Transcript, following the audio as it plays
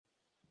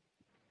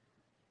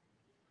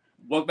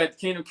Welcome back to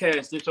Kingdom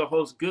Cast. This is your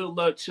host, Good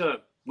Luck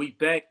Chuck. We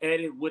back at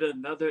it with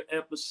another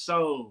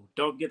episode.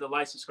 Don't forget to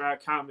like,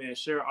 subscribe, comment, and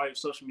share all your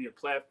social media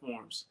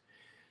platforms.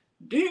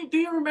 Do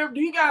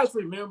you guys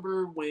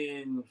remember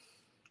when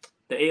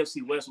the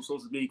AFC West was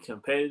supposed to be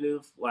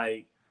competitive?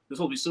 Like, it was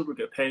supposed to be super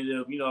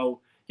competitive. You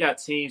know, you got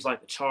teams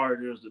like the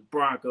Chargers, the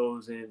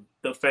Broncos, and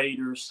the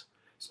Faders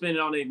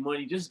spending all their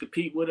money just to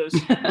compete with us.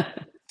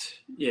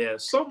 Yeah,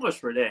 so much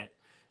for that.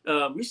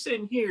 We're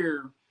sitting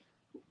here,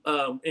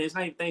 and it's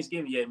not even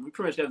Thanksgiving yet, and we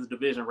pretty much got the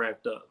division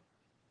wrapped up.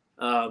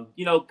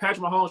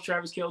 Patrick Mahomes,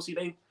 Travis Kelce,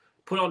 they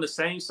put on the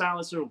same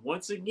silencer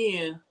once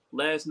again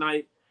last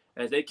night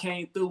as they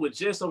came through with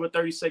just over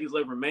 30 seconds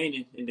left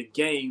remaining in the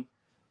game,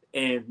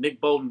 and Nick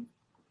Bolton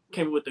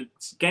came with the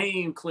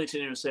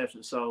game-clinching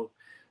interception. So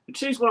the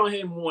Chiefs went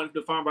ahead and won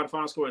by the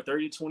final score at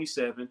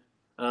 30-27.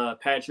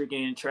 Patrick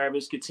and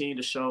Travis continue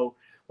to show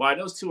why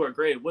those two are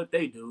great at what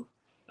they do,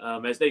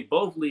 as they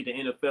both lead the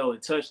NFL in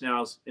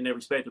touchdowns in their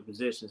respective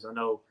positions. I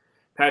know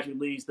Patrick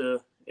leads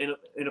the NFL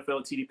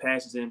in TD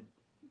passes, and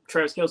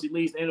Travis Kelce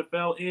leads the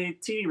NFL in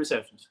TD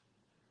receptions.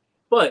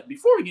 But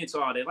before we get into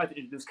all that, I'd like to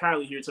introduce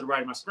Kylie here to the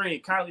right of my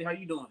screen. Kylie, how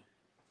you doing?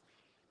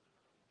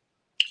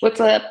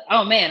 What's up?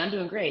 Oh, man, I'm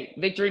doing great.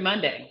 Victory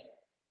Monday.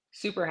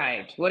 Super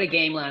hyped. What a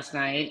game last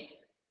night.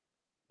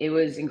 It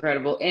was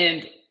incredible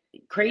and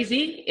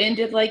crazy.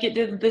 Ended like it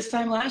did this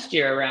time last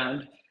year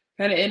around.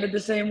 Kind of ended the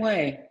same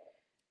way.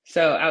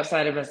 So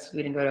outside of us,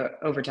 we didn't go to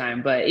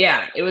overtime. But,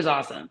 yeah, it was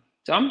awesome.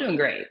 So I'm doing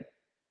great.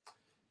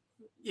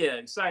 Yeah,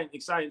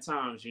 exciting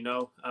times, you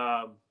know.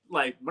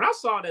 Like, when I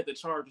saw that the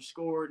Chargers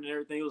scored and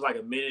everything, it was like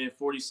a minute and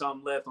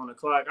 40-something left on the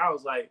clock. I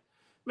was like,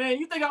 man,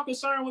 you think I'm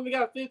concerned when we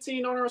got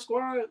 15 on our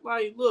squad?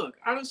 Like, look,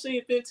 I done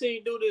seen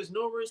 15 do this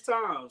numerous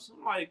times.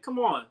 I'm like, come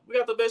on. We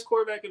got the best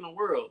quarterback in the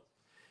world.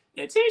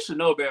 And teams should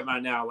know better by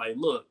now. Like,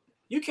 look,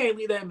 you can't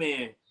leave that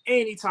man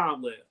any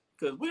time left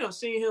because we done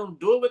seen him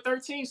do it with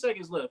 13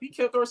 seconds left. He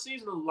kept our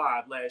season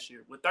alive last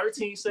year with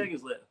 13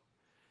 seconds left.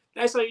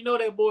 That's how you know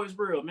that boy's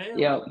real, man.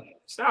 Yep. Like,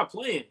 stop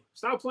playing.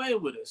 Stop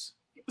playing with us.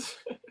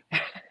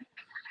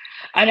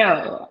 I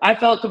know. I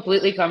felt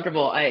completely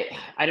comfortable. I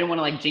didn't want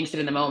to like jinx it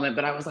in the moment,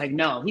 but I was like,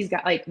 no,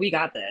 we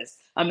got this.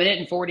 A minute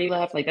and 40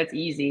 left. Like, that's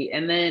easy.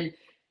 And then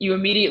you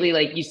immediately,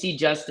 like, you see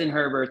Justin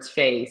Herbert's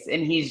face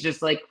and he's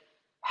just like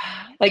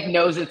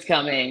knows it's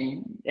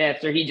coming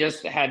after he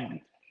just had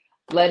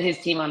led his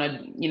team on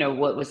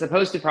what was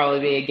supposed to probably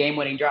be a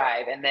game-winning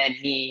drive. And then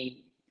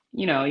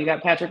you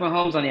got Patrick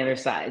Mahomes on the other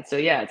side. So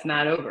yeah, it's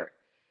not over.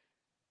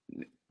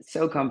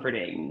 So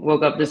comforting.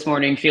 Woke up this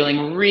morning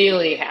feeling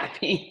really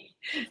happy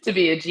to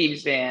be a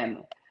Chiefs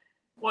fan.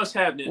 What's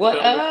happening? What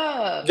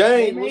up?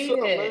 James, what's up,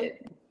 man?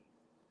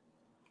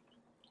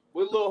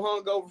 We're a little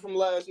hungover from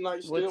last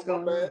night. Still,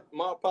 my bad.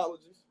 My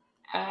apologies.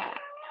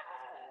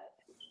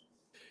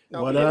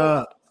 What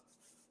up?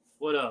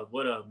 What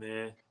up,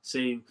 man?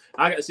 See,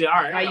 all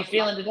right. How you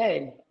feeling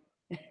today?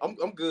 I'm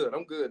good.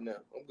 I'm good now.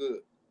 I'm good.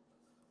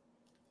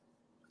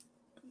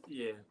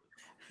 Yeah.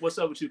 What's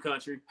up with you,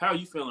 country? How are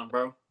you feeling,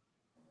 bro?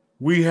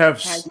 We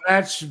have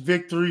snatched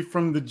victory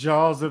from the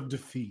jaws of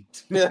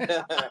defeat.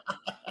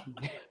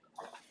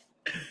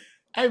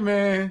 Hey,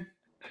 man,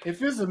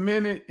 if it's a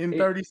minute and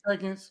 30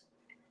 seconds,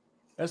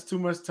 that's too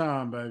much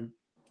time, baby.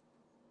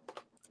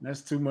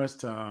 That's too much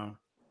time.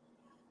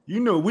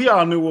 We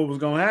all knew what was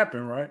going to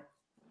happen, right?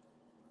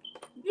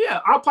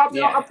 Yeah, I popped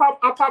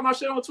my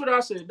shit on Twitter.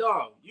 I said,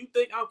 dog, you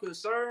think I'm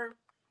concerned?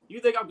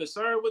 You think I'm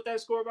concerned with that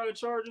score by the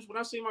Chargers? When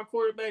I see my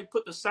quarterback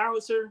put the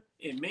silencer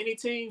in many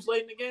teams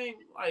late in the game,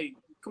 like,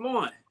 come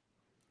on.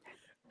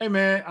 Hey,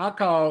 man, I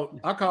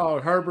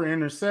called Herbert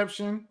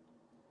interception.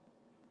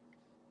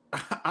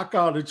 I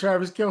called the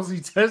Travis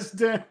Kelce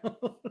touchdown.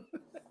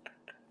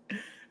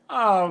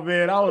 Oh,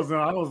 man, I was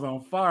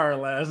on fire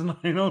last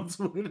night on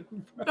Twitter.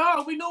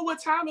 Dog, we knew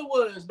what time it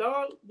was,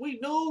 dog. We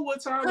knew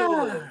what time it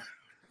was.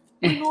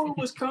 We knew it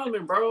was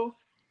coming, bro.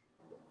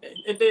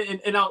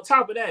 And on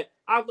top of that,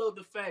 I love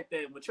the fact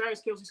that when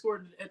Travis Kelce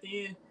scored at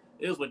the end,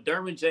 it was with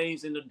Derwin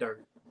James in the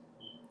dirt.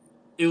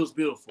 It was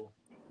beautiful.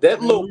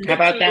 That little How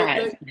about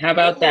that? How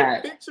about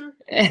that? Picture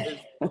is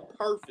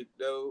perfect,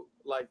 though.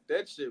 Like,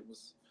 that shit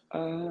was.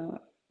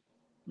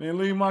 Man,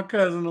 leave my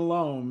cousin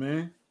alone,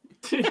 man.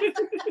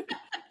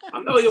 I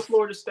know you're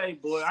Florida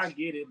State boy. I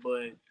get it,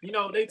 but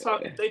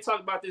they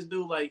talk about this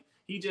dude like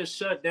he just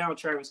shut down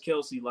Travis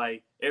Kelce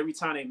like every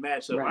time they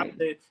match up. Right. I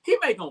said he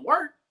make him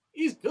work.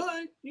 He's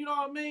good, you know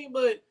what I mean?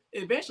 But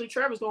eventually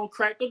Travis gonna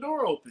crack the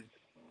door open.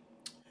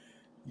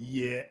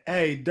 Yeah,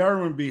 hey,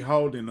 Derwin be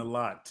holding a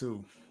lot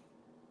too.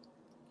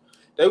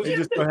 They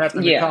just so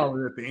happened to call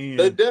it at the end.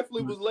 They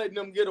definitely was letting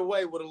them get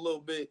away with a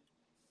little bit.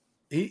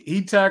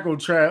 He tackled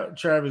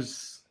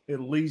Travis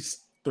at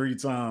least 3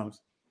 times.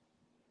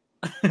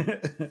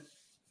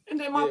 And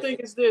then my thing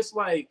is this: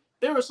 like,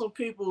 there were some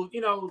people,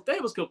 they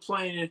was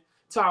complaining,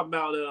 talking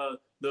about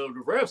the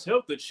refs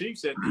helped the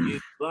Chiefs at the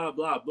end, blah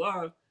blah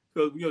blah,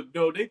 because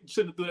they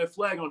shouldn't have threw that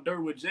flag on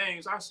Derwin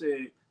James. I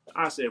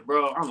said,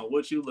 bro, I don't know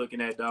what you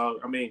looking at, dog.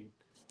 I mean,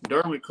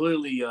 Derwin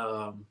clearly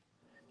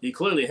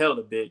held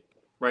a bit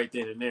right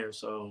then and there.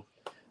 So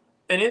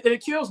And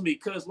it kills me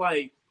because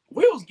like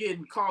we was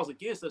getting calls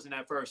against us in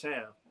that first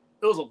half.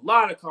 There was a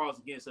lot of calls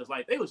against us.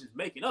 Like they was just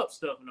making up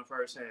stuff in the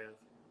first half.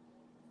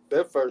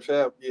 That first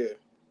half, yeah.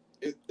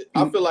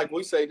 I feel like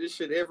we say this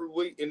shit every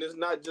week, and it's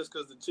not just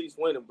because the Chiefs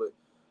winning, but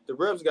the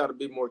refs got to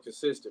be more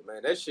consistent,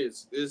 man. That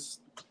shit's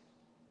is.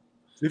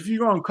 If you're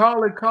gonna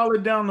call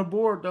it down the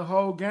board the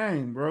whole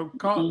game, bro.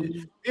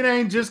 It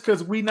ain't just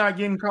because we not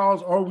getting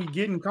calls or we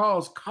getting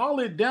calls. Call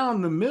it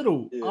down the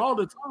middle all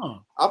the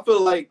time. I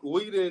feel like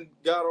we done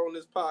got on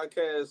this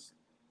podcast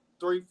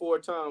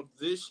 3-4 times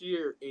this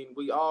year, and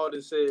we all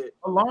done said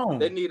alone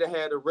they need to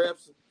have the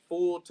refs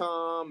full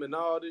time and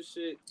all this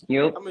shit.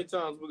 Yep. How many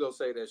times we gonna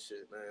say that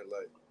shit, man?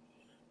 Like,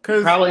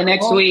 probably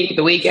next week,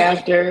 the week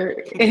after,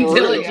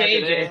 until it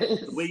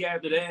changes. The week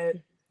after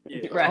that,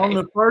 right. On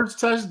the first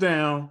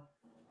touchdown,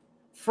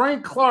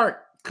 Frank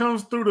Clark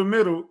comes through the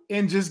middle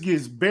and just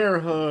gets bear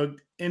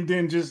hugged and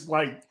then just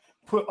like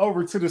put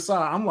over to the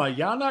side. I'm like,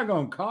 y'all not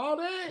gonna call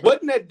that?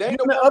 Wasn't that Dana?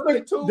 The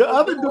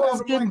other dude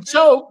was getting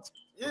choked.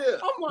 Yeah,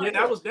 I'm like,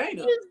 that was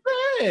Dana. It's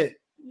bad.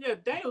 Yeah,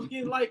 Dana was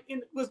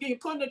getting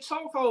put in the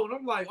chokehold. And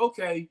I'm like,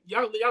 okay,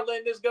 y'all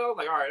letting this go?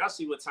 Like, all right, I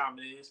see what time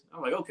it is.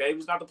 I'm like, okay, we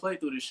just got to play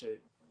through this shit.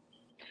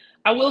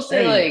 I will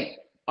say, like,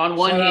 on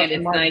one hand,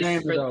 it's nice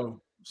Dana,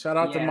 though. Shout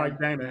out to Mike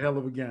Dana, hell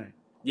of a game.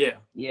 Yeah.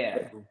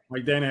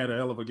 Mike Dana had a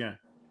hell of a game.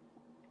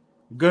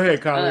 Go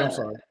ahead, Kylie. I'm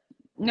sorry.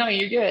 No,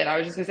 you're good. I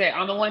was just gonna say,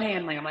 on the one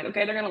hand, like I'm like,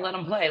 okay, they're gonna let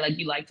them play. Like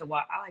you like to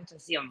watch. I like to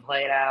see them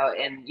play it out,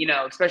 and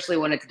especially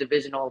when it's a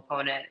divisional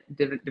opponent,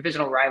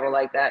 divisional rival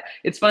like that.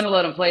 It's fun to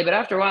let them play. But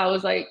after a while, it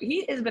was like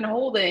he has been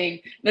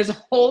holding this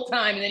whole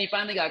time, and then he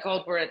finally got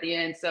called for it at the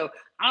end. So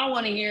I don't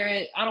want to hear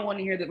it. I don't want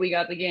to hear that we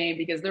got the game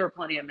because there were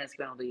plenty of missed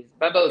penalties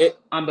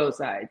on both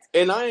sides.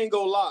 And I ain't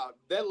gonna lie,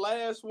 that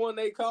last one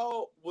they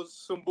called was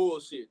some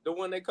bullshit. The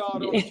one they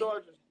called on the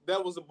Chargers,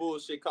 that was a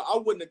bullshit call. I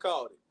wouldn't have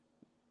called it.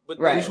 But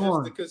that's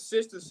just the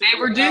consistency. They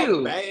were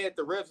due. Bad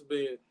the refs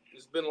been.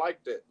 It's been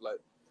like that. Like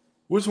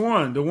which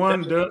one? The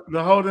one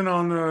the holding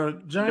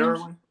on James?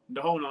 Derwin?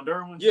 The holding on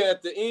Derwin? Yeah,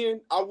 at the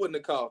end, I wouldn't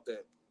have called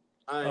that.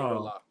 I ain't gonna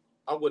lie.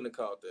 I wouldn't have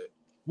called that.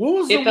 What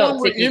was the one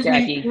where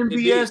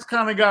MVS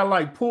kind of got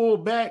like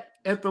pulled back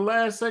at the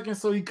last second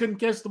so he couldn't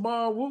catch the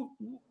ball?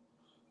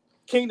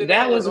 Keenan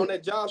Allen was on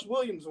that Josh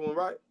Williams one,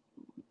 right?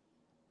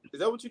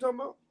 Is that what you're talking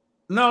about?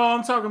 No,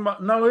 I'm talking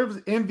about it was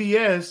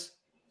MVS.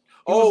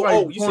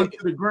 You said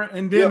to the ground,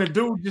 and then the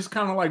dude just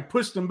kind of like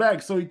pushed him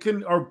back so he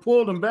couldn't, or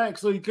pulled him back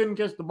so he couldn't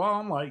catch the ball.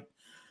 I'm like,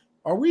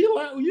 are we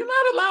allowed? You're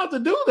not allowed to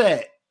do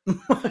that.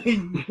 Like,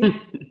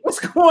 what's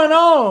going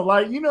on?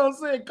 Like, what I'm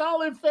saying?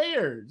 Call it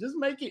fair. Just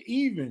make it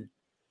even.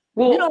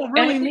 Well, we don't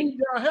really need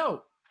your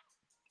help.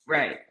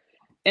 Right.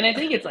 And I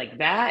think it's like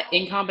that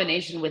in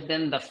combination with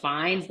then the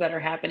fines that are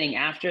happening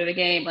after the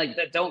game, like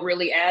that don't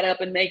really add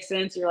up and make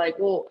sense. You're like,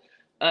 well,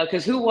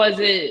 because who was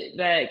it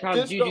that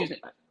caused Juju's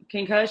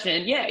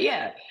concussion?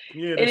 Yeah.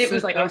 And it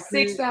was like a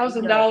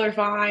 $6,000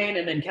 fine,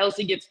 and then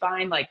Kelsey gets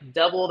fined like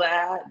double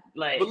that.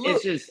 Like, look,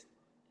 it's just.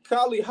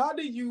 Kylie, how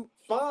do you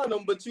fine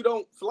them but you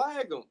don't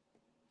flag them?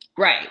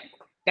 Right.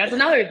 That's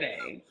another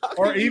thing.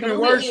 Or even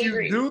worse,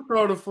 you do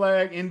throw the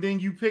flag and then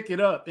you pick it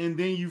up and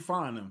then you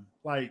fine them.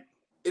 Like,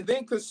 and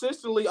then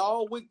consistently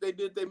all week they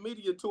did their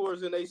media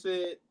tours and they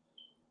said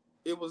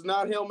it was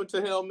not helmet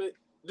to helmet.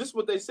 This is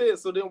what they said.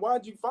 So then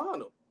why'd you fine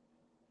them?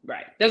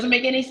 Right. Doesn't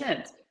make any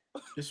sense.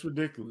 It's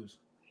ridiculous.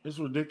 It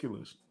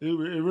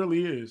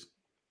really is.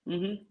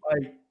 Mm-hmm.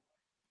 Like,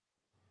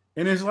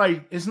 and it's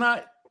like, it's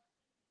not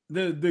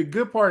the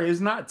good part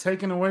is not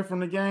taken away from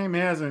the game.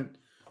 It hasn't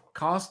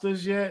cost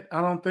us yet, I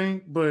don't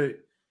think, but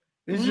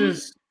it's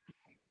just,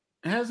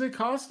 has it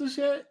cost us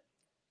yet?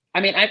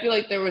 I mean, I feel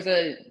like there was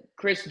a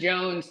Chris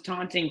Jones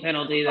taunting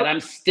penalty that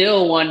I'm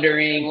still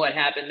wondering what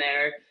happened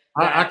there.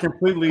 I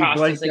completely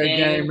blanked that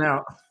game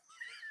out.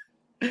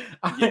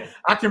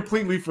 I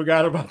completely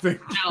forgot about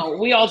that. No,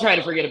 we all try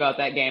to forget about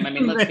that game. I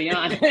mean, let's be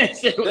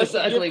honest. It was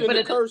ugly. But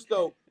it's a curse,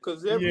 though,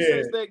 because ever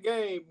since that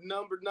game,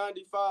 number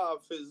 95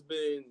 has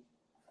been –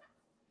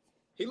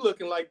 he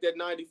looking like that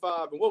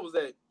 95. And what was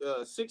that,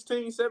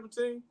 16,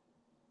 17?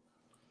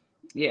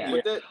 Yeah.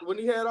 When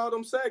he had all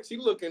them sacks, he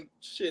looking,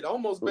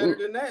 almost better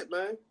than that,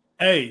 man.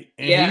 Hey,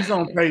 and he's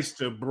on pace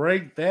to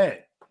break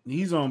that.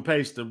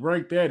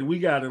 We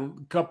got a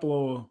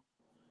couple of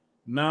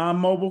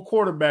non-mobile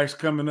quarterbacks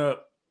coming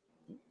up.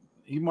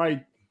 He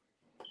might.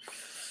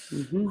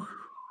 Mm-hmm.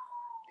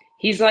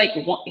 He's like,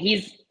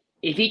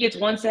 if he gets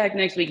one sack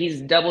next week, he's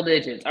double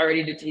digits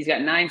already. He's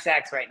got 9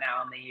 sacks right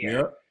now in the year.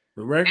 Yep.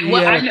 The record,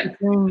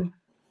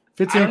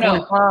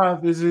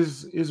 15.5 is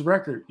his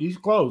record. He's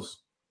close.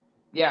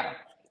 Yeah.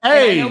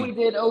 Hey, and I know we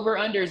did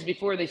over-unders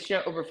before the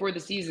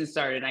season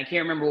started, and I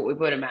can't remember what we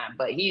put him at,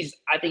 but he's,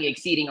 I think,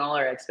 exceeding all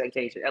our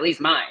expectations, at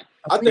least mine.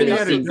 I think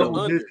I took the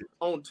under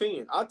on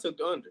 10. I took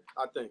the under,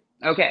 I think.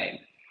 Okay.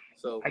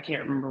 So I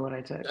can't remember what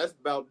I took. That's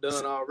about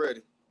done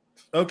already.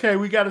 Okay,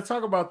 we got to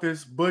talk about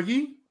this.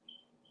 Boogie,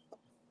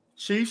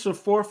 Chiefs are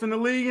 4th in the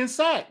league in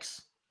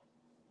sacks.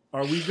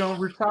 Are we going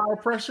to retire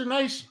Pressure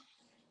Nation?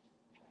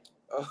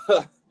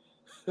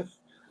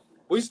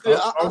 We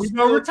still. Are we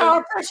gonna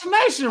retire Pressure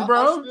Nation,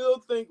 bro? I still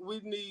think we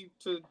need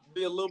to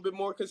be a little bit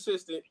more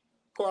consistent.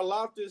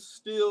 Karlaftis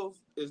still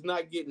is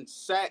not getting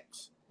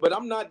sacks, but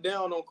I'm not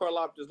down on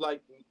Karlaftis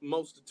like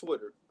most of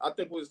Twitter. I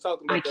think we was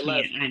talking about that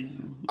last week.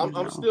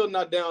 I'm still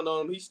not down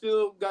on him. He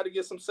still got to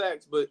get some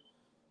sacks, but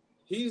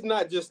he's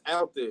not just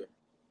out there.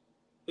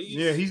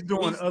 He's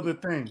doing other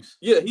things.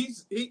 Yeah,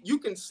 you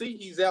can see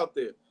he's out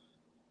there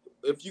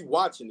if you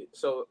watching it.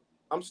 So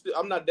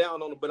I'm not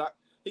down on him, but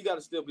he got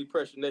to still be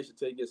Pressure Nation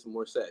till he gets some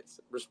more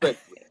sacks.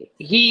 Respectfully.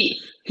 He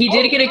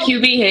did get a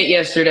QB hit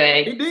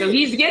yesterday, He did. so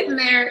he's getting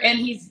there, and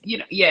he's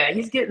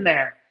getting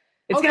there.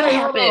 It's gonna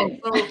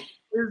happen. So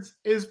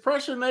is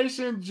Pressure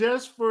Nation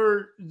just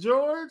for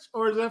George,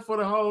 or is that for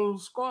the whole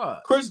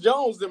squad? Chris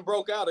Jones then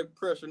broke out of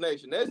Pressure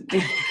Nation.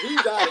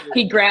 He's out of there.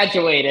 He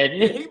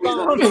graduated. He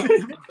bonded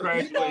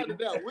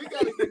out. We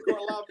got to get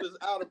Karlaftis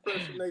out of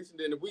Pressure Nation,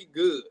 then we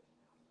good.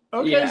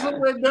 Okay, so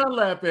where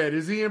Dunlap at?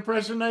 Is he in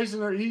Pressure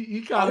Nation, or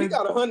he got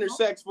 100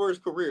 sacks for his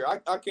career.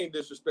 I can't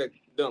disrespect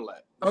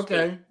Dunlap.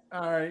 Okay,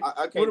 all right.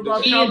 I can't. What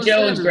about he and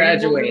Jones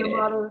graduated?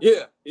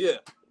 Yeah.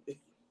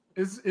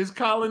 Is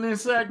Colin in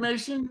Sack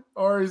Nation,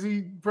 or is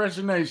he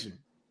Pressure Nation?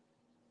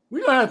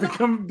 We're gonna have to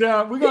come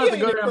down. We're gonna have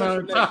to go down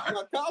on time.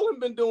 Colin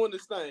been doing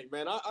this thing,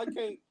 man. I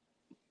can't.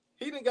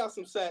 He done got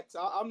some sacks.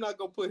 I'm not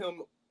gonna put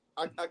him.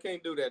 I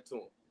can't do that to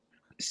him.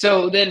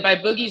 So then, by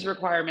Boogie's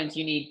requirements,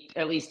 you need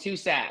at least 2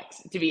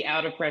 sacks to be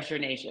out of Pressure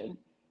Nation.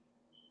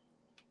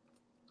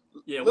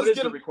 Yeah, what is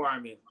the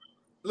requirement?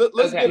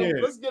 Let's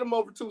get him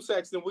over 2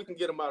 sacks, then we can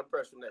get him out of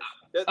Pressure Nation.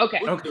 We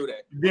can do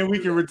that. Then we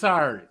can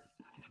retire it.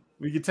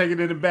 We can take it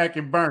in the back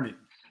and burn it.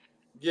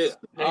 Yeah,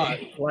 all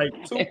right. Like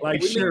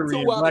Shuri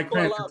and Black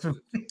Panther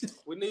 2.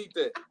 We need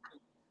that.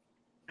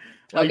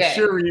 Like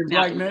Shuri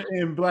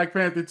and Black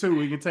Panther 2.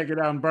 We can take it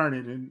out and burn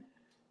it, and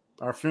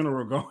our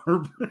funeral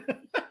going.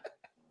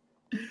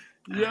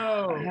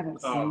 Yo, I haven't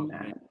seen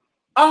that.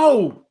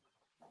 Oh,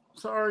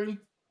 sorry.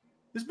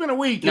 It's been a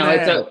week. No,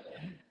 it's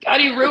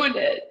God, you ruined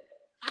it.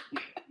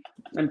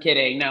 I'm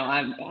kidding.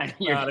 No,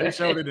 they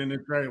showed it in the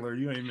trailer.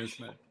 You ain't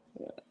missing that.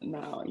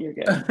 No, you're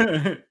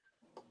good.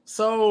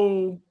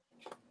 So,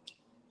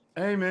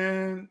 hey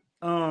man,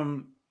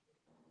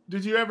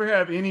 did you ever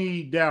have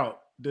any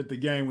doubt that the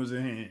game was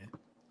in hand?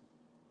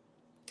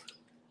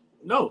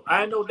 No,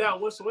 I had no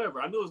doubt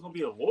whatsoever. I knew it was gonna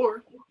be a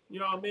war. You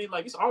know what I mean?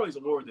 Like, it's always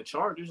a war with the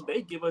Chargers.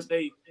 They give us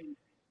they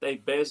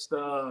best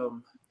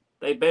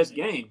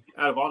game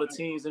out of all the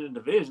teams in the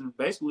division.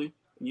 Basically,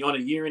 on a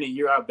year in and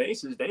year out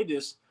basis, they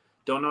just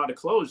don't know how to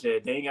close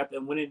that. They ain't got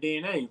that winning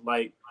DNA.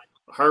 Like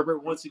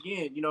Herbert, once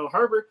again,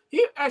 Herbert,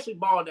 he actually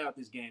balled out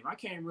this game. I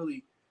can't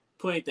really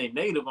put anything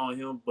negative on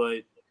him, but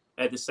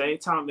at the same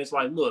time, it's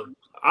like, look,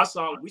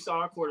 we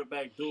saw our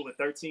quarterback do it with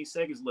 13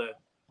 seconds left.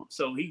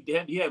 So he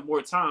had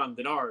more time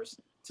than ours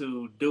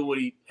to do what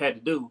he had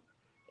to do.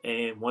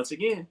 And once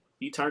again,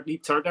 he turned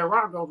that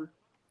rock over.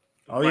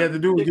 All he had to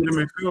do was get him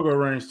in field goal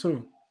range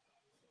too.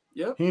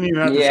 Yep. He didn't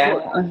even have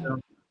to score.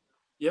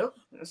 Yep.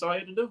 That's all he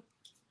had to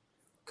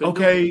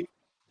do.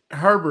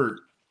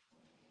 Herbert.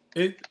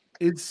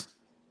 It's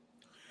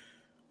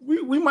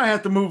we might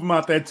have to move him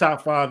out that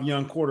top 5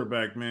 young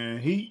quarterback, man.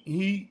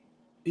 He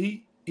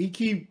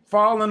keep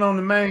falling on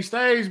the main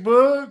stage,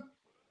 bud.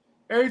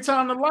 Every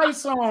time the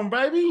lights on,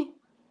 baby.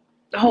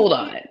 Hold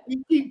on.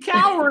 He keep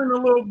cowering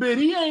a little bit.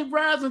 He ain't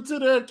rising to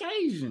the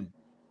occasion.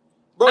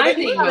 Bro, I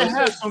think he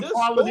has some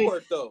quality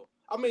though.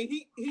 I mean,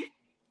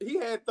 he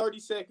had 30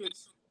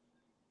 seconds.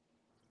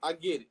 I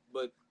get it,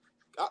 but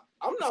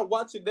I'm not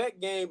watching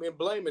that game and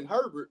blaming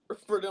Herbert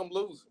for them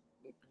losing.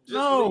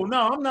 No,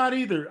 I'm not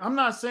either. I'm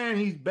not saying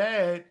he's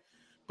bad,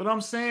 but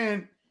I'm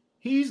saying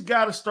he's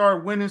got to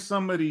start winning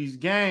some of these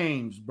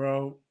games,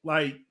 bro.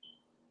 Like,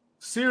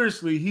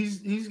 seriously,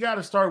 he's got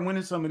to start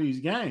winning some of these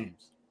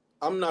games.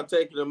 I'm not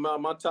taking him out.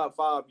 My top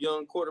 5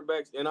 young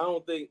quarterbacks, and I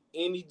don't think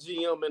any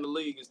GM in the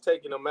league is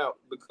taking them out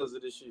because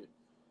of this shit.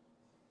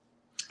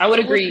 I would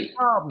agree,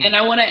 and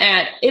I want to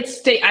add,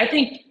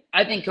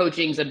 I think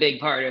coaching's a big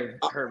part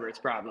of Herbert's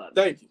problem.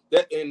 Thank you.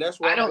 That's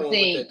why I'm going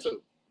with that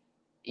too.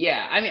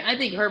 Yeah, I mean, I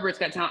think Herbert's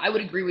got talent. I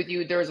would agree with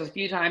you. There was a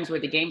few times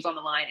where the game's on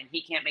the line and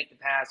he can't make the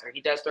pass, or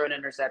he does throw an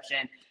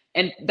interception,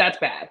 and that's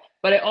bad.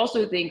 But I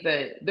also think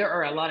that there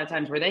are a lot of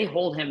times where they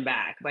hold him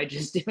back by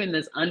just doing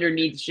this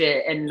underneath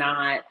shit and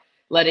not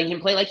letting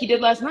him play like he did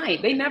last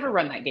night. They never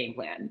run that game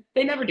plan.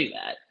 They never do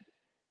that.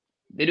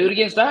 They do it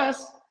against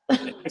us.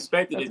 I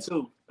expected it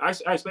too. I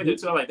expected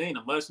it too. Like, they in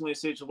a must-win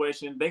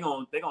situation. They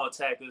gonna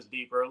attack us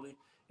deep early,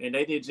 and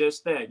they did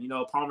just that.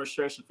 Palmer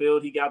stretched the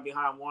field. He got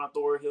behind Juan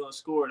Thornhill and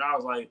scored. And I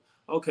was like,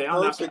 okay,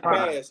 I'm not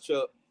surprised. Pass,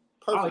 Chuck.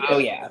 Perfect. Oh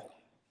yeah,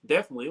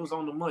 definitely, it was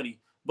on the money.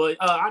 But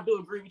I do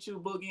agree with you,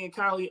 Boogie and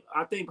Kylie.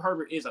 I think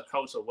Herbert is a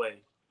coach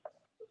away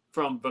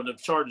from the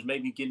Chargers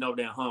maybe getting over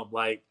that hump.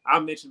 Like I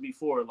mentioned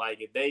before,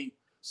 like if they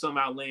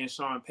somehow land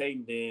Sean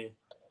Payton, then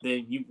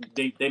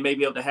they may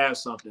be able to have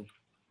something.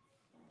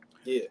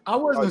 Yeah, I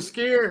wasn't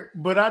scared,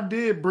 but I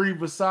did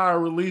breathe a sigh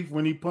of relief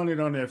when he punted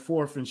on that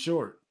 4th and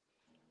short.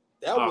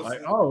 That was like,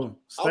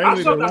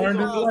 Staley learned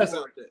his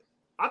lesson.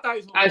 I thought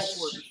he was going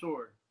for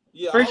sure.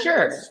 Yeah, For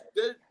sure.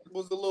 That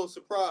was a little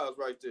surprise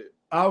right there.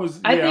 I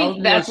was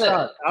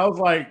shocked. I was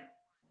like,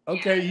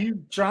 okay,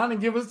 you trying to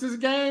give us this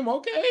game?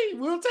 Okay,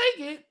 we'll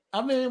take it.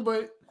 I mean,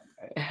 but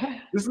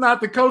it's not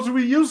the coach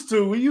we used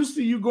to. We used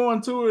to you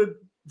going to it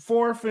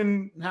fourth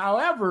and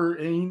however,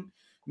 and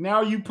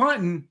now you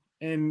punting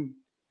and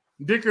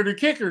Dicker the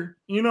kicker.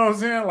 You know what I'm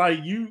saying? Like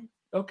you,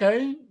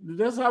 okay,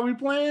 that's how we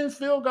playing.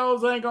 Field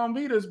goals ain't gonna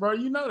beat us, bro.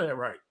 You know that,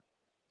 right?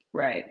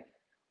 Right.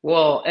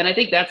 Well, and I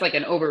think that's like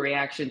an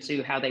overreaction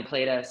to how they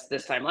played us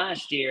this time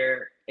last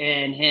year,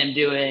 and him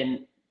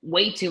doing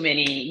way too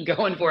many,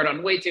 going for it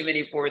on way too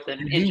many fourth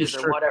and inches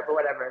or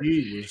whatever.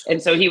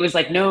 And so he was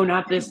like, no,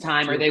 not this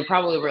time. Or they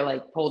probably were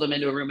like, pulled him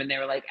into a room and they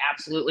were like,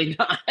 absolutely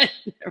not. They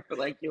were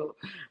like,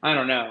 I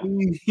don't know.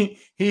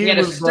 He had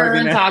a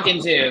stern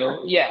talking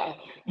to. Yeah.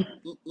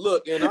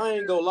 Look, and I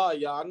ain't gonna lie,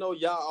 y'all. I know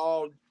y'all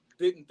all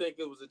didn't think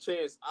it was a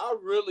chance. I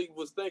really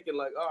was thinking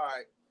like, all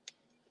right,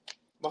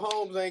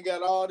 Mahomes ain't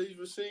got all these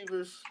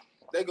receivers.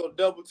 They go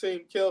double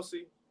team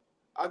Kelsey.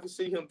 I can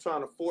see him trying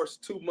to force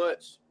too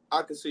much.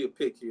 I can see a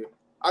pick here.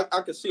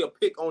 I can see a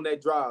pick on that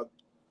drive.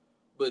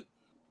 But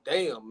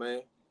damn,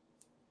 man.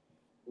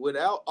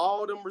 Without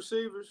all them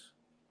receivers,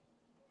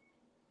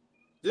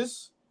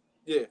 this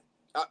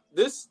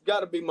got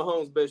to be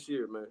Mahomes' best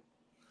year, man.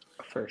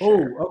 For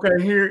sure. Oh,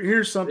 okay.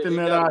 Here's something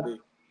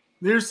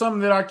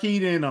that I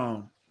keyed in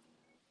on.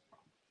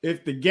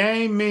 If the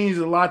game means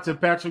a lot to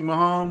Patrick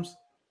Mahomes,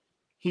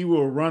 he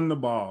will run the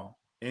ball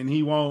and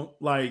he won't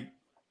like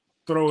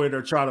throw it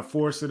or try to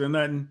force it or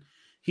nothing.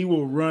 He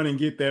will run and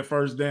get that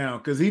first down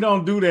because he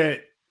don't do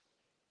that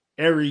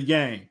every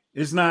game.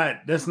 That's not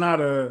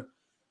a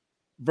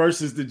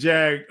versus the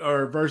Jag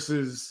or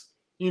versus,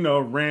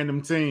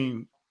 random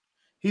team.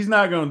 He's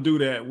not going to do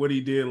that, what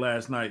he did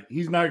last night.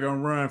 He's not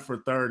going to run for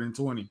 3rd and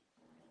 20.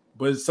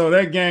 But so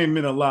that game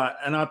meant a lot.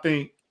 And I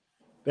think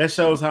that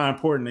shows how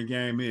important the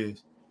game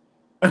is.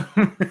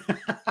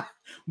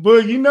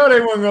 But they weren't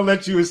going to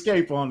let you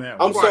escape on that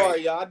one. I'm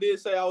sorry, y'all. I did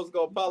say I was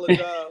going to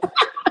apologize.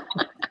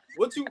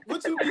 What you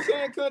be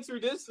saying, country?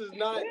 This is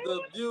not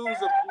the views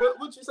of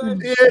what you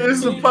saying? Yeah, this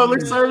is a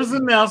public service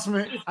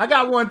announcement. I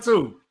got one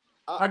too.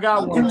 I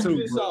got one too.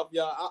 This off,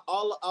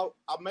 y'all.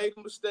 I made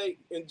a mistake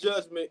in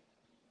judgment,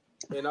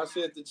 and I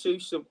said the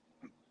Chiefs should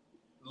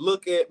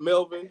look at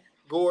Melvin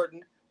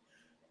Gordon.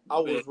 I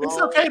was wrong.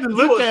 It's okay to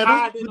look at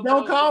him, but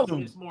don't call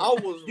him.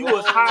 You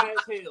was high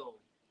as hell.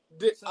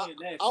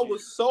 I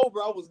was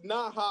sober. I was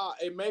not high,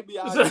 and maybe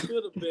I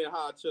should have been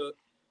high, Chuck.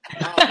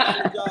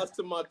 I apologize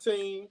to my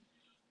team,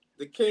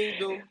 the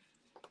Kingdom.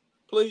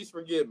 Please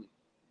forgive me.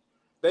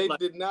 They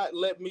did not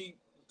let me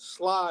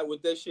slide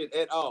with that shit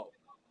at all.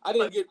 I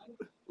didn't get.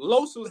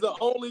 Los was the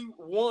only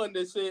one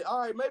that said, "All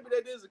right, maybe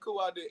that is a cool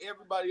idea."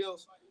 Everybody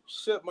else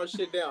shut my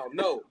shit down.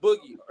 No,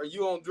 Boogie, are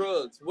you on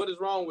drugs? What is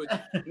wrong with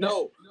you?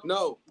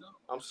 No.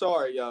 I'm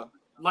sorry, y'all.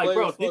 Like,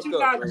 bro, did you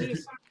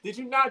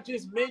not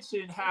just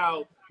mention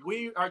how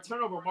our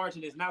turnover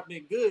margin has not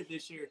been good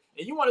this year,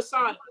 and you want to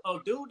sign a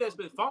dude that's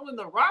been fumbling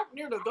the rock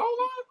near the goal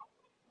line?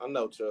 I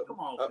know, Chuck. Come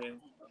on, man.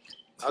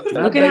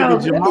 Look at how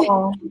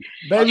Jamal.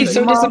 He's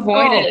so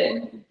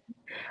disappointed.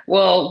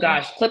 Well,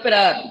 gosh, clip it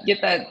up.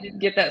 Get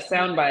that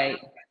sound bite.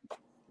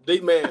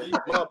 D-man,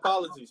 my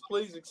apologies.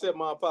 Please accept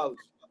my apologies.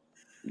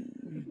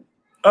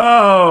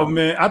 Oh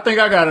man, I think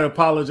I gotta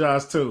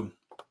apologize too.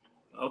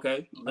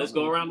 Okay, let's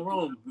go around the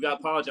room. We gotta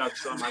apologize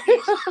for something, I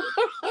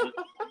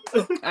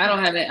guess. I don't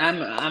have it.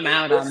 I'm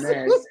out on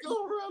this. Let's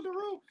go around the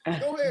room.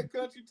 Go ahead,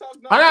 country.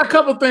 I got a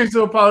couple things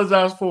to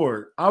apologize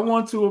for. I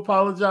want to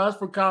apologize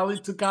for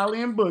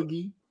Kylie and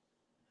Boogie.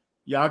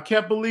 Y'all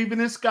kept believing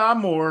in Sky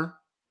Moore,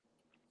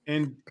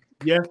 and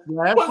yes,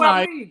 last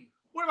night.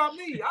 What about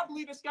me? I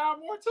believe in Sky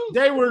Moore too.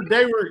 They were.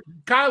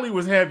 Kylie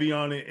was heavy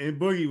on it, and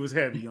Boogie was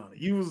heavy on it.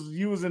 You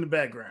was in the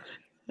background.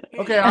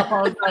 Okay, I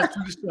apologize to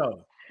the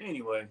show.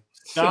 Anyway,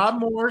 Sky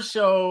Moore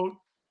showed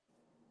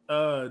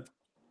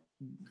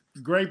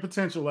great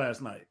potential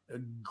last night. A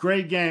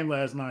great game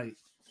last night.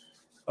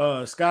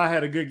 Sky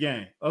had a good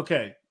game.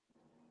 Okay.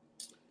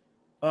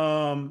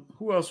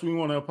 Who else we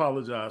want to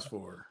apologize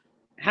for?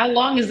 How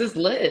long is this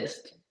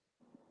list?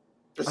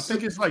 I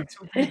think it's like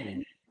 2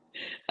 people.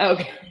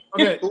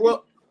 Okay. Who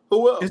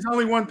else? It's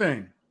only one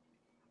thing.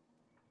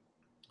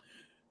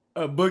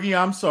 Boogie,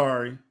 I'm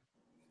sorry.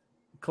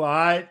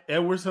 Clyde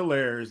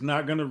Edwards-Helaire is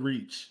not going to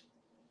reach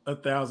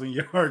 1,000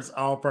 yards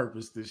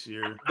all-purpose this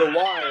year. The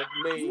wire,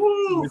 man.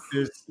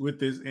 With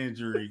this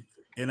injury,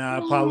 and I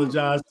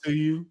apologize to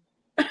you.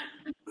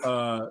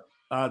 I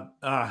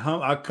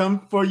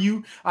come for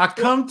you. I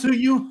come to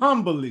you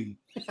humbly.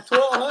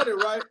 1,200,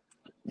 right?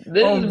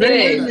 This is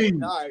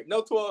big. All right, no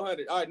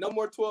 1,200. All right, no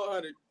more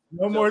 1,200.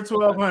 No more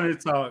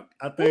 1,200 talk.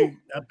 I think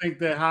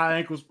that high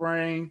ankle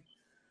sprain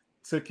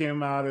took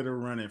him out of the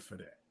running for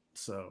that.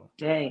 So,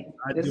 dang,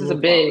 this is a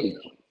big.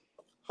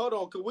 Hold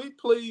on, can we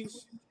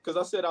please? Because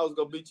I said I was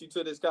gonna beat you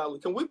to this,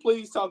 Kylie. Can we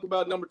please talk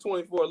about number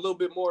 24 a little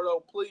bit more,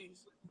 though,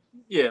 please?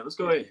 Yeah, let's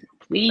go ahead.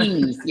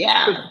 Please,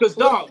 yeah. Because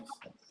dogs.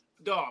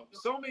 dog,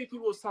 so many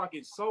people was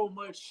talking so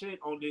much shit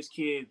on this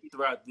kid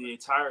throughout the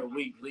entire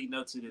week leading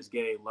up to this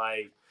game.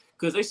 Like,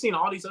 because they seen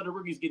all these other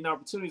rookies getting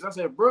opportunities. I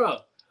said, bruh,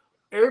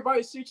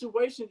 everybody's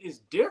situation is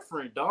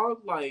different, dog.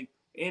 Like,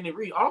 and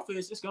in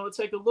offense, it's going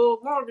to take a little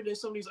longer than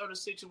some of these other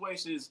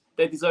situations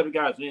that these other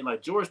guys are in.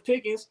 Like George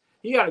Pickens,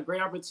 he got a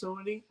great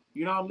opportunity.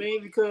 You know what I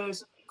mean?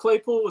 Because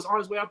Claypool was on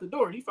his way out the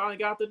door. He finally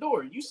got out the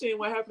door. You seen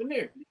what happened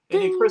there.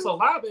 And then Chris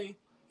Olave,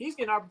 he's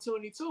getting an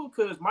opportunity too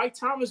because Mike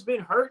Thomas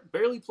been hurt,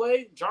 barely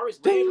played. Jarvis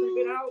Landry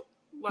been out.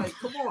 Like,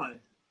 come on.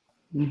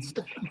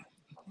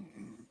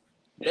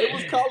 They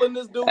was calling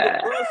this dude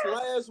a bust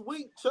last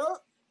week,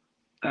 Chuck.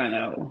 I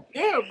know.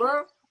 Yeah,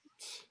 bro.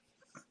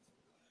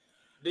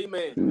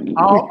 D-man.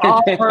 All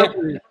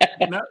purpose.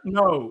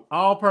 No,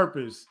 all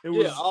purpose. It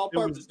was all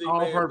purpose. It was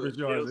all purpose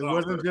yards. It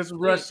wasn't just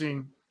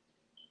rushing.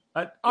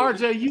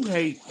 RJ, you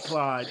hate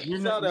Clyde. You're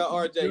not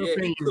RJ.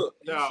 Yeah, he cooked.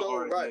 He's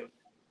so right.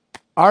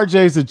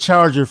 RJ's a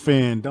Charger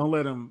fan. Don't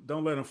let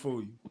him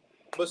fool you.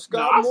 But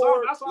Scott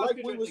Moore, like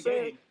we were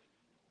saying,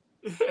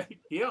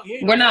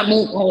 we're not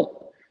moving.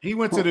 He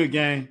went to the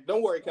game.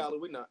 Don't worry, Kylie,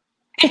 we're not.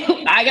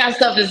 I got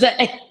stuff to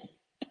say.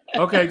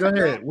 Okay, go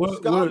ahead.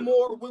 Scott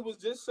Moore, we was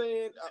just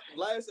saying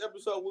last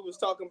episode we was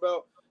talking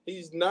about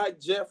he's not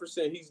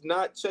Jefferson, he's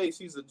not Chase,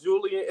 he's a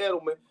Julian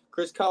Edelman.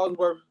 Chris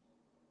Collinsworth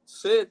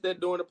said that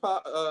during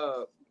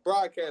the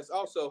broadcast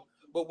also.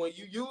 But when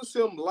you use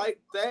him like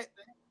that,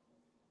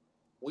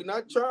 we're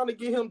not trying to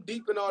get him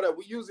deep and all that.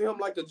 We're using him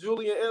like a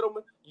Julian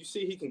Edelman. You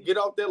see he can get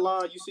off that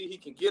line. You see he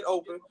can get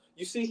open.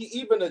 You see he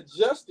even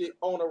adjusted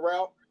on a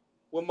route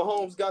when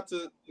Mahomes got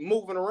to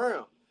moving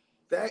around.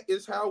 That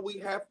is how we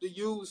have to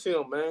use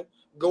him, man.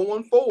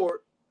 Going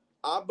forward,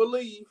 I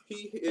believe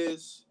he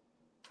is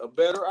a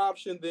better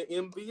option than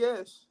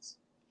MVS.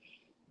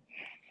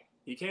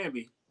 He can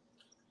be.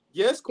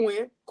 Yes,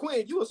 Quinn.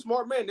 Quinn, you a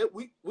smart man.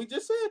 We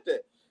just said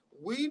that.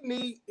 We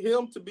need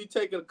him to be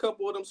taking a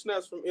couple of them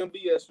snaps from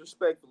MVS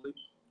respectfully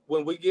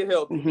when we get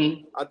healthy.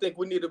 Mm-hmm. I think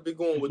we need to be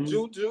going with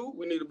Juju.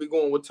 We need to be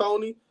going with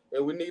Tony.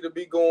 And we need to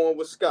be going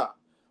with Scott.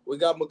 We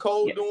got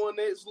McCole doing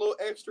this little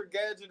extra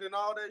gadget and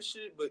all that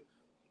shit, but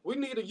we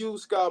need to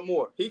use Scott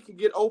Moore. He can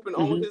get open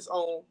on his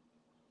own.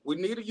 We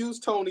need to use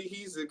Tony.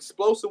 He's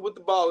explosive with the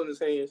ball in his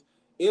hands.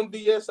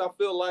 MVS, I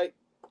feel like,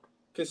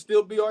 can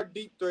still be our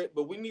deep threat,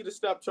 but we need to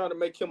stop trying to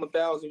make him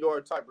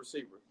 1,000-yard type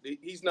receiver.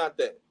 He's not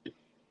that.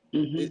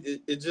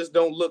 It just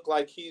don't look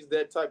like he's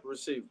that type of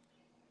receiver.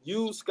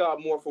 Use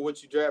Scott Moore for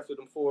what you drafted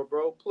him for,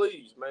 bro.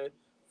 Please, man.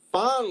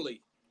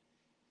 Finally.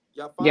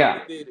 Y'all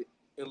finally did it.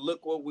 And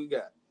look what we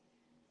got.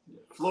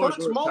 Crunch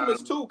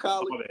moments too,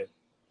 Kylie.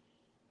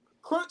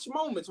 Crunch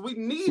moments. We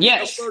need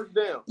a first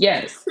down.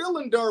 Yes. He's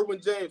killing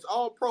Derwin James,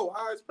 all pro,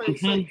 highest paid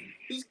safety.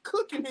 He's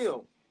cooking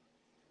him.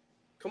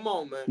 Come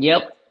on, man.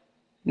 Yep.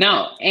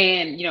 No,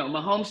 and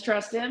Mahomes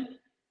trusts him,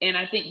 and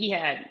I think he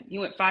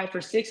went 5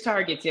 for 6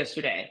 targets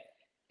yesterday,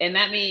 and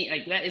that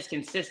means that is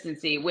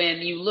consistency. When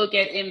you look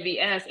at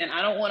MVS, and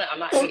I'm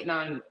not hating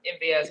on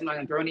MVS, I'm not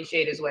gonna throw any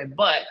shade his way,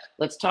 but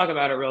let's talk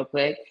about it real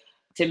quick.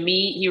 To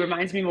me, he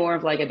reminds me more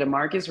of like a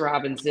DeMarcus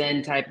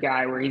Robinson type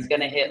guy, where he's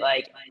gonna hit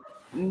like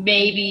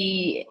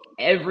maybe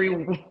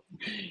every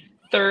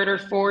third or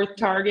fourth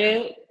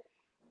target.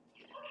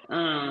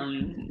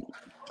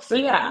 So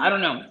yeah, I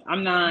don't know.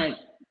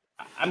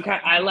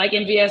 I like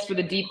MVS for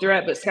the deep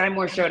threat, but Sky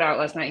Moore showed out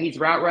last night. His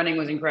route running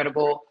was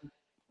incredible.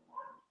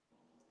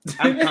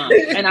 I'm pumped.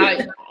 And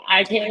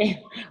I can't.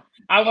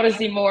 I want to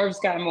see more of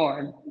Sky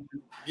Moore.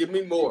 Give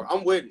me more.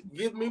 I'm with it.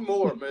 Give me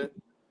more, man.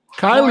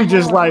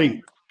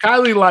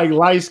 Kylie like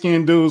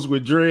light-skinned dudes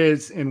with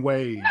dreads and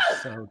waves.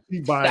 So he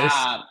biased.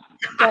 Stop.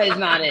 That is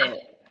not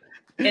it.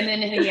 And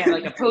then he had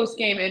like a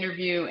post-game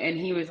interview, and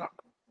he was.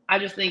 I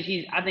think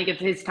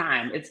it's his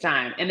time. It's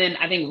time. And then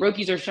I think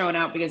rookies are showing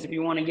out because if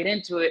you want to get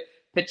into it,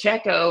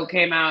 Pacheco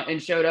came out and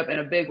showed up in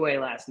a big way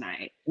last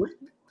night.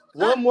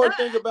 One more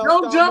thing about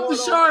Don't jump the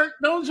shark.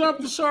 Don't jump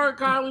the shark,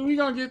 Kylie. We're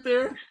going to get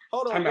there.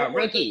 Hold on. I'm about one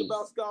more rookies. thing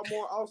about Scott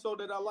Moore also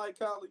that I like,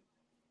 Kylie,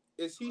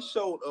 is he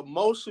showed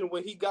emotion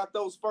when he got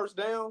those first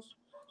downs.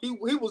 He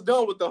was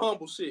done with the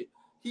humble shit.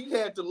 He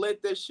had to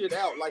let that shit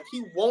out. Like,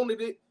 he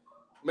wanted it.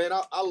 Man,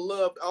 I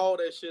loved all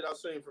that shit I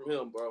seen from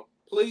him, bro.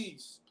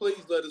 Please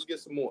let us get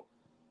some more.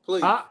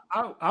 Please.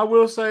 I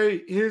will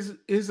say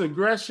his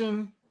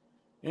aggression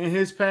and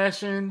his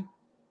passion,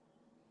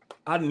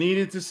 I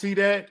needed to see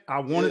that. I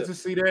wanted to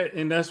see that,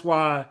 and that's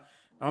why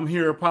I'm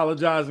here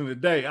apologizing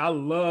today. I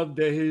love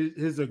that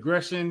his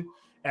aggression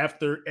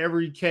after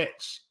every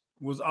catch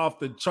was off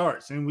the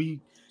charts, and he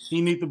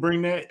need to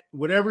bring that.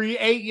 Whatever he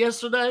ate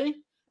yesterday,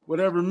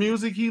 whatever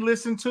music he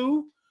listened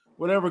to,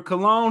 whatever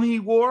cologne he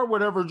wore,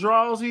 whatever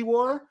draws he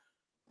wore,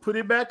 put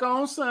it back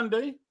on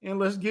Sunday, and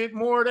let's get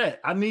more of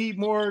that. I need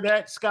more of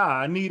that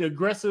Sky. I need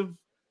aggressive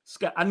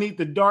Sky. I need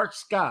the dark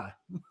Sky.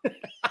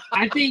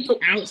 I think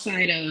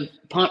outside of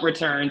punt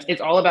returns,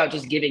 it's all about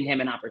just giving him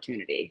an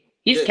opportunity.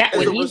 When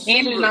he's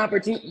handed an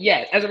opportunity,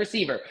 yes, as a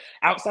receiver.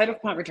 Outside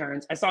of punt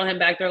returns, I saw him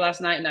back there last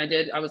night,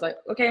 and I was like,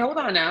 okay, hold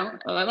on now.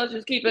 Let's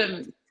just keep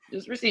him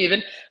just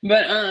receiving.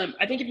 But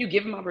I think if you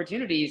give him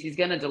opportunities, he's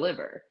going to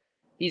deliver.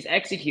 He's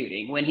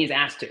executing when he's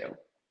asked to.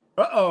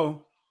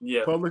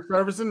 Yeah. Public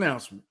service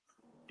announcement.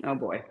 Oh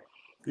boy.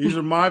 These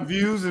are my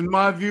views and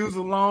my views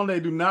alone.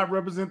 They do not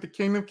represent the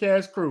Kingdom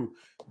Cast crew.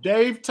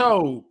 Dave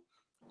told,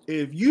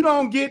 if you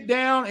don't get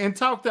down and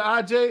talk to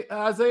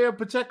Isaiah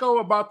Pacheco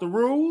about the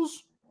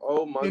rules,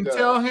 Oh my and God.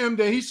 tell him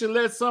that he should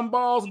let some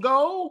balls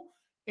go,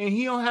 and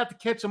he don't have to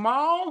catch them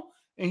all,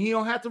 and he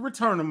don't have to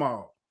return them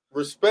all.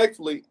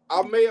 Respectfully,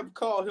 I may have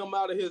called him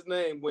out of his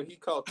name when he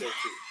caught that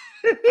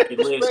shit. Hey,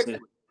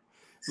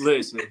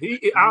 listen.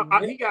 He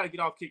got to get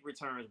off kick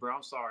returns, bro.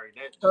 I'm sorry.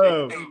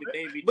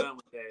 They be done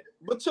with that.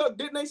 But Chuck,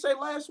 didn't they say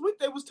last week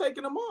they was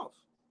taking him off?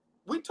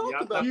 We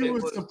talked about He that.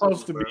 was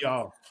supposed to be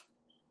off.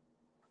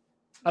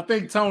 I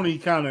think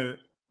Tony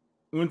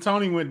when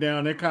Tony went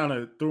down, they kind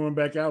of threw him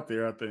back out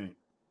there, I think.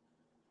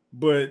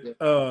 But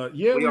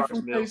we're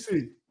from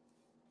KC.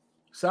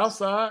 South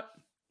Side,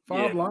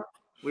 5 block.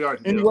 We are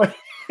anyway.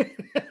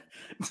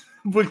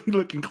 Boogie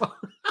looking close.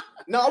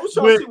 No, I was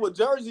trying to see what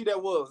jersey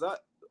that was.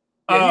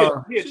 He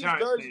a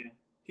Giants fan.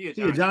 He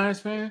a Giants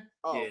fan?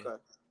 Oh, yeah.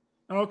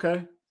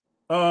 Okay.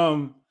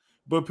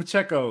 But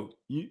Pacheco,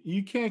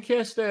 you can't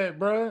catch that,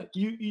 bro.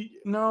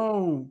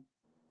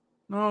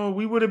 No,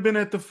 we would have been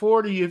at the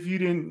 40 if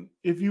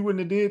you wouldn't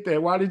have did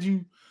that. Why did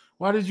you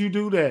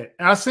do that?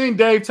 I seen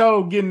Dave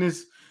Told getting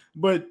this,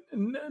 but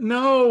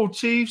no,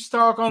 Chiefs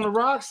talk on the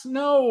rocks.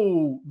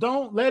 No,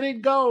 don't let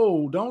it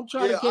go. Don't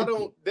try to catch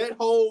it.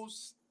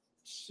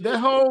 That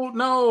whole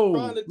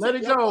no, let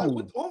it go.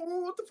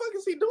 What the fuck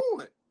is he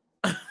doing?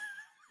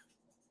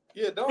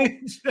 Yeah, don't.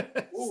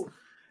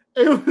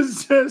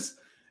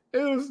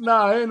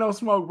 Ain't no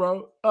smoke,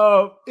 bro.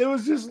 It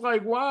was just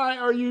like, why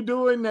are you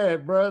doing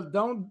that, bro?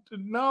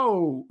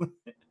 No.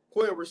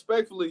 Quinn,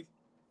 respectfully,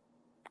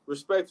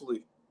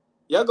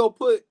 y'all go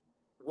put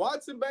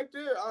Watson back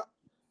there.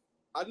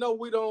 I know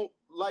we don't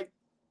like.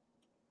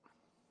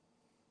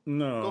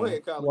 No. Go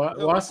ahead,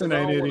 Kylie. Watson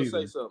ain't it either.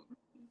 Say something.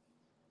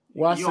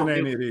 Watson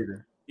ain't it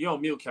either. You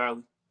on mute,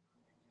 Kylie.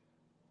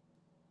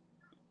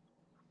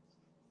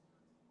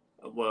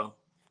 Well,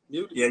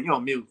 mute. Yeah, you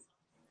on mute.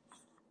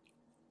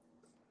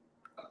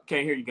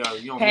 Can't hear you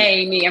guys.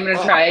 Hey, me. I'm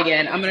gonna try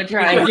again.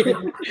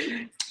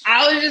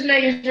 I was just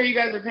making sure you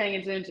guys were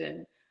paying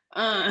attention.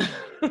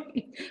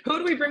 Who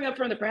do we bring up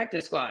from the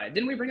practice squad?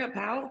 Didn't we bring up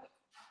Powell?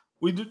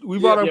 We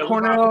brought up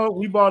Cornell.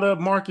 We brought up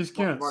Marcus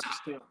Kemp.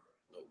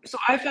 So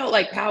I felt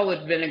like Powell would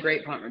have been a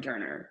great punt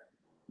returner.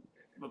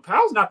 But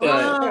Powell's not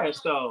that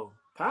fast, though.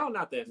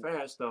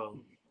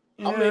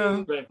 Yeah. I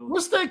mean,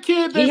 what's that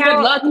kid? He had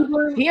luck.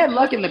 He had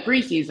luck in the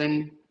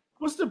preseason.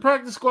 What's the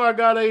practice squad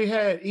guy they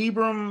had?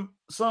 Ibram.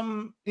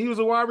 He was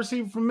a wide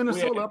receiver from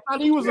Minnesota. I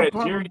thought he was a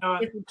punter.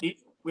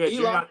 We had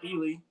Jerrion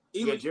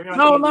Ely.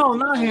 No,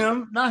 not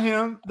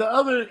him. The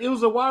other, it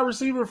was a wide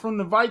receiver from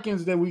the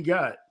Vikings that we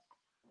got.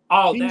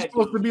 Oh, he's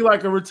supposed to be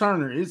like a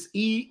returner. It's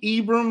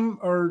Ibram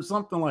or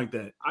something like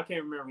that. I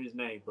can't remember his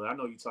name, but I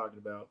know you're talking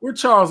about. Where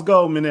Charles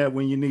Goldman at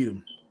when you need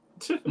him?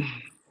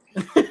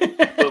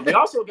 But we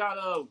also got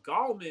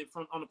Gallman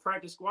on the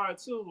practice squad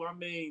too. I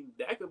mean,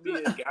 that could be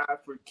a guy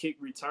for kick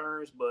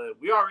returns, but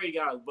we already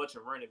got a bunch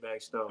of running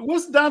backs though.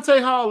 What's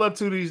Dante Hall up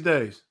to these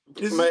days?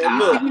 Man,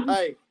 look,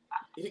 hey,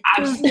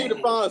 I just need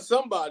to find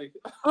somebody.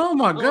 Oh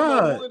my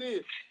God! Who it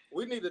is.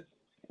 We need to.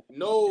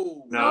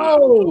 No,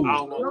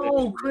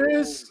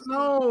 Chris,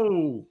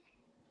 no.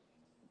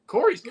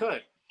 Corey's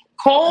cut.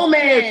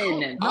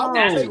 Coleman. I'll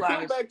take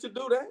him back to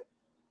do that.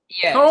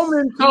 Yes.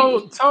 Coleman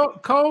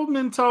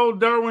told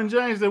Derwin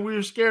James that we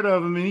were scared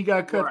of him, and he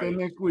got cut that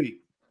next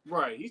week.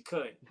 Right, he's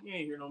cut. He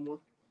ain't here no more.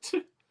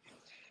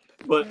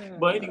 but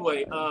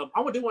anyway, I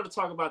do want to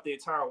talk about the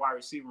entire wide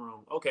receiver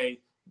room. Okay,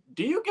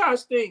 do you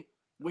guys think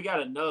we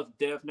got enough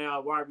depth now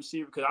at wide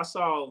receiver? Because I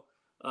saw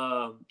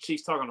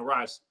Chiefs talking to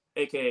Rice,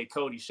 aka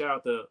Cody.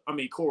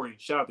 Corey.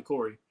 Shout out to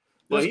Corey.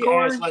 But he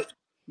asked,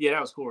 that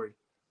was Corey.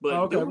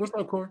 But what's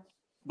up, Corey?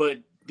 But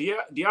do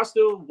y'all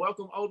still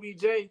welcome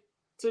OBJ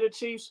to the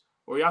Chiefs,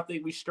 or y'all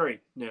think we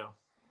straight now?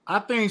 I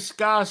think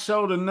Sky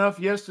showed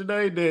enough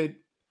yesterday that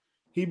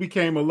he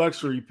became a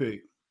luxury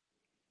pick.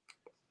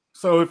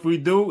 So if we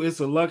do, it's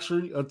a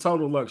luxury, a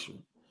total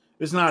luxury.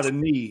 It's not a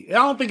need. I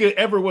don't think it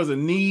ever was a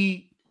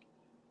need,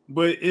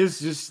 but it's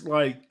just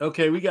like,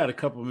 okay, we got a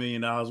couple $1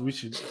 million. We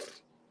should.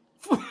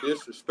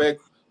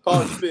 Disrespectful.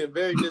 Paul's being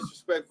very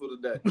disrespectful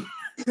today.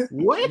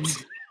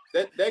 What?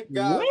 That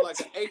guy is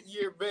like an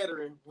 8-year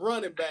veteran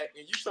running back,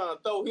 and you trying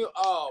to throw him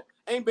off.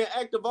 Ain't been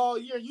active all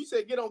year. You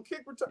said get on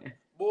kick return.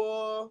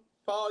 Boy,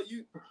 Paul,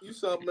 you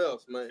something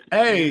else, man.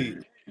 Hey,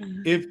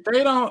 if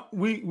they don't,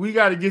 we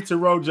got to get to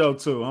Rojo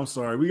too. I'm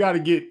sorry. We're gonna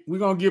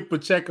get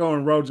Pacheco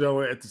and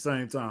Rojo at the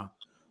same time.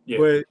 Yeah.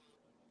 But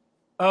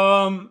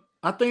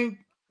I think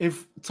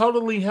if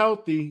totally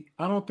healthy,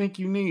 I don't think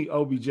you need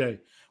OBJ.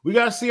 We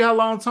gotta see how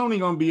long Tony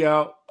gonna be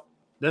out.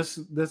 That's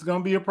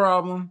gonna be a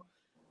problem.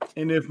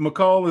 And if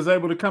McCall is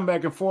able to come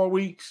back in 4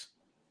 weeks,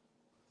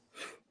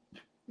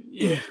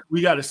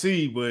 we got to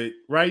see. But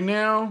right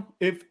now,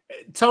 if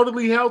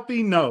totally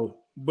healthy, no.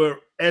 But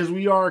as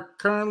we are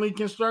currently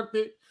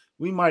constructed,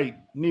 we might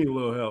need a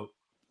little help.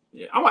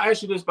 Yeah, I'm gonna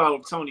ask you this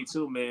about Tony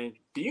too, man.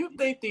 Do you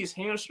think these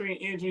hamstring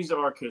injuries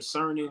are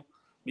concerning?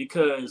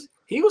 Because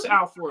he was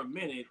out for a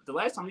minute. The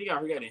last time he got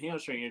hurt, he had a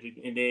hamstring injury,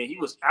 and then he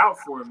was out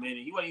for a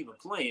minute. He wasn't even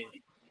playing,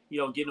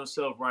 getting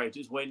himself right,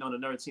 just waiting on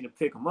another team to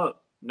pick him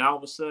up. Now all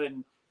of a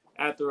sudden,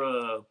 after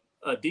a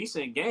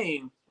decent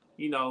game,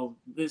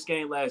 this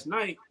game last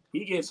night,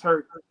 he gets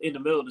hurt in the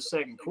middle of the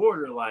second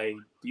quarter. Like,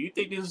 do you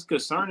think this is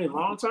concerning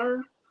long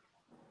term?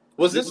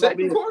 Was this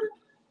second quarter?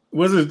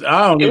 Was it?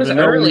 I don't even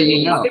know.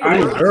 Early. It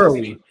was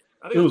early.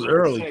 It was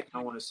early.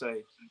 I want to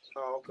say.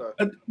 Oh,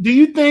 okay. Do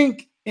you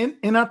think?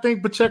 And I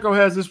think Pacheco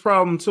has this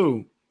problem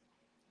too.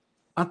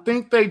 I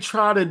think they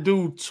try to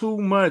do too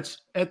much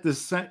at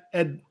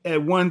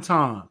one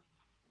time.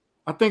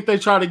 I think they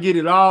try to get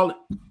it all.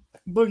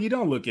 Boogie,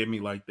 don't look at me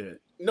like that.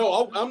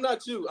 No, I'm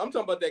not you. I'm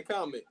talking about that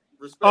comment.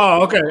 Respect.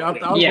 Oh, okay. I was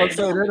about to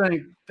say that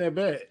ain't that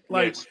bad.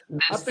 Like,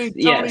 Yes. I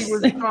think Tony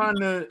was trying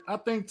to. I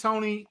think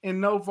Tony, in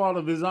no fault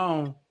of his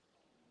own,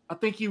 I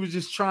think he was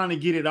just trying to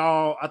get it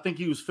all. I think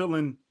he was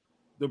feeling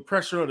the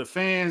pressure of the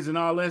fans and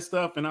all that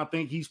stuff. And I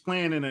think he's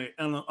playing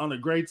on a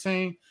great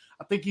team.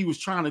 I think he was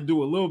trying to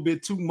do a little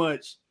bit too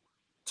much,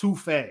 too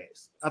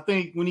fast. I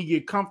think when he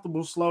get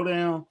comfortable, slow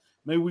down.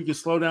 Maybe we can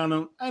slow down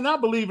him. And I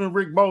believe in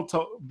Rick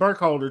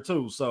Burkholder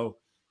too. So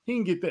he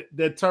can get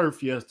that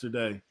turf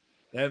yesterday.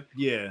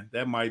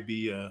 That might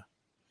be.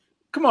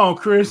 Come on,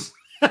 Chris.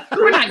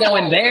 We're not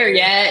going there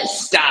yet.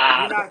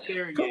 Stop. We're not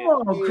there yet. Come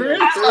on, Chris.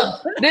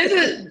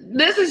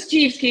 This is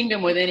Chiefs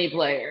Kingdom with any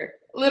player.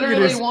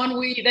 Literally 1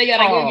 week they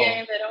got a good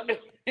game. They don't do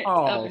it.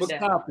 Oh,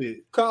 stop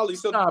it, Collie.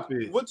 So stop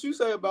it. What you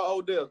say about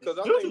Odell? Because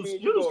I think me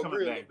and you gonna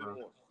agree on that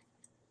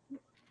one.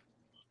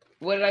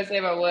 What did I say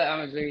about what?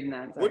 I was reading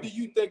that. Sorry. What do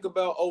you think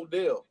about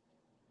Odell?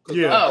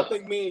 Yeah, I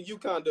think me and you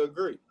kind of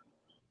agree.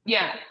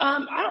 Yeah,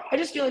 I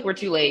just feel like we're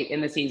too late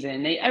in the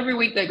season. Every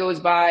week that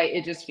goes by,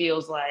 it just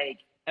feels like.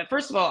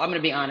 First of all, I'm going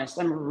to be honest.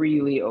 I'm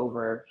really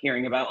over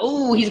hearing about,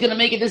 he's going to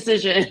make a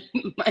decision.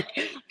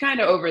 Kind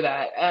of over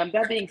that.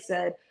 That being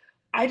said,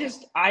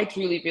 I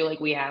truly feel like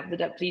we have the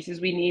depth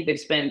pieces we need. They've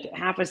spent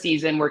half a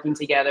season working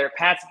together.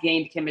 Pat's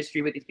gained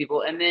chemistry with these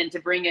people, and then to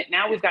bring it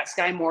now, we've got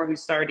Sky Moore, we're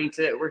starting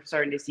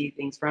to see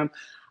things from.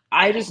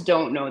 I just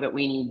don't know that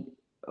we need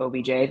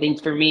OBJ. I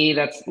think for me,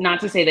 that's not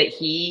to say that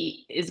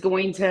he is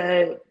going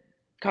to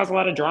cause a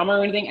lot of drama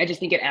or anything. I just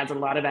think it adds a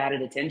lot of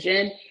added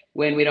attention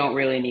when we don't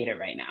really need it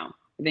right now.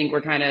 I think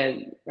we're kind of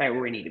right where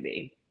we need to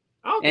be.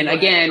 And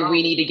again,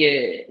 we need to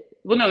get,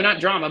 not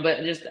drama,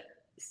 but just,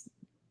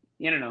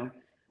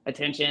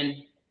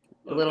 attention,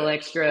 a little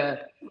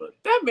extra.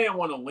 That man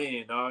want to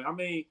win, dog. I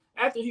mean,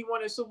 after he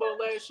won the Super Bowl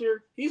last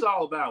year, he's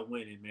all about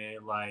winning,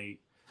 man. Like,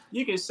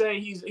 you can say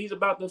he's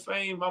about the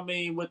fame, I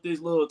mean, with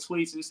his little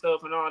tweets and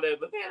stuff and all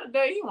that, but at the end of the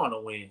day, he want to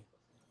win.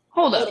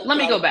 Hold up, let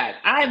me go back.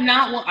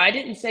 I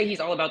didn't say he's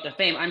all about the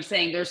fame. I'm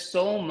saying there's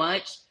so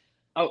much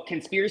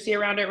conspiracy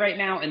around it right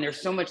now, and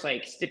there's so much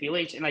like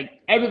stipulation. Like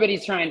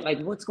everybody's trying, like,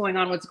 what's going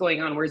on?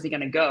 Where's he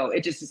gonna go?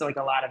 It just is like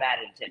a lot of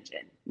added attention.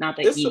 Not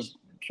that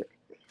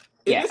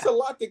It's a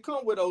lot that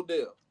come with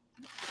Odell.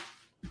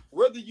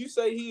 Whether you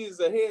say he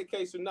is a head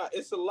case or not,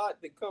 it's a lot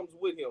that comes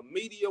with him,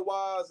 media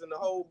wise, and a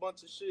whole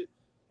bunch of shit.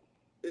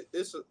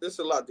 It's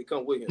a lot that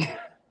come with him.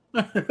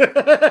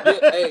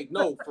 Hey,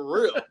 no,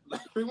 for real.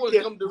 Like, we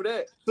wouldn't come do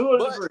that.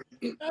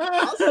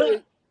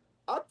 But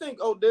I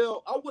think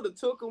Odell, I would have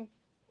took him,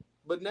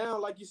 but now,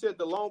 like you said,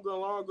 the longer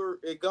and longer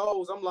it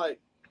goes, I'm like,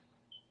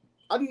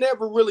 I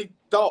never really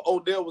thought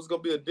Odell was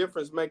gonna be a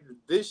difference maker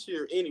this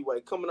year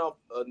anyway, coming off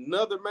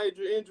another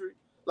major injury.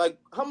 Like,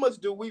 how much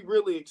do we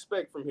really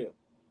expect from him?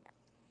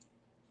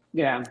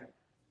 Yeah.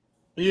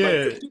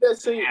 Like,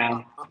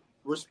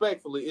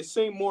 respectfully, it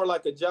seemed more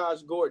like a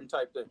Josh Gordon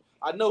type thing.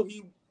 I know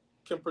he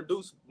can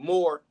produce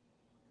more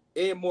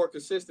and more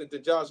consistent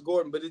than Josh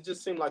Gordon, but it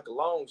just seemed like a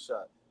long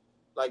shot.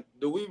 Like,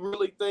 do we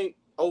really think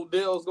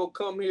Odell's gonna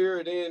come here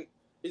and then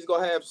he's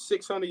gonna have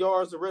 600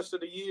 yards the rest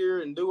of the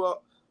year and do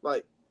up?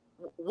 Like,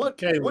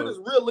 what is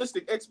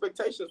realistic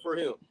expectations for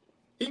him?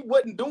 He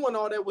wasn't doing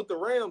all that with the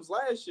Rams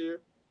last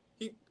year.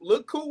 He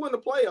looked cool in the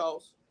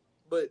playoffs,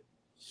 but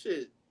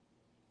shit,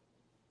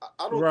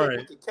 I don't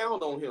think we can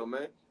count on him,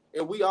 man.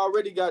 And we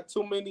already got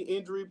too many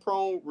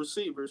injury-prone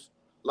receivers.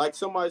 Like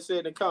somebody said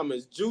in the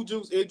comments,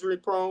 Juju's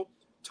injury-prone,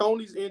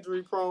 Tony's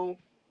injury-prone.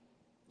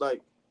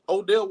 Like,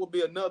 Odell will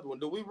be another one.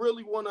 Do we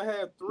really want to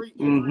have 3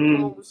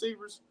 injury-prone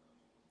receivers?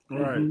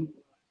 Right.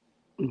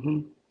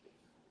 Mm-hmm.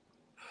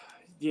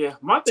 Yeah,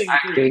 my thing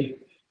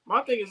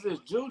is this.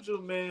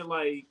 Juju, man,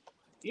 like,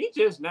 he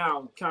just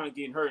now kind of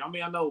getting hurt. I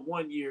mean, I know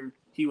 1 year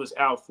he was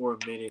out for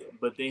a minute,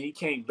 but then he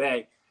came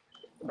back.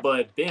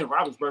 But Ben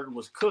Roethlisberger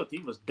was cooked. He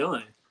was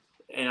done.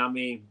 And, I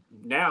mean,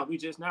 now we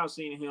just now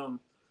seeing him,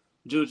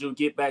 Juju,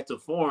 get back to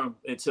form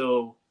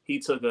until he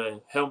took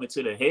a helmet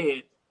to the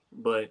head.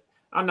 But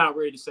I'm not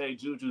ready to say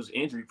Juju's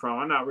injury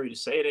prone. I'm not ready to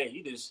say that.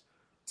 He just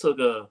took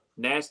a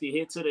nasty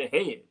hit to the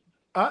head.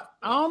 I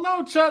don't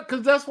know, Chuck,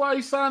 because that's why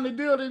he signed the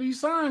deal that he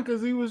signed,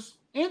 because he was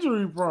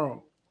injury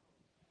prone.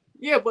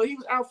 Yeah, but he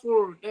was out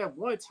for that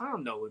one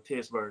time, though, with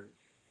Pittsburgh.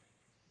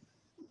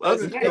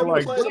 Other As than he that, ever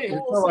he played was a winning.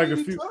 full like a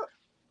season, few- Chuck.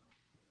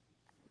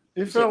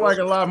 It felt like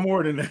a lot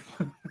more than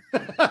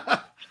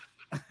that.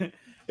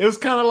 It was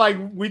kind of like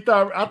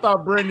I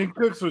thought Brandon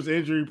Cooks was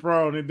injury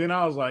prone, and then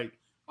I was like,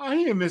 oh,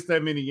 he didn't miss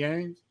that many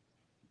games.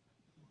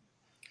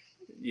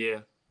 Yeah.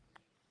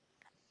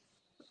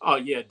 Oh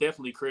yeah,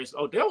 definitely, Chris.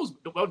 Odell was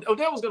going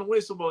to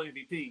win Super Bowl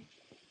MVP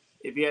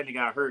if he hadn't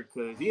got hurt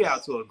because he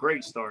out to a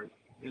great start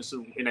in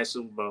that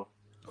Super Bowl.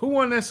 Who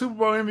won that Super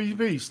Bowl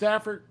MVP?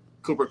 Stafford?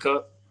 Cooper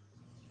Kupp.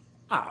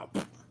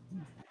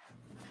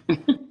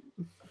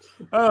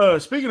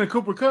 Speaking of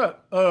Cooper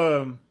Kupp,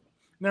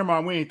 never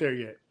mind, we ain't there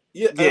yet.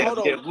 Yeah, hold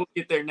on. Yeah, we'll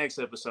get there next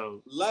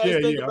episode. Last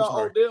thing I'm about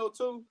sorry. Odell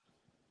too.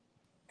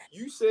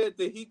 You said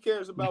that he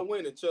cares about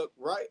winning, Chuck,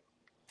 right?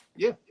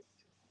 Yeah.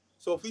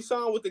 So if he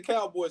signed with the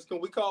Cowboys, can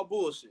we call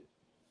bullshit?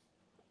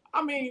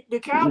 I mean, the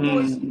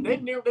Cowboys,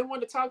 they won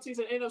the top teams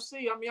in the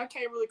NFC. I mean, I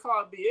can't really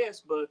call it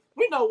BS, but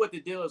we know what the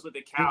deal is with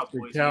the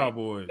Cowboys. The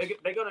Cowboys.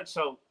 They're going to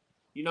choke,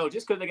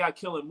 just because they got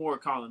Kellen Moore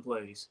calling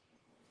plays.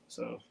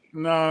 So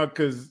No,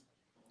 because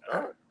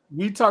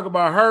we talk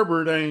about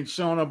Herbert ain't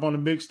showing up on the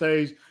big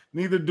stage.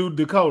 Neither do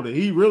Dakota.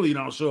 He really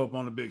don't show up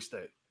on the big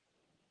stage.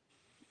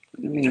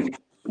 I mean,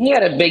 he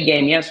had a big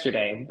game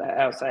yesterday, but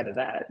outside of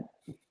that.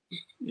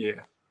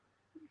 Yeah.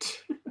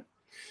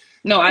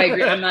 No, I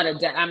agree. I'm not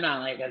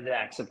like a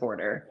Dak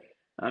supporter.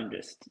 I'm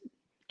just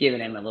giving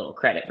him a little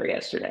credit for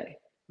yesterday.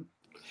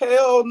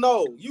 Hell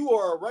no. You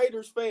are a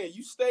Raiders fan.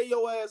 You stay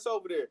your ass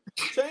over there.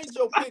 Change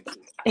your picture.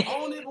 I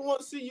don't even want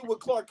to see you with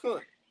Clark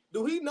Hunt.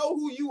 Do he know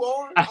who you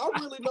are? I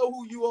really know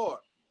who you are.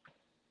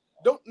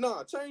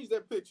 Change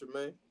that picture,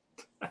 man.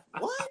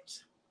 What?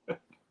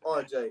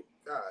 RJ.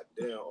 God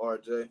damn,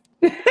 RJ.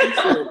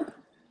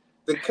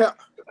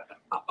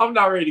 I'm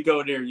not ready to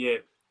go there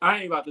yet. I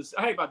ain't about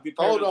to be.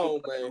 Hold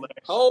on, man.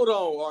 Hold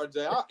on,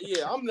 RJ.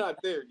 I'm not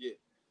there yet.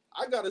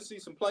 I got to see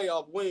some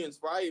playoff wins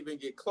before I even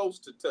get close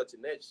to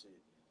touching that shit.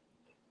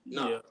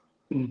 Nah. Yeah.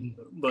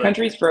 But,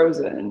 Country's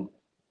frozen.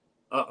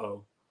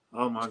 Uh-oh.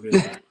 Oh, my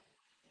goodness.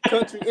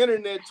 Country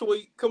internet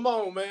tweet. Come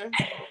on, man.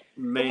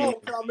 Man. Come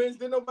on, comments.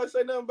 Didn't nobody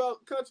say nothing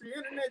about country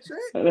internet chat?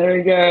 There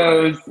he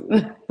goes.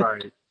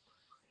 Right.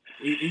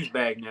 He's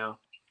back now.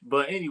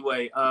 But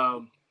anyway,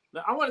 I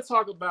want to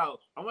talk about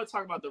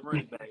the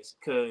running backs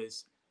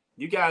because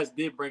you guys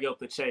did bring up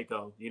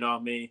Pacheco. You know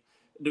what I mean?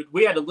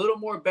 We had a little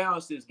more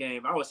balance this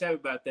game. I was happy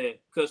about that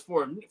because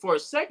for a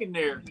second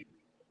there,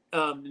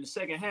 in the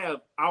second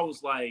half, I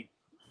was like,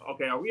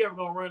 okay, are we ever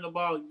gonna run the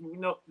ball?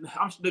 Do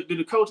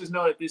the coaches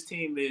know that this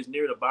team is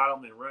near the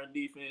bottom in run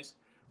defense?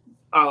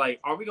 Are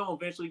we gonna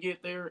eventually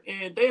get there?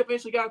 And they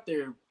eventually got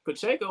there.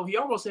 Pacheco, he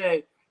almost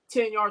had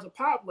 10 yards of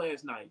pop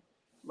last night,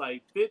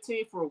 like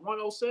 15 for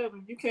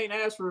 107. You can't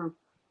ask for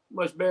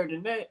much better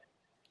than that.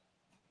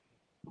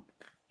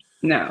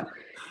 No.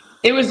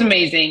 It was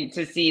amazing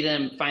to see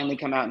them finally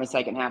come out in the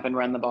second half and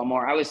run the ball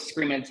more. I was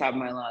screaming at the top of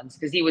my lungs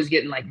because he was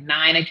getting like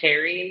 9 a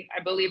carry,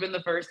 I believe, in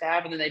the first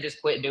half, and then they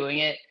just quit doing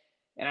it.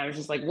 And I was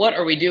just like, what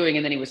are we doing?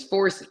 And then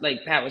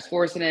Pat was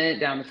forcing it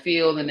down the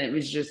field, and it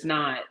was just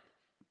not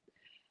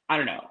 – I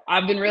don't know.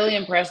 I've been really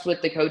impressed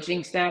with the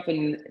coaching staff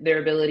and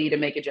their ability to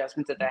make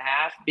adjustments at the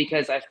half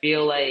because I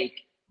feel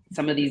like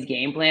some of these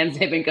game plans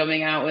they've been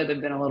coming out with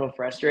have been a little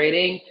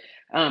frustrating.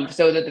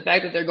 So that the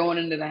fact that they're going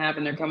into the half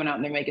and they're coming out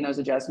and they're making those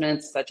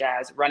adjustments, such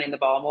as running the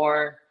ball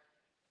more,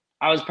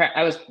 I was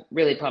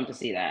really pumped to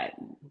see that.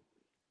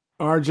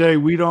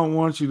 RJ, we don't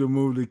want you to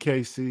move to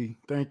KC.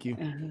 Thank you.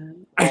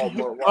 I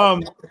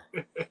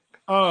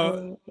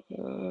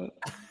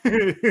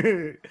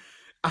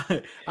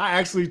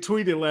actually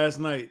tweeted last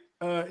night.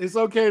 It's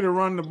okay to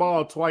run the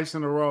ball twice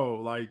in a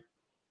row. Like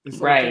it's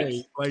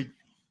okay. Like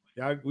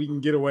we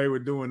can get away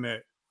with doing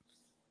that.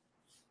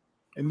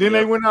 And then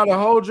they went out a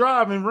whole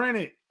drive and ran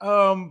it.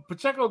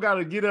 Pacheco got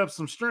to get up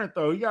some strength,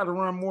 though. He got to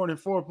run more than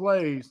 4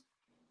 plays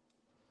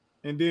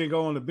and then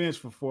go on the bench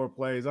for 4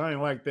 plays. I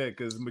ain't like that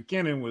because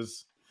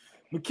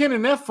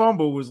McKinnon, that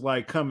fumble was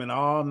like coming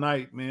all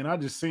night, man. I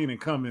just seen it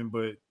coming,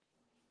 but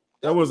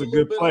that was a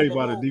good play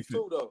by the defense.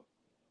 Too, though.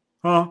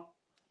 Huh?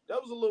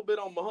 That was a little bit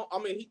on Mahomes. I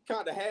mean, he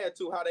kind of had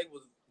to, how they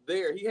was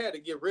there. He had to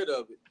get rid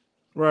of it.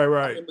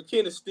 Right. I mean,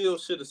 McKinnon still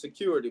should have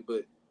secured it,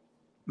 but.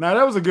 Now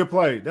that was a good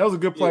play. That was a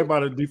good play by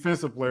the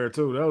defensive player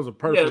too. That was a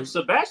perfect. Yeah,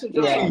 Sebastian.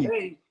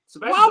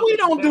 Why we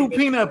don't do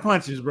peanut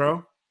punches,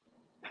 bro?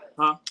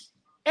 Huh?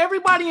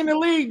 Everybody in the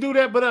league do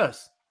that, but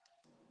us.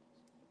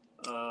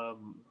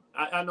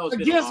 I know it's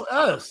against been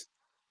us.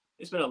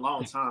 It's been a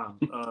long time.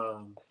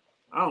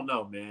 I don't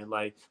know, man.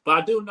 But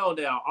I do know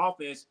that our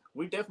offense,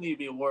 we definitely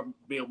need to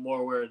be more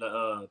aware of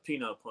the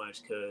peanut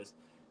punch because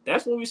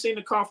that's when we seen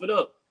to cough it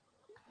up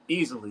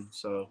easily.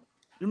 So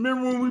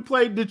remember when we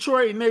played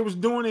Detroit and they was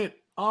doing it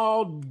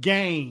all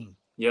game?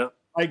 Yep.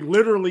 Like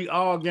literally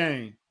all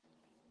game.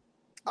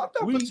 I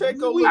thought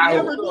Pacheco we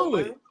never do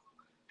it.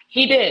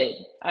 He did.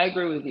 I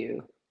agree with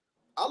you.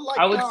 I like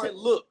how it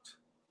looked.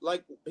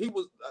 Like he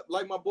was,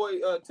 like my boy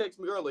texted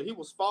me earlier. He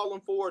was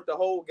falling forward the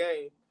whole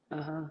game.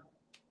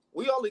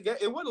 We only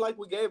it wasn't like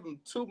we gave him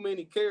too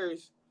many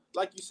carries.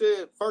 Like you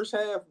said, first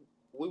half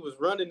we was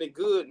running it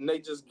good, and they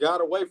just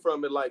got away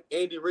from it. Like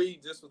Andy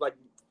Reid just was like,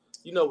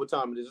 you know what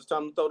time it is. It's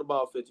time to throw the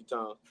ball 50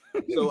 times.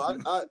 So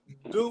I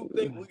do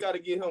think we got to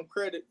give him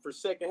credit for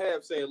second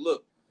half saying,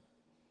 look,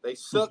 they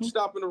suck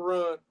stopping the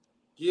run.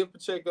 Give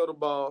Pacheco the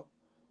ball.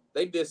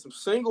 They did some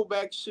single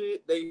back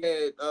shit. They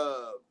had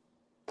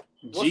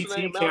what's the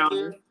name out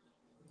there?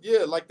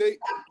 Yeah, like they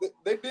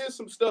did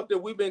some stuff that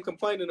we've been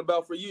complaining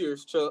about for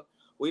years, Chuck.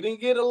 We didn't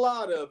get a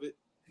lot of it,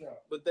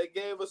 but they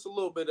gave us a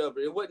little bit of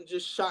it. It wasn't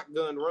just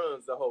shotgun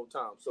runs the whole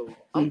time. So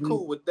I'm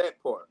cool with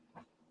that part.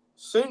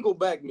 Single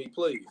back me,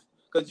 please.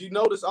 Because you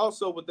notice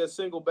also with that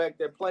single back,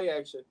 that play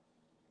action,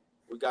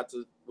 we got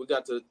to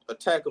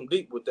attack them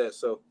deep with that.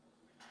 So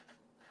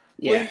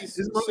please,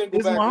 is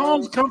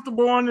Mahomes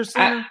comfortable on the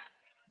center?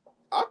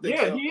 I think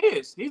yeah, so. he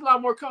is. He's a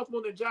lot more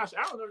comfortable than Josh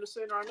Allen on the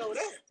center. I know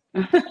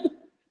that.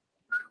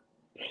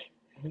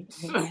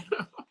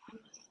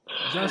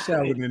 Josh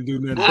Allen didn't do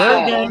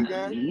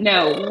nothing.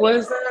 No,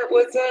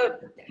 what's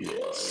up?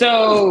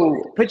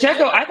 So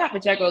Pacheco, I thought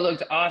Pacheco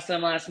looked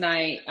awesome last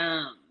night.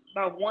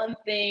 But one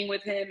thing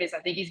with him is I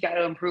think he's got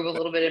to improve a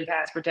little bit in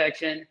pass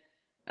protection.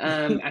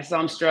 I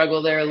saw him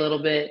struggle there a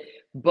little bit,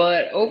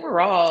 but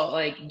overall,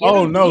 like,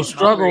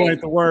 struggle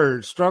ain't the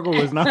word. Struggle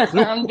is not.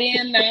 I'm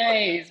being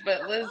nice,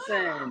 but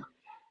listen,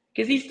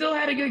 because he still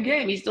had a good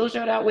game. He still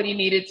showed out what he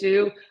needed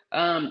to.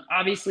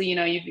 Obviously,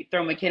 you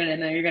throw McKinnon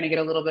in there, you're going to get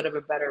a little bit of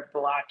a better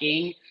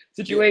blocking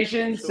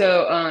situation.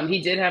 So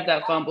he did have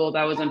that fumble.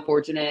 That was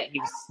unfortunate.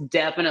 He was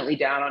definitely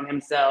down on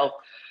himself.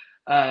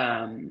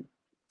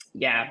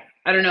 Yeah,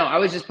 I don't know. I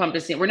was just pumped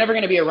to see it. We're never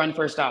going to be a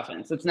run-first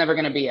offense. It's never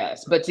going to be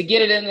us. But to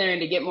get it in there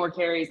and to get more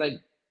carries, like,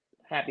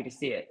 happy to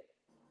see it.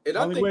 And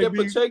I think that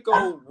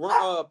Pacheco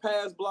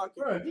pass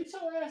blocking,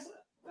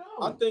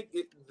 I think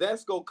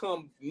that's going to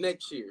come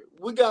next year.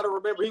 We got to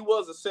remember he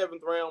was a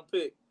 7th-round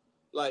pick.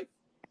 Like,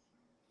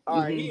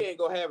 all right, he ain't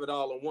going to have it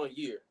all in 1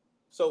 year.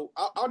 So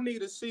I need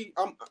to see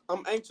 –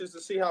 I'm anxious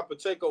to see how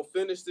Pacheco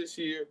finish this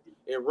year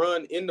and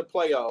run in the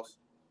playoffs,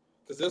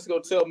 because that's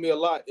going to tell me a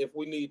lot if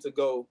we need to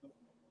go –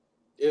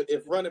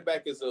 if running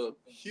back is a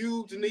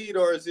huge need,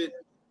 or is it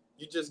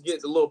you just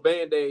get the little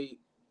Band-Aid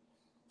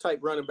type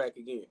running back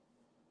again.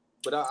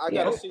 But I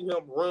got to see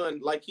him run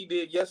like he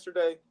did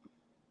yesterday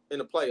in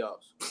the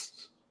playoffs.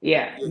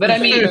 Yeah, but I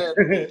mean,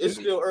 it's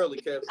still early,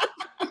 Kevin.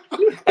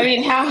 I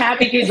mean, how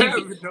happy could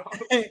you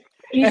be?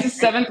 He's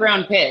a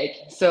 7th-round pick,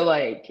 so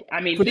like,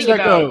 I mean,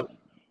 Pacheco,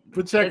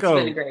 it's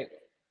been great.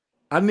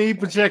 I need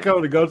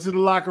Pacheco to go to the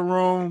locker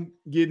room,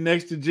 get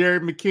next to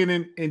Jared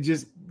McKinnon, and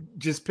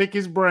just pick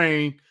his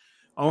brain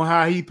on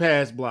how he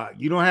pass block.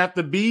 You don't have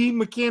to be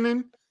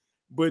McKinnon,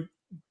 but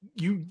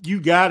you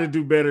got to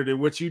do better than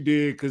what you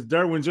did, because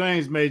Derwin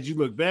James made you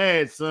look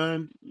bad,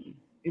 son.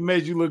 He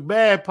made you look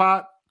bad,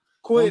 Pop.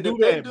 Quinn, do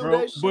if they that, do bro.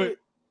 that shit,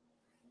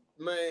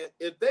 man,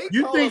 if they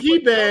You call think he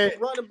bad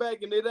running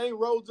back and it ain't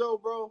Rojo,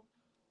 bro,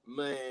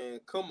 man,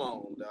 come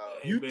on, dog.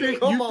 You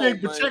think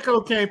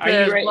Pacheco can't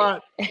pass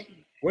block?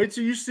 Wait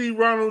till you see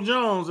Ronald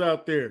Jones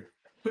out there.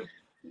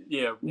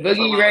 Yeah.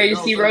 Boogie, you ready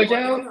to see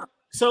Rojo?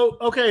 So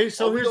here's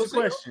the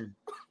question.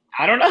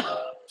 I don't know.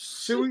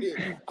 Should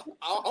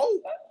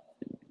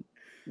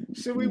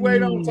we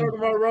wait on talking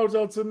about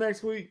Rojo till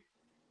next week?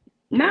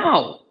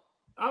 No.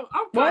 I'm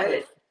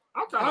kind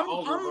of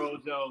over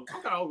Rojo.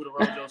 I'm kind of over the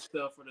Rojo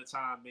stuff for the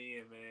time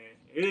being,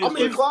 man. I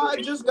mean,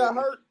 Clyde just got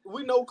hurt.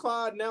 We know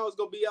Clyde now is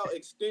going to be out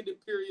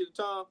extended period of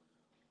time.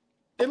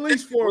 At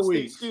least 4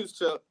 weeks. The excuse,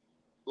 Chuck?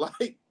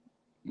 Like,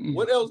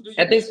 what else do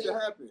you need to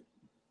happen?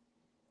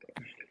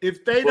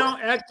 If they don't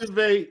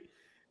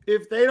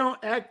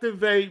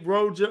activate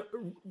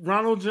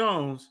Ronald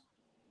Jones,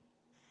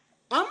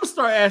 I'm gonna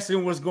start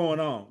asking what's going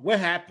on. What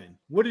happened?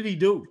 What did he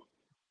do?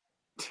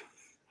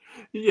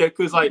 Yeah,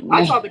 because like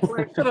I talked to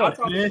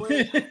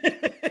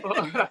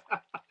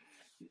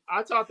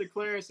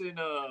Clarence and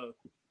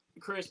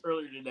Chris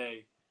earlier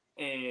today,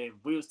 and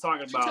we was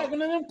talking about talking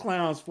to them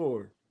clowns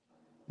for.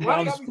 Why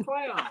you gotta be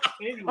clowns?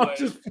 Anyway,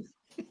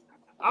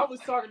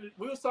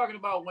 we was talking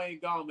about Wayne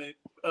Gallman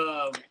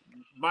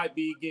might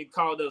be getting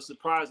called up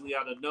surprisingly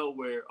out of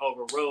nowhere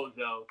over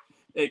Rojo.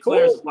 And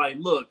Clarence is like,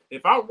 look,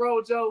 if I'm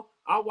Rojo,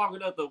 I'm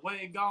walking up to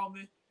Wayne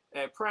Gallman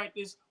at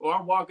practice, or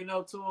I'm walking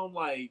up to him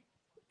like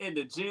in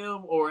the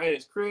gym or at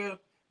his crib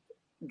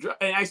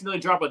and accidentally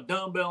drop a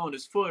dumbbell on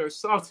his foot or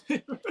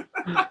something.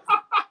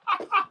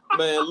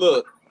 Man,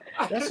 look.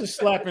 That's a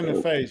slap in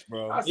the face,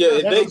 bro.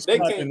 Yeah, they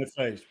can't in the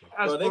face,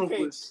 bro.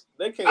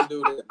 They can't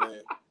do that,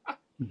 man.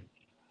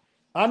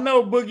 I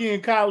know Boogie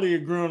and Kylie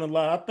are growing a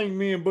lot. I think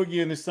me and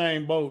Boogie in the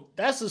same boat.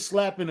 That's a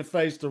slap in the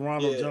face to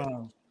Ronald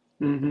Jones.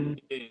 Mm-hmm.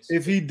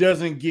 If he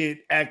doesn't get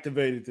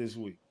activated this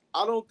week.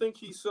 I don't think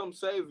he's some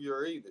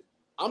savior either.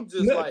 I'm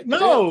just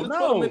no.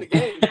 put him in the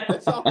game.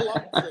 That's all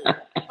I'm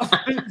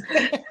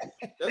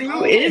saying.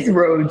 Who is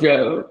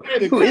Rojo?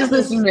 Who is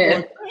this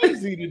man?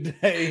 Crazy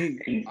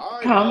today.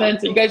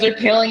 Comments. You guys are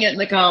killing it in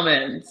the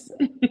comments.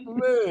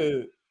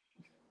 Man.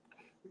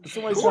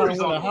 Somebody's trying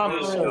to win a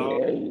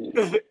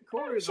homicide.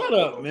 Shut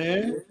up,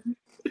 man.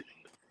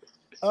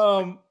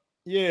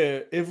 Yeah,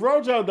 if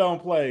Rojo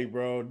don't play,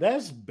 bro,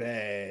 that's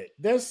bad.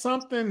 There's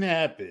something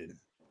happened.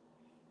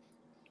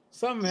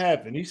 Something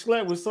happened. He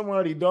slept with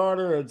somebody's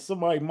daughter or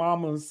somebody's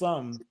mama or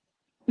something.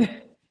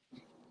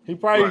 He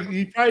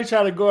probably tried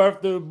to go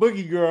after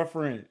Boogie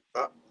girlfriend.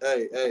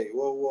 Hey,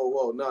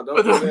 whoa. No,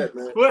 don't do that,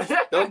 man.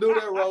 Don't do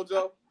that,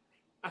 Rojo.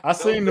 I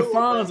seen the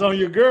Fonz on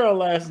your girl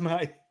last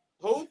night.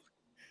 Who?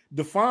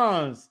 The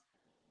Fonz.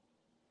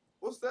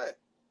 What's that?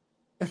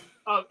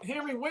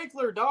 Henry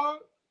Winkler, dog.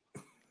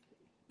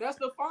 That's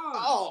the Fonz.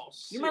 Oh,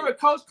 shit. You remember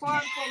Coach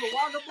Klein from the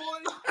Wonder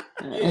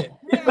Boys? Yeah,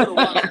 he better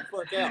watch the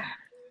fuck out.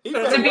 He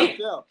better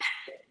watch out.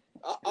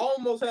 I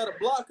almost had to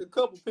block a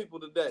couple people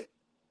today.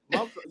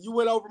 You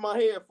went over my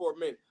head for a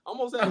minute. I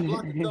almost had to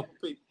block a couple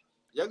people.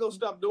 Y'all gonna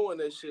stop doing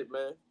that shit,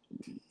 man.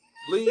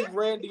 Leave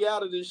Randy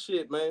out of this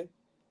shit, man.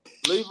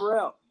 Leave her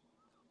out.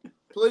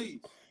 Please.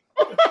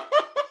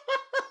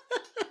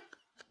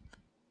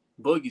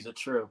 Boogie's a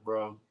trip,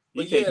 bro.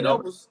 But yeah,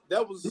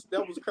 that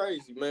was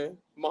crazy, man.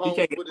 He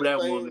can't get over that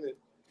woman.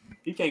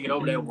 He can't get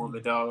over that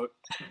woman, dog.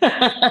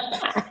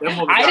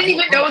 I didn't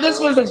even know this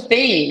was a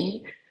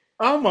thing.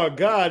 Oh my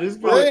God, it's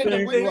been a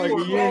thing for like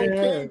a year and a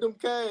half. Kingdom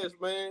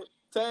Cast, man.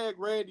 Tag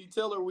Randy,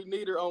 tell her we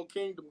need her on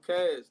Kingdom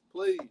Cast,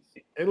 please.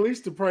 At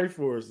least to pray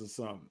for us or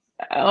something.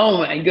 Oh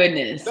my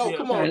goodness. No,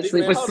 come on,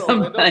 sleep with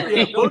somebody.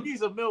 Yeah,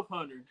 Boogie's a milk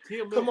hunter.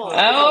 Come on.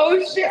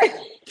 Oh shit.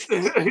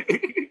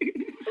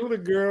 Who the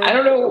girl? I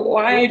don't know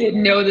why I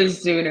didn't know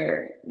this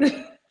sooner.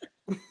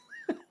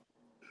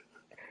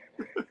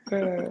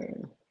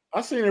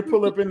 I seen her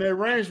pull up in that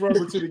Range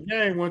Rover to the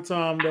game one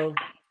time though.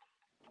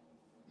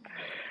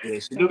 Yeah,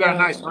 she do got a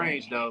nice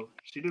range though.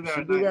 She do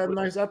got a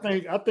nice. I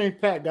think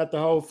Pat got the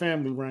whole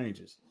family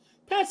ranges.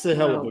 Pat's a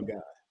hell of a guy.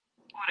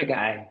 What a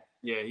guy.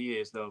 Yeah, he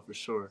is though for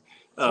sure.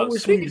 I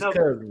wish we was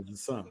cousins or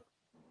something.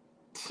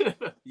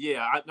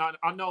 Yeah,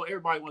 I know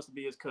everybody wants to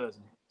be his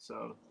cousin.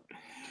 So,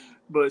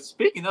 but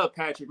speaking of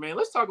Patrick, man,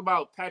 let's talk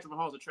about Patrick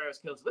Mahomes and Travis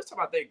Kelce. Let's talk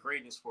about their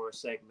greatness for a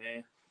second,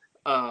 man.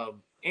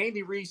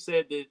 Andy Reid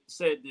said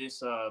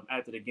this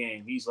after the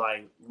game. He's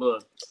like,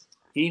 look,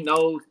 he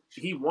knows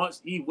he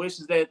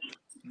wishes that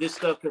this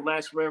stuff could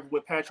last forever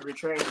with Patrick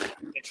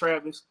and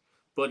Travis,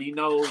 but he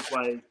knows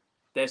like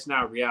that's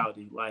not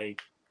reality.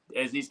 Like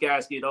as these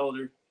guys get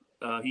older,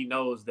 he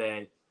knows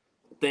that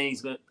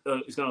things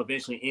is gonna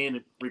eventually end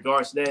in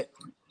regards to that.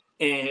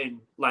 And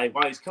like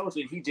while he's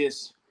coaching, he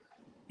just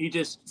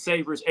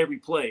savors every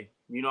play.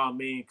 You know what I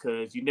mean?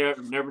 Because you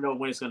never know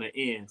when it's gonna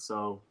end.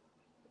 So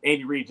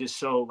Andy Reid just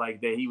showed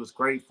like that he was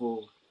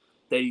grateful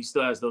that he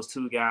still has those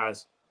two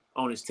guys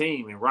on his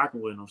team and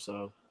rocking with him.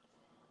 So.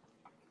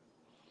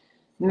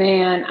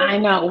 Man, I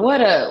know what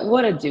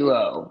a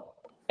duo,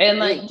 and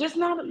like just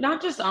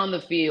not just on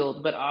the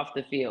field but off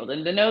the field,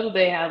 and to know that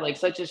they have like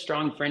such a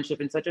strong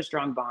friendship and such a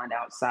strong bond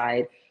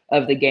outside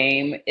of the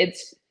game,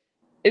 it's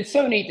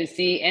so neat to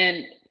see.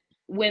 And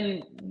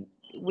when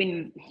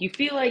you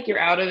feel like you're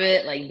out of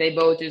it, like they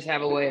both just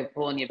have a way of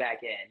pulling you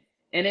back in,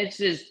 and it's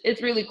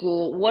really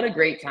cool. What a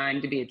great time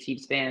to be a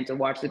Chiefs fan to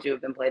watch the two of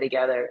them play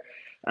together.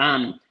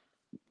 I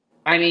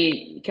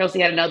mean,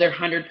 Kelce had another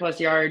 100+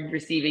 yard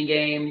receiving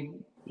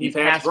game. He's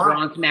past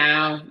Gronk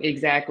now.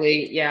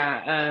 Exactly.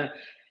 Yeah.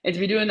 And to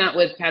be doing that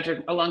with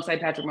alongside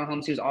Patrick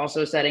Mahomes, who's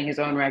also setting his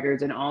own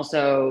records and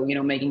also,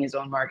 making his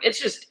own mark.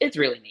 It's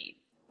really neat.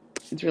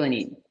 It's really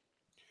neat.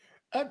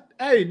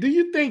 Hey, do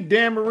you think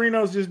Dan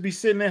Marino's just be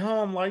sitting at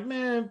home like,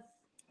 man,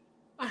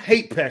 I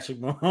hate Patrick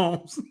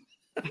Mahomes?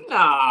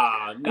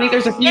 Nah. I think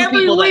there's a few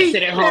people that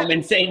sit at home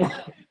and say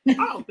that. I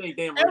don't think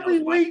Dan Marino's every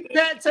week like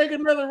that. Pat take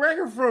another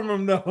record from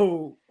him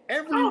though.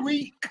 Every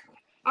week.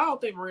 I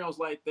don't think Marino's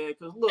like that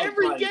because look,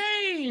 every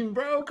game,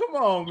 bro. Come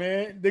on,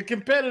 man. The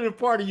competitive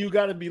part of you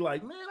got to be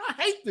like, man, I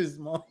hate this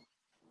month.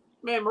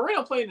 Man,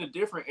 Marino played in a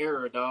different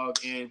era, dog,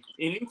 and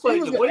he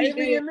played what he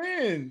did.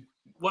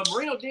 What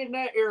Marino did in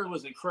that era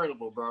was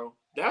incredible, bro.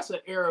 That's an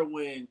era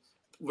when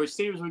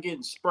receivers were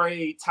getting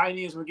sprayed, tight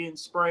ends were getting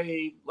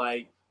sprayed.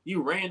 Like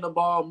you ran the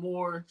ball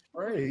more,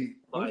 right?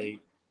 Like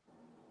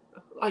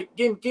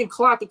getting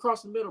clocked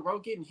across the middle, bro.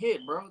 Getting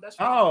hit, bro. That's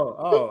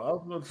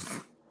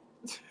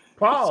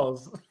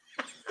pause.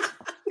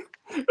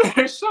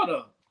 Shut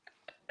up.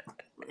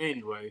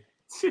 Anyway.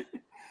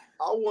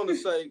 I want to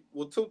say,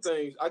 two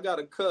things. I got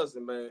a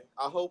cousin, man.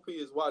 I hope he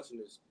is watching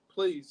this.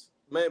 Please,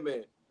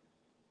 man.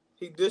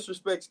 He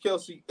disrespects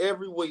Kelce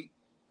every week.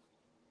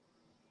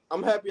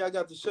 I'm happy I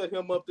got to shut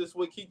him up this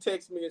week. He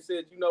texted me and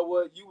said, you know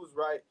what? You was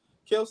right.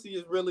 Kelce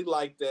is really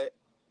like that.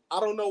 I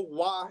don't know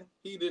why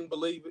he didn't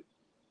believe it,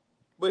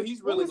 but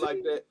he's really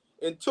like that.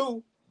 And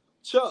two,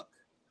 Chuck,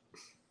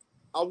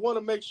 I want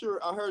to make sure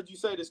I heard you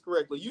say this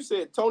correctly. You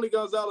said Tony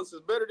Gonzalez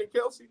is better than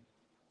Kelce?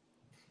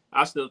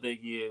 I still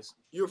think he is.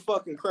 You're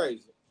fucking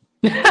crazy.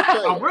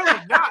 I'm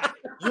really not.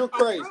 You're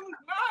crazy. I'm really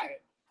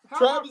not.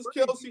 Travis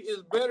Kelce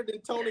is better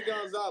than Tony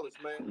Gonzalez,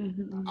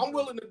 man. I'm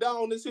willing to die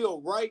on this hill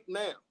right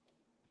now.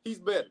 He's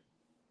better.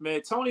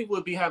 Man, Tony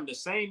would be having the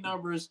same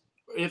numbers,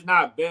 if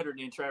not better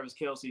than Travis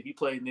Kelce if he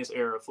played in this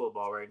era of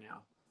football right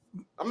now.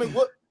 I mean,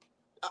 what?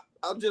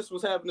 I just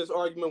was having this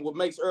argument with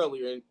Mace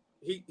earlier, and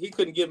he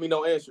couldn't give me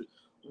no answer.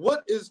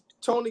 What is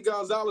Tony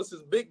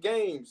Gonzalez's big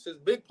games, his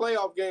big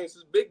playoff games,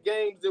 his big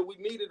games that we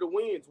needed to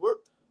win?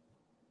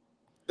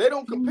 They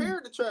don't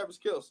compare to Travis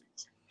Kelce.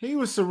 He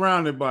was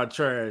surrounded by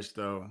trash,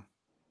 though.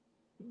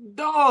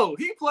 Dog,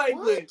 he played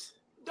with.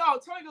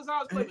 Dog, Tony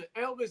Gonzalez played with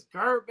Elvis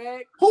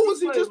Grbac. Who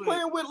was he just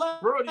playing with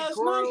last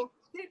night?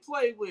 He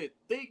played with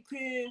Big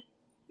Pen.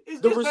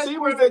 The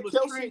receivers that was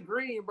Kelce Trent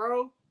Green,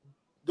 bro.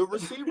 The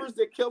receivers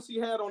that Kelce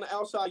had on the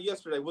outside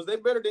yesterday, was they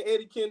better than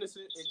Eddie Kennison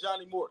and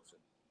Johnny Morton?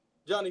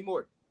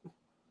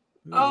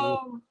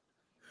 Well,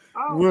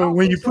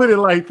 when you put it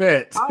like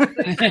that,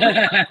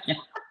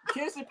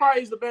 Kennison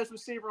probably is the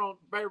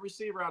better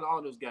receiver out of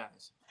all those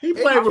guys. He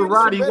played with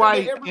Roddy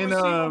White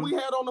and we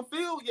had on the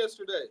field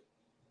yesterday.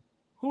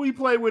 Who he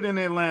played with in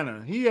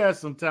Atlanta? He had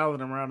some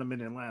talent around him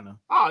in Atlanta.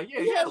 Oh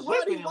yeah, he had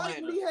Roddy White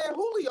and he had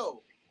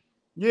Julio.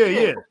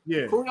 Yeah.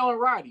 Julio and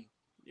Roddy.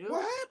 Yeah.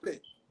 What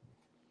happened?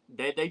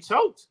 They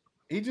choked.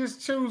 He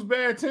just chose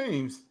bad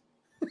teams.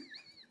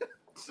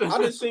 I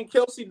didn't see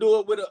Kelce do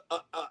it with a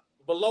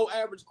below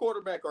average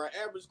quarterback or an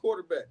average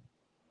quarterback.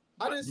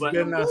 I didn't see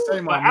him do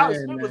it. But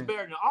Alex Smith was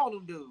better than all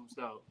them dudes,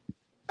 though.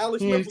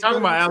 Alex Smith. He's talking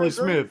about Alex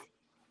Smith.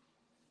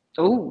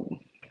 Oh.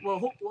 Well,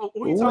 who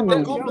you talking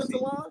about?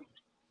 Offensive line?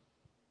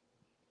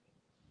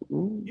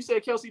 You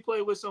said Kelce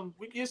played with some.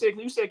 You said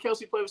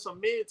Kelce played with some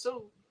mid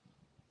too.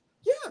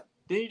 Yeah.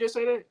 Didn't you just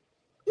say that?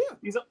 Yeah.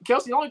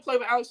 Kelce only played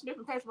with Alex Smith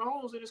and Patrick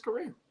Mahomes in his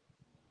career.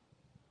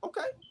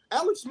 Okay.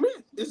 Alex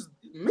Smith is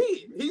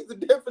mid. He's the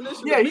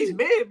definition. Yeah, he's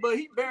mid, but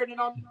he's better than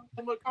all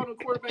the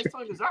quarterbacks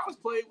Tony Gonzalez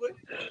played with.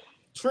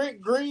 Trent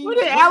Green. What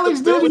did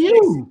Alex do to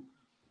you?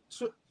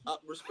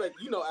 Respect,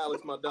 you know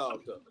Alex, my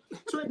dog, though.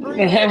 Trent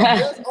Green had the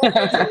best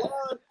offensive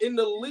line in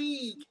the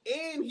league,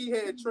 and he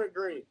had Trent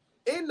Green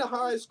in the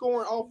highest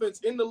scoring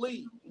offense in the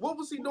league. What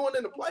was he doing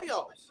in the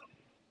playoffs?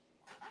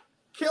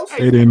 Kelce,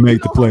 they didn't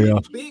make the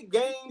playoffs. Big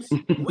games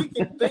we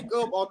can think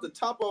of off the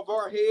top of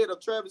our head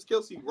of Travis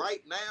Kelce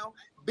right now.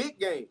 Big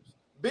games,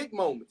 big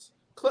moments,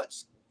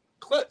 clutch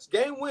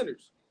game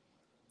winners.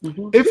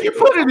 If you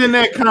put it in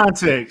that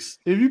context,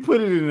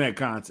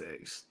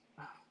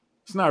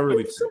 it's not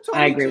really.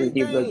 I agree with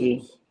you,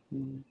 Boogie.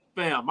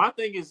 Fam, my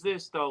thing is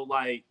this though: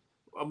 like,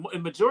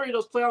 in majority of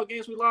those playoff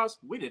games we lost,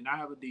 we did not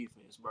have a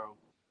defense, bro.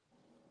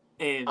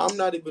 And I'm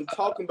not even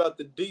talking about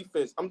the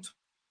defense. I'm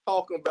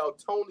talking about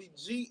Tony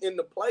G in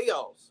the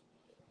playoffs.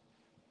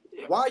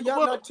 Why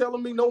y'all not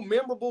telling me no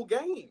memorable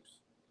games?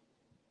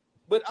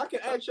 But I can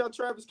ask y'all,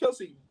 Travis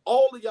Kelce,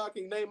 all of y'all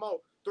can name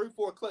out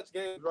 3-4 clutch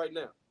games right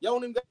now. Y'all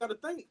don't even got to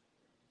think.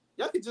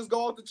 Y'all can just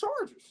go off the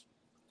Chargers.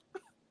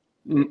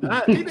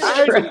 Why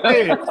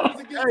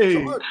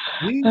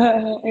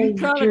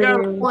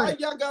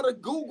y'all got to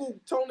Google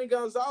Tony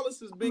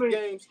Gonzalez's big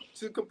games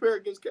to compare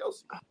against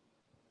Kelce?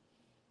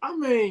 I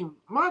mean,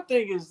 my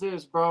thing is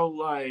this, bro.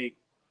 Like,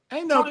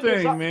 ain't no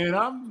thing,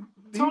 man.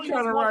 He's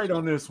kind of right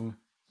on this one.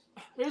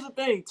 Here's the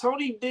thing: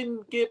 Tony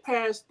didn't get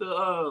past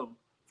the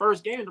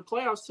first game of the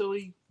playoffs till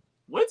he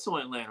went to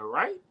Atlanta,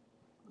 right?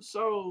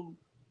 So,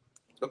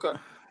 okay.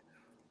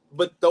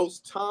 But those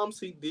times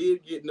he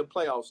did get in the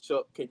playoffs,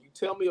 Chuck, can you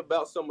tell me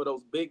about some of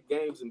those big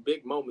games and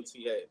big moments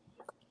he had?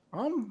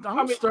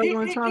 I'm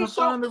struggling trying to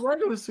find the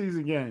regular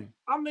season game.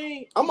 I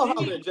mean, I'm going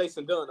to holler at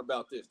Jason Dunn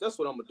about this. That's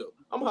what I'm going to do.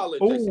 I'm going to holler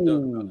at Jason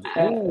Dunn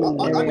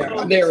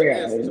about this. There we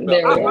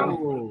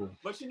are.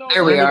 But you know,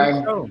 there we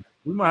are.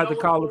 We might have to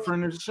call a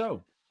friend of the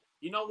show.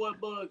 You know what,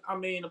 Bug? I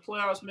mean, the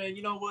playoffs, man,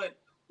 you know what?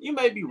 You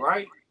may be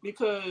right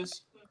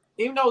because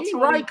even though he's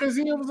right because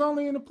he was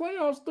only in the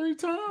playoffs 3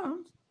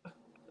 times.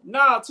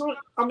 Nah, Tony,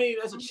 I mean,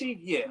 as a Chief,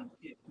 yeah.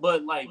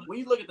 But, like, when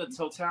you look at the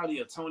totality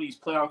of Tony's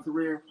playoff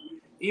career,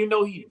 even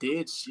though he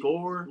did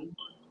score in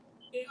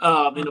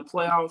the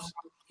playoffs,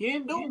 he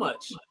didn't do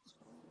much.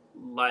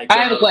 Like,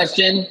 I have a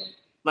question.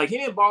 Like, he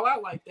didn't ball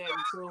out like that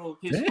until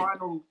his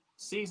final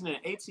season in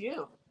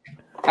ATL.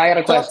 I got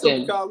a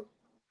question.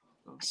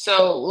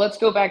 So, let's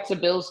go back to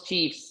Bills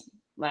Chiefs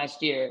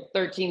last year.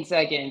 13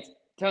 seconds.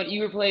 Tony,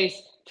 you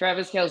replace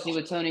Travis Kelce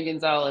with Tony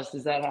Gonzalez.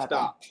 Does that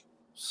happen?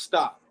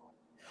 Stop.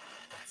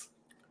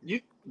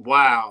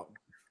 Wow.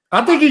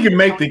 I think he can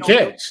make the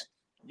catch.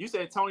 You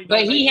said Tony,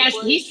 but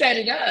he set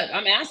it up.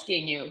 I'm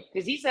asking you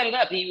because he set it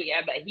up.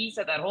 He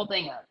set that whole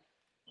thing up.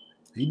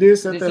 He did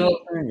set that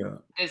whole thing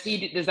up.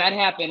 Does that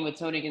happen with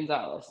Tony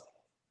Gonzalez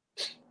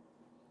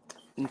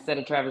instead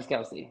of Travis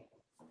Kelce?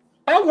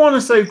 I want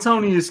to say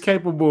Tony is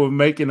capable of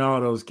making all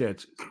those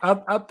catches.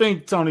 I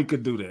think Tony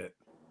could do that.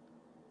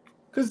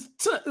 Because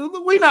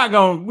we're not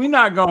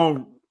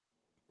gonna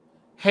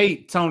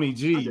hate Tony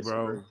G,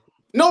 bro.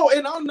 No,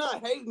 and I'm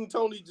not hating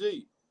Tony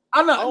G.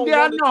 I know.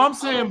 I know. I'm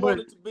saying, but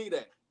it to be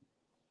that.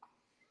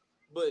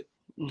 But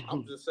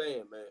I'm just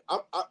saying, man.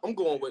 I'm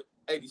going with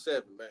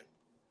 87, man.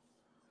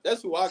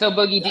 That's who I. So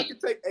Boogie, I can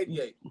take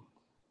 88.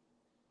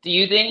 Do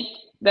you think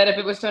that if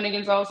it was Tony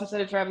Gonzalez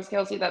instead of Travis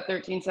Kelce, that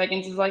 13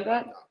 seconds is like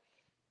that?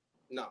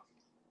 No.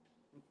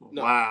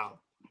 Wow.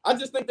 I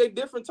just think they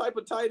different type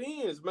of tight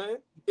ends, man.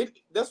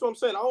 That's what I'm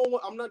saying.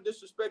 I'm not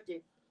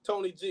disrespecting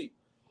Tony G.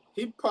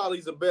 He probably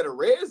is a better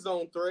red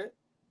zone threat.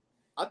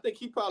 I think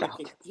he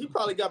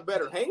probably got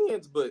better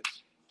hands, but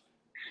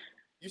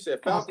you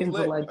said Falcons.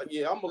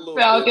 Yeah, I'm a little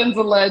Falcons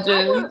a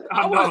legend.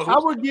 I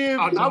would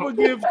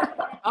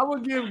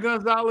give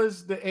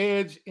Gonzalez the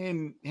edge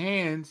in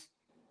hands.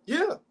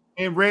 Yeah.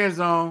 In red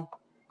zone.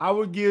 I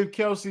would give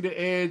Kelsey the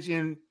edge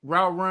in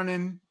route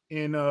running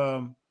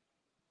and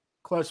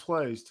clutch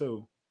plays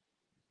too.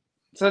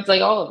 So it's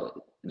like all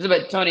of it.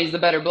 But Tony's the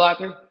better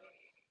blocker.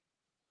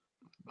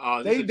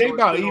 They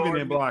about even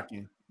in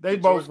blocking. They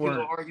both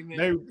weren't.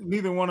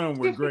 Neither one of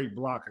them were great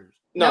blockers.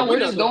 No, we're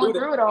just going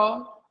through it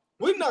all.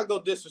 We're not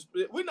gonna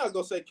disrespect. We're not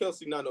gonna say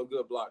Kelsey not no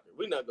good blocker.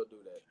 We're not gonna do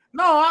that.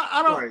 No,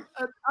 I don't. Right.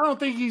 I don't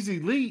think he's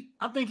elite.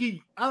 I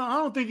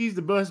don't think he's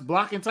the best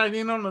blocking tight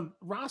end on the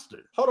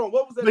roster. Hold on,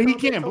 what was that? But he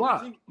can't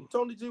block.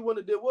 Tony G when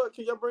it did what?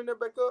 Can y'all bring that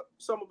back up?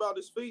 Something about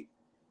his feet.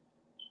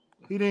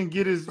 He didn't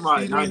get his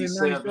feet in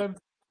 97.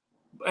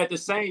 At the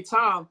same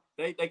time,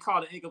 they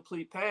called an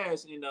incomplete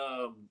pass and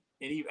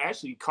he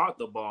actually caught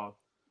the ball.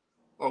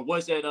 Or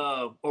did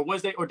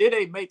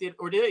they make it?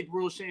 Or did they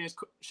rule Shannon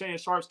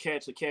Sharp's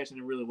catch a catch and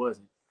it really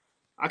wasn't?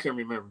 I can't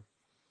remember.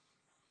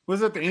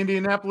 Was it the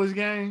Indianapolis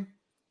game?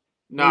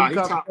 No, he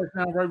caught the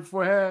touchdown right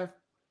before half.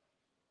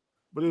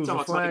 But it was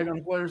a flag on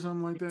the play or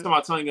something like that. Talking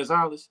about Tony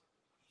Gonzalez?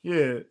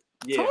 Yeah.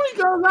 Tony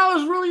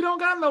Gonzalez really don't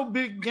got no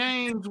big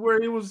games where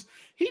it was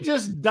he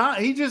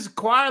just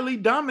quietly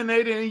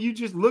dominated, and you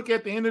just look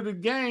at the end of the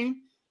game,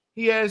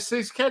 he had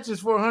 6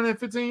 catches for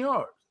 115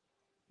 yards.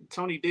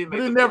 Tony did make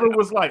but it never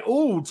was like,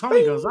 ooh,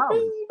 Tony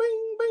Gonzalez.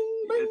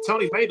 Yeah,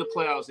 Tony made the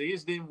playoffs. He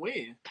just didn't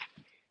win.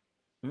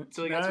 He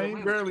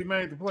barely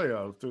made the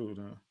playoffs too,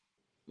 though.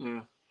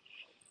 Yeah.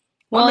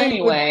 Well,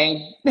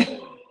 anyway.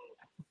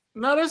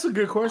 No, that's a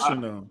good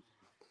question though.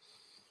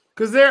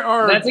 Because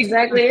that's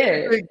exactly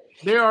it.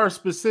 There are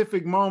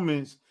specific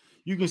moments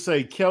you can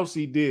say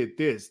Kelsey did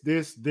this, and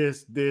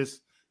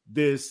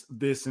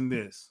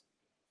this.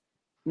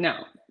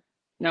 No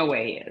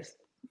way he is.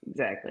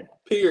 Exactly.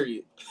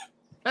 Period.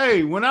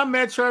 Hey, when I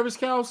met Travis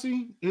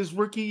Kelce his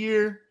rookie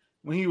year,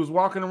 when he was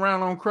walking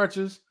around on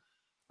crutches,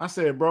 I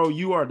said, bro,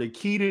 you are the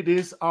key to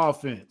this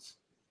offense.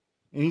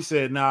 And he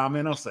said, nah,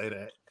 man, don't say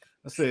that.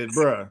 I said,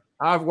 bro,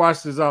 I've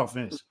watched this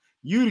offense.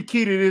 You the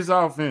key to this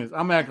offense.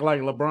 I'm acting like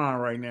LeBron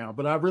right now,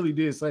 but I really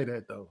did say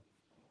that, though.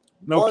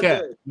 No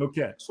cap.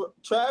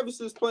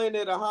 Travis is playing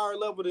at a higher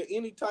level than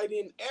any tight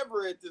end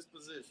ever at this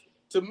position.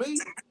 To me,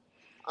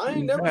 I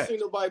ain't never seen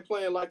nobody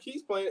playing like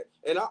he's playing.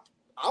 And I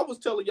was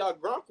telling y'all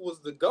Gronk was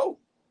the GOAT.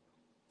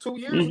 2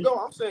 years ago,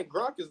 I'm saying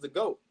Gronk is the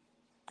GOAT.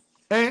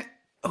 And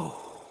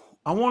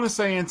I want to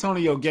say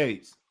Antonio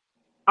Gates.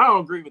 I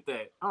don't agree with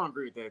that.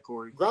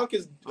 Corey. Gronk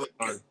is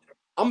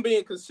 – I'm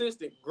being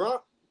consistent.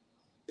 Gronk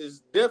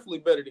is definitely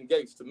better than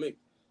Gates to me.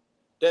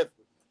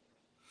 Definitely.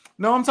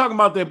 No, I'm talking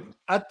about that.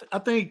 I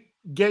think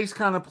Gates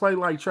kind of play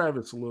like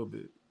Travis a little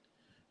bit.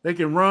 They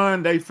can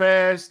run, they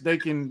fast, they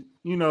can,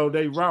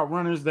 they route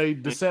runners, they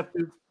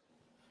deceptive.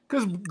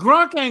 Because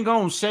Gronk ain't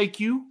going to shake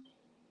you.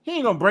 He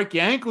ain't going to break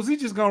your ankles.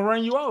 He's just going to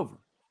run you over.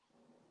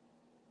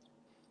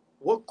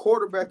 What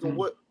quarterback and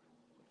what?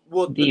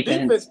 Well, the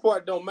defense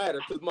part don't matter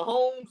because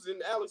Mahomes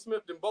and Alex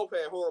Smith both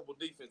had horrible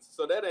defenses,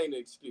 so that ain't an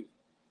excuse.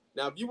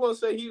 Now, if you want to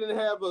say he didn't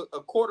have a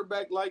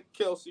quarterback like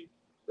Kelsey,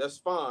 that's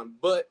fine.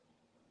 But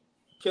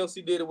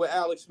Kelsey did it with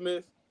Alex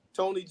Smith.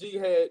 Tony G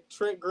had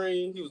Trent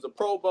Green. He was a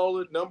Pro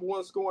Bowler,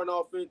 #1 scoring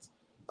offense.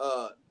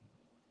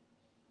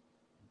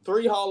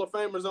 3 Hall of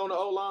Famers on the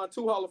O-line,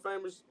 2 Hall of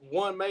Famers,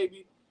 1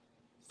 maybe.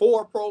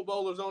 4 Pro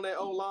Bowlers on that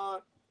O-line.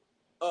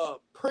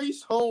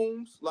 Priest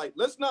Holmes. Like,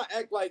 let's not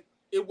act like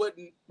it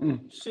wasn't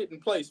shit in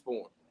place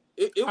for him.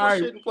 It was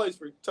shit in place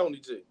for Tony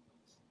G.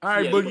 All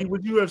right, Boogie,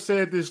 would you have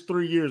said this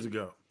 3 years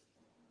ago?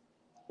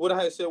 Would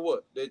I have said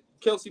what? That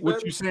Kelsey better?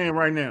 What you saying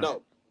right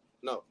now?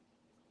 No.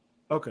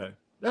 Okay.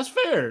 That's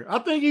fair. I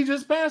think he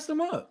just passed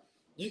him up.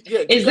 You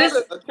got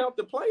to account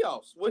the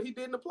playoffs, what he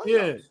did in the playoffs.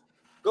 Yeah.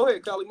 Go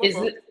ahead, Callie.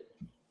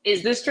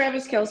 Is this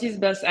Travis Kelce's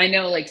best? I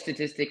know, like,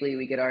 statistically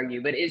we could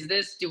argue, but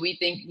do we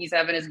think he's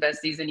having his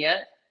best season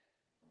yet?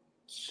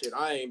 Shit,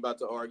 I ain't about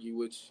to argue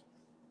with you.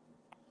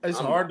 It's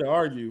hard to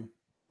argue.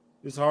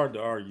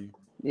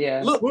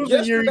 Yeah. Look, what was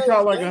the year he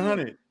caught like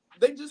 100?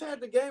 They just had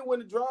the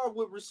game-winning drive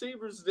with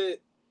receivers that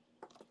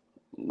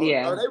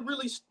are they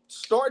really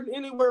starting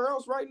anywhere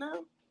else right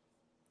now?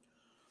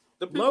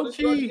 The people that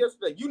started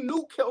yesterday, you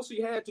knew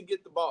Kelsey had to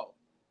get the ball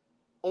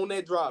on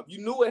that drive. You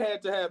knew it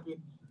had to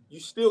happen. You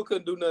still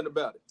couldn't do nothing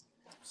about it.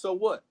 So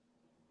what?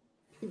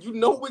 You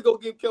know we're going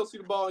to give Kelsey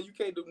the ball and you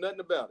can't do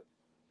nothing about it.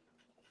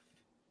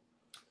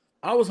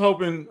 I was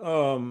hoping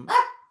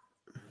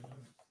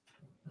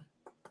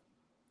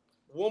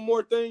one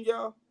more thing,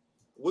 y'all.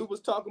 We was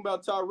talking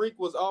about Tyreek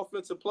was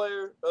Offensive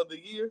Player of the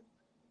Year.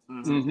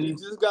 Mm-hmm. He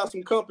just got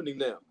some company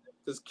now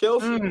because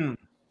Kelsey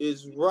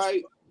is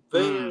right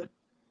there.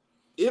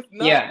 If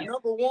not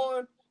number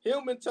one,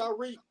 him and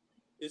Tyreek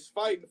is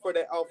fighting for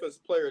that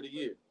Offensive Player of the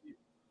Year.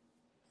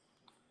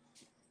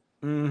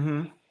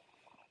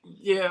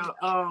 Yeah.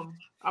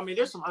 I mean,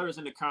 there's some others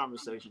in the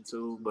conversation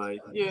too, but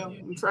yeah,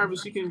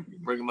 Travis, you can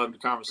bring him up in the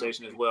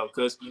conversation as well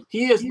because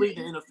he is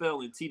leading the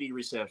NFL in TD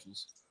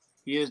receptions.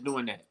 He is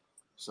doing that.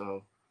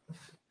 So,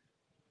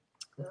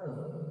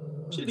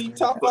 should he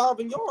top 5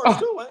 in yards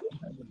too? Ain't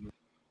he?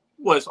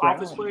 What's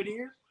Offensive Player of the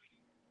Year?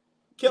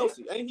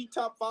 Kelsey, ain't he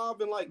top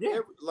 5 in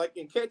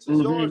in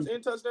catches, yards,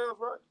 and touchdowns,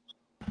 right?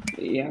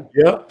 Yeah.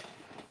 Yep.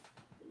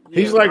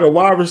 He's like a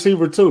wide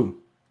receiver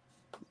too.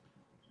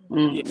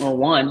 Or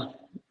one.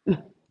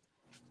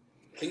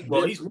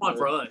 He's one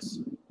for us.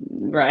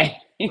 Right.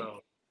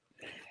 So.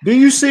 Do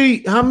you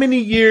see how many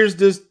years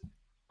does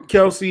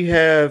Kelsey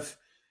have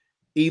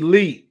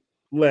elite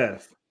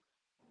left?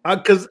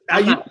 Because I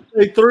used to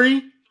say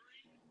 3.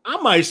 I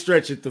might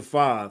stretch it to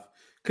 5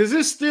 because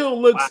it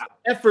still looks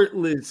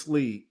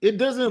effortlessly. It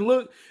doesn't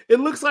look.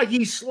 It looks like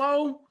he's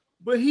slow,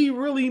 but he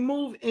really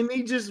moves and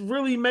he just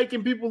really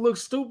making people look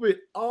stupid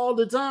all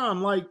the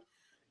time. Like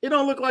it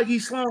don't look like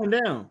he's slowing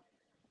down.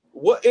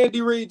 What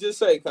Andy Reid just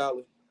say,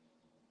 Colin?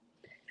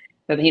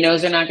 But he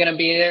knows they're not going to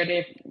be there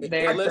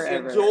Let's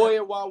forever. enjoy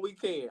it while we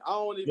can.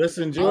 Let's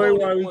enjoy it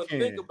while we can.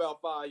 Think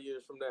about 5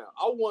 years from now.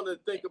 I want to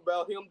think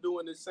about him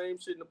doing the same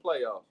shit in the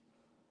playoffs.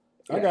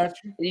 I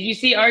got you. Did you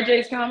see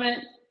RJ's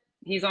comment?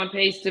 He's on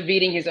pace to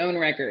beating his own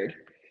record.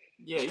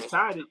 Yeah, he's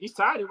tied it. He's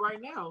tied it right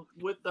now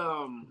with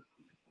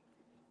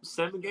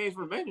 7 games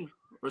remaining.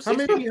 How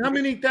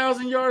many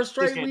 1,000 yards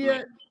straight we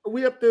at? Are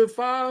we up to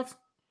 5?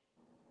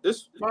 5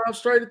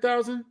 straight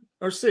 1,000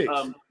 or 6?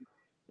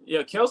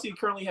 Yeah, Kelsey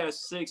currently has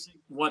 6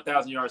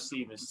 1,000-yard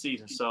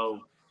season. So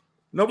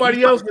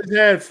nobody else has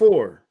had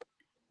 4,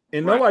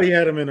 and nobody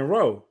had them in a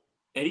row.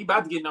 And he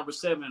about to get number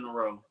 7 in a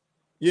row.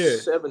 Yeah,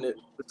 7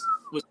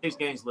 with 6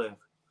 games left.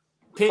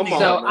 So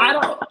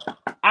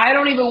I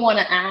don't even want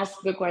to ask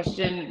the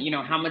question.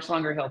 How much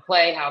longer he'll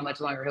play, how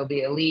much longer he'll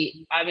be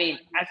elite. I mean,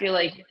 I feel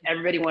like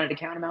everybody wanted to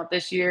count him out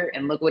this year,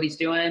 and look what he's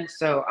doing.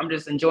 So I'm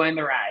just enjoying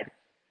the ride.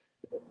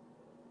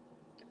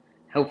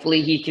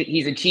 Hopefully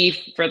he's a Chief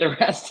for the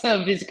rest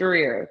of his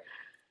career.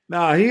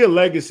 Nah, he a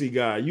legacy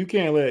guy. You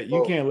can't let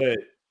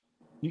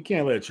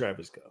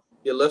Travis go.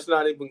 Yeah, let's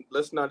not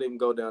even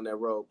go down that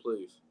road,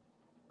 please.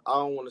 I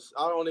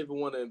don't even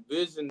want to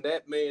envision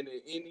that man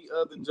in any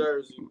other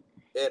jersey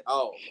at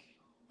all.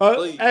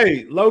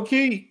 Hey, low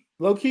key,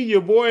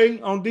 your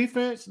boy on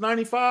defense,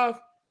 95.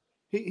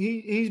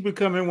 He's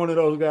becoming one of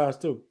those guys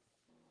too.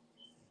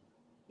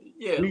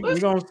 Yeah, we're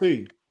gonna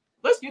see.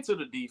 Let's get to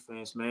the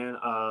defense, man.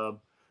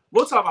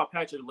 We'll talk about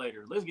Patrick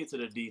later. Let's get to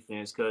the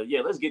defense because,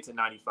 let's get to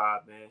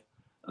 95,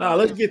 man.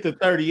 Let's get to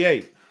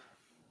 38.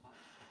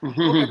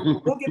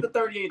 We'll get to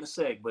 38 in a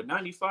sec, but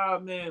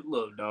 95, man,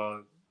 look,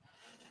 dog.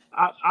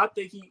 I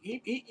think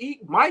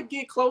he might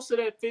get close to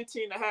that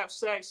 15.5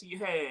 sacks he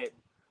had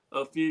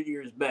a few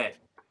years back.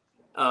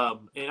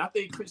 And I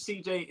think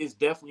CJ is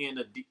definitely in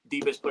the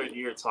defensive player of the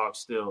year talk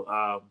still.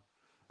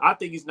 I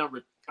think he's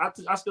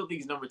I still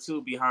think he's number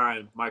 2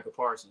 behind Michael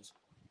Parsons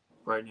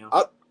right now.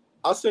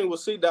 I seen what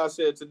C-Dot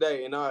said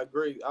today, and I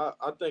agree.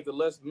 I think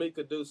unless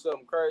Mika do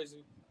something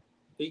crazy,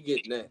 he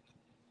getting that.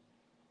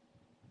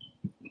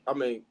 I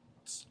mean,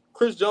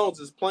 Chris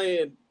Jones is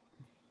playing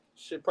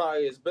shit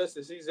probably as best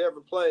as he's ever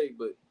played,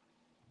 but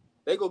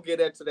they go get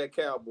that to that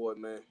Cowboy,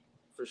 man,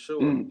 for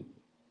sure.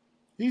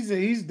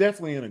 He's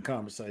definitely in a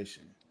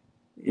conversation.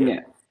 Yeah.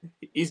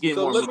 He's getting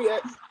so more. Let me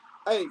ask,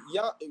 hey,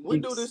 y'all, we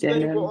do this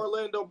thing with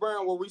Orlando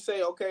Brown where we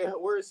say, okay,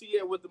 where is he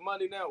at with the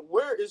money now?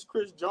 Where is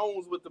Chris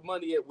Jones with the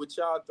money at with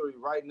y'all 3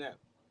 right now?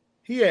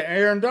 He had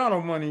Aaron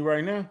Donald money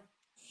right now.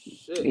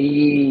 Shit. I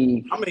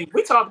mean,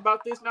 we talked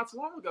about this not too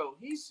long ago.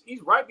 He's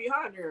right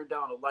behind Aaron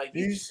Donald. Like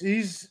he's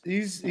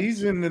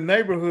in the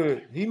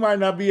neighborhood. He might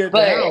not be at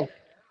the house.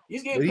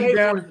 He's getting paid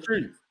down the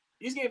street.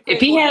 He's getting paid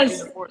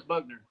than Forrest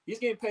Buckner. He's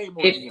getting paid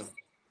more than him.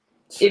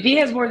 If he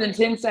has more than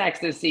 10 sacks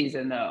this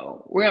season,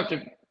 though, we're going to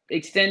have to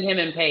extend him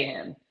and pay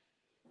him.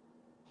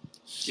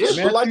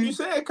 Yeah, but like you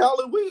said,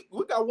 Colin, we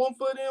got 1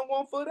 foot in,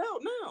 1 foot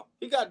out now.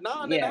 He got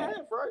 9.5,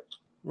 right?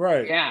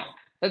 Right. Yeah.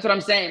 That's what I'm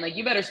saying. Like,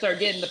 you better start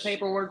getting the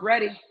paperwork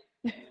ready.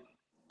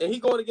 And he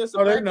going against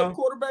a backup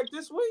quarterback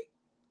this week?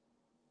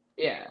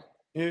 Yeah.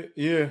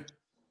 Yeah.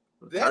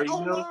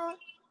 That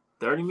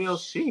 30 mil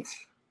sheesh.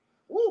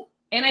 Woo.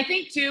 And I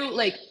think, too,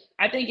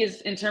 I think is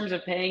in terms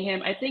of paying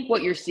him, I think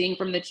what you're seeing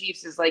from the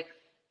Chiefs is,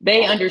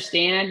 they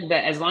understand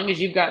that as long as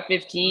you've got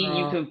 15,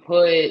 you can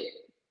put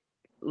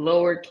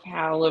lower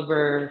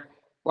caliber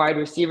wide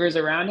receivers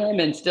around him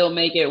and still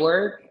make it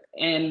work.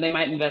 And they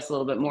might invest a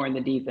little bit more in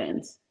the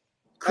defense.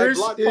 Chris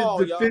is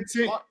the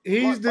 15.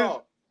 He's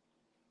the.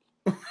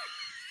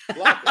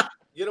 Block him.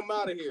 Get him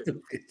out of here.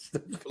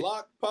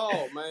 Block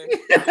Paul, man.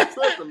 He's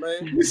tripping,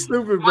 man. He's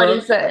stupid, bro. What did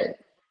you say?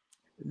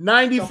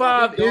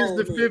 95 is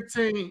the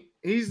 15.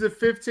 He's the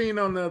 15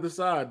 on the other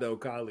side, though,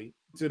 Kylie.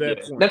 To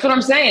that point. That's what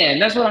I'm saying.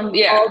 That's what I'm.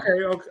 Yeah.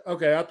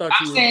 Okay. I thought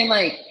I'm saying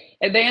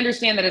if they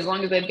understand that as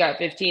long as they've got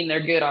 15,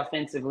 they're good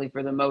offensively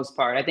for the most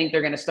part. I think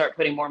they're going to start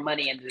putting more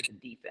money into the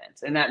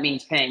defense, and that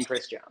means paying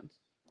Chris Jones.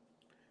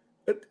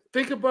 But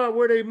think about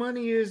where their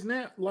money is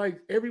now. Like,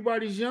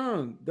 everybody's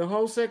young. The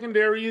whole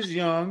secondary is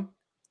young.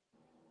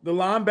 The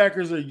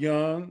linebackers are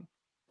young.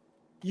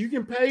 You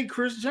can pay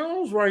Chris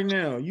Jones right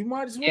now. You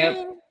might as well.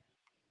 Yep.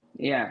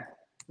 Yeah.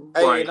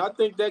 Hey, Right. and I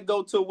think that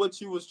go to what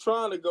you was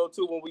trying to go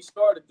to when we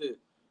started this.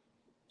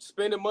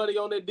 Spending money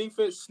on that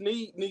defense,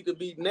 Snead need to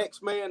be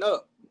next man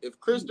up. If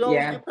Chris Jones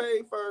get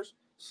paid first,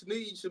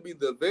 Snead should be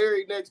the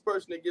very next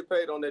person to get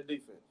paid on that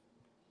defense.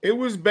 It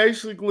was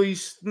basically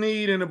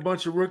Snead and a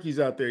bunch of rookies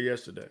out there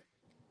yesterday.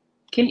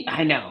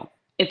 I know.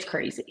 It's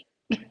crazy.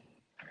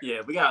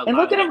 Yeah, we got a and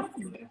lot look of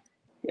at him.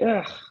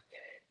 Ugh.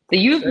 The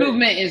youth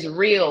movement is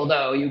real,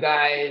 though, you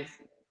guys.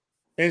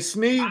 And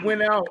Snead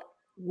went out,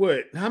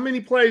 what? How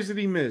many plays did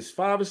he miss?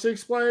 5 or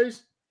 6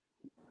 plays?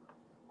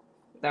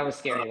 That was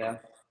scary, though.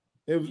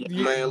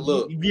 Man,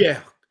 look.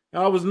 Yeah,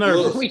 I was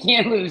nervous. We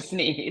can't lose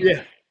Snead.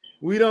 Yeah,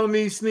 we don't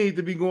need Snead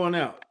to be going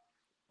out.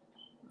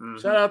 Mm-hmm.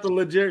 Shout out to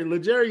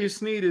L'Jarius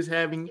Snead is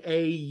having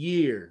a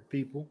year,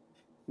 people.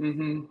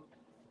 Mm-hmm.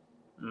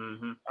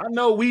 Mm-hmm. I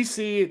know we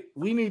see it.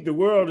 We need the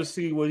world to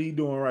see what he's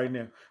doing right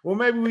now. Well,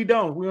 maybe we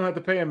don't. We don't have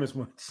to pay him as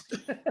much.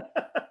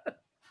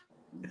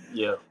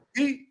 Yeah.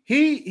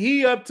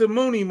 He up to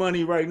Mooney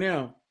money right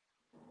now.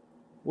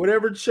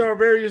 Whatever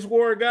Charvarius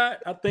Ward got,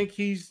 I think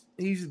he's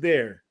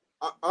there.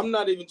 I'm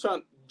not even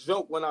trying to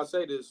joke when I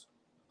say this.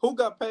 Who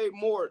got paid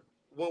more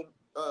when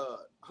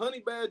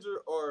Honey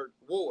Badger or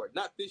Ward?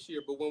 Not this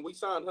year, but when we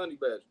signed Honey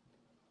Badger.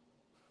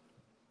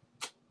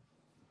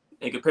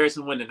 In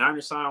comparison, when the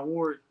Niners signed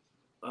Ward,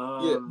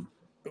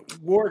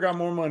 Ward got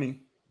more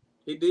money.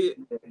 He did.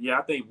 Yeah,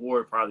 I think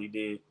Ward probably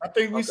did. I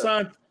think we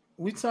signed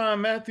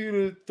Matthew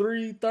to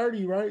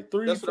 330, right?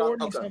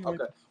 340. Okay.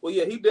 Well,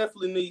 yeah, he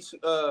definitely needs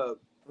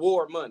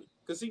Ward money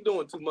because he's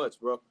doing too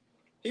much, bro.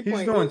 He's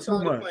doing inside,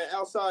 too much. He playing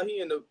outside. He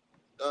in the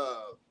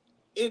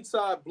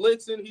inside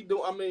blitzing. He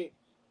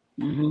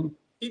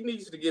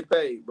needs to get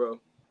paid, bro.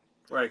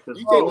 Right.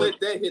 You can't let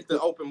that hit the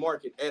open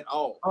market at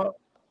all.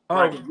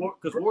 Right,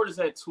 because Ward is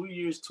at 2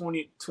 years,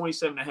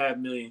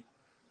 27.5 million,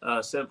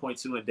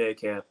 7.2 in dead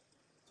cap.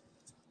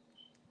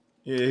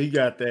 Yeah, he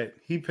got that.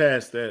 He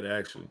passed that,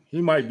 actually.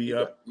 He might be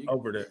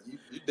over that.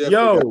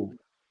 You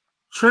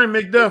Trent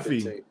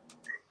McDuffie.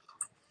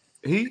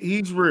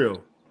 He's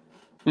real.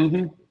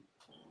 Mm-hmm.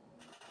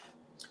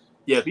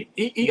 Yeah,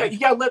 he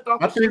got left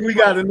off. I think we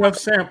got enough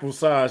sample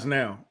size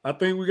now. I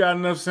think we got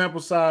enough sample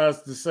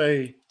size to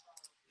say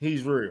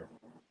he's real.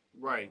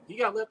 Right. He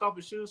got left off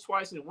his shoes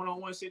twice in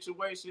one-on-one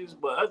situations,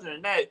 but other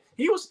than that,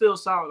 he was still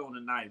solid on the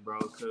night, bro,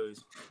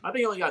 because I think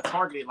he only got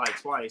targeted like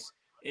twice.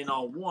 And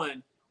on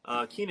one,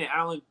 Keenan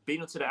Allen beat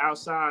him to the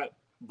outside,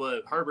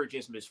 but Herbert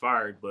just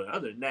misfired. But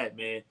other than that,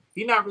 man,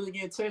 he's not really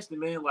getting tested,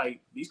 man.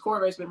 Like, these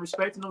quarterbacks been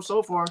respecting him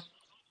so far.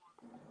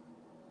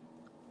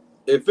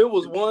 If it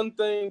was one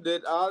thing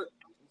that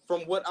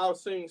from what I've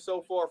seen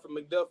so far from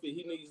McDuffie,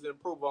 he needs to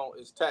improve on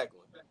is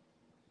tackling.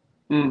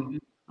 Mm-hmm.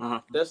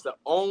 That's the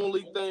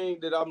only thing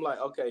that I'm like,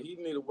 okay, he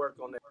need to work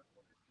on that.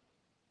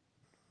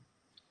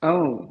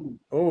 Oh,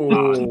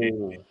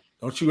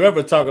 don't you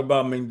ever talk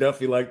about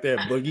McDuffie like that,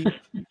 Boogie. Get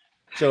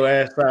your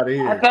ass out of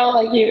here. I felt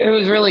like it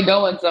was really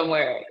going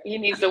somewhere. He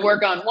needs to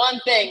work on one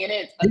thing, and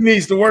he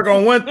needs to work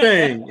on one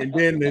thing, and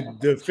then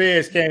the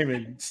feds came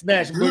and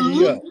snatched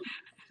Boogie up.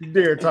 You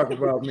dare talk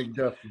about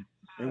McDuffie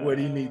and what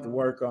he needs to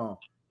work on.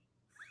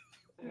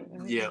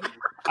 Yeah,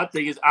 I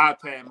think his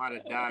iPad might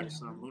have died or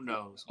something. Who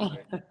knows?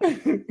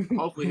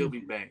 Hopefully he'll be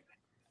back.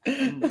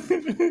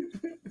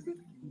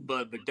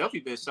 But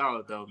McDuffie been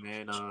solid though,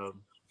 man.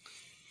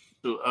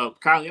 Kylie,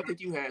 I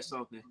think you had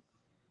something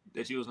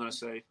that you was gonna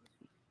say.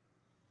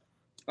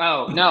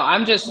 Oh no,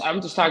 I'm just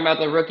talking about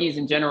the rookies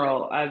in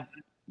general.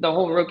 The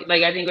whole rookie,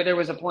 like I think there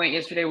was a point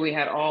yesterday we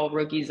had all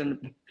rookies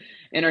in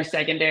our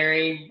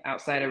secondary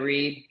outside of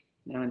Reed.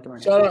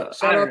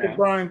 Shout out to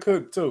Brian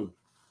Cook too.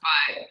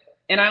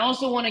 And I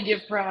also want to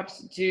give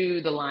props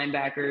to the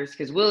linebackers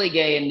because Willie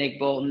Gay and Nick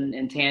Bolton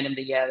in tandem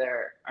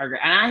together are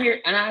great.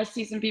 And I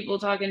see some people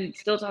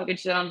still talking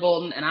shit on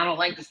Bolton, and I don't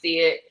like to see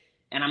it,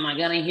 and I'm not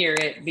gonna hear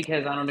it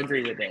because I don't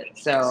agree with it.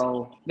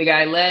 So the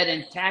guy led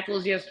in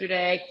tackles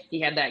yesterday.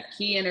 He had that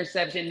key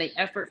interception. The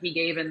effort he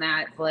gave in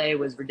that play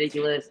was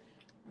ridiculous.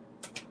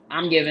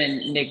 I'm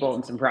giving Nick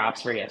Bolton some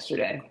props for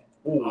yesterday.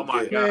 Ooh, oh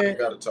my God! I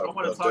want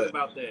to talk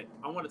about that.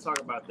 I want to talk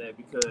about that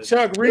because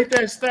Chuck, read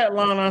that stat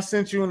line I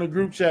sent you in the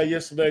group chat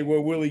yesterday where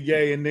Willie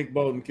Gay and Nick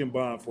Bolton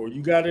combined for.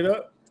 You got it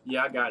up?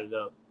 Yeah, I got it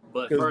up.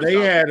 But because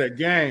they had a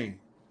game.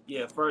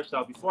 Yeah, first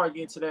off, before I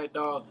get into that,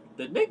 dog,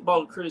 the Nick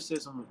Bolton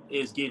criticism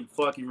is getting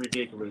fucking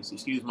ridiculous.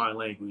 Excuse my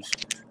language,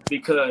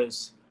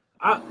 because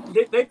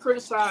they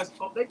criticize.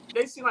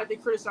 They seem like they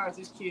criticize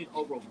this kid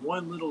over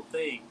one little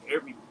thing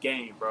every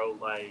game, bro.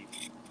 Like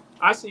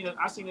I seen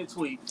a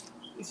tweet.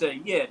 He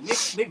said, yeah,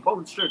 Nick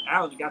Bolton stripped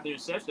Allen and got the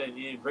interception and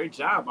did a great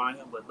job on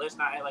him, but let's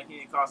not act like he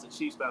didn't cost the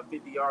Chiefs about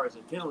 50 yards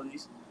in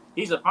penalties.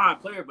 He's a fine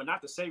player, but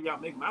not the savior y'all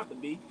make him out to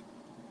be.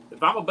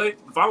 If I'm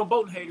a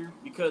Bolton hater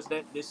because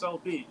that's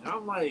so big, and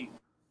I'm like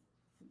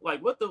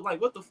what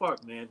the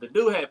fuck, man? The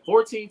dude had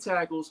 14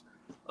 tackles,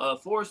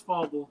 forced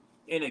fumble,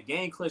 and a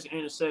game-clinching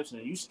interception,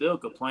 and you still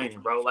complaining,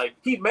 bro. Like,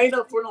 he made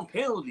up for them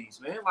penalties,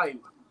 man. Like,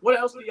 what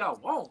else do y'all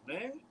want,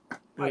 man?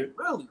 Like,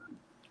 really?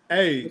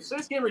 Hey, it's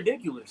just getting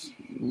ridiculous.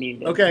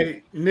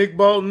 Okay, Nick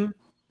Bolton,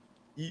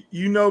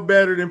 you know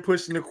better than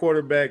pushing the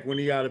quarterback when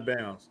he out of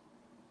bounds.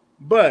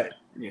 But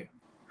yeah,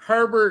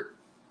 Herbert,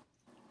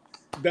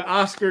 the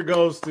Oscar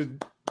goes to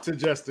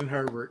Justin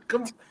Herbert.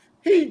 Come on,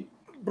 he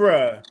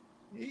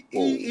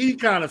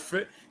kind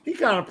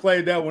of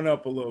played that one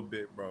up a little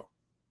bit, bro.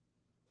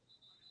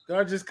 Did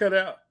I just cut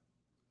out?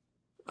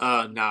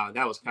 Nah,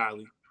 that was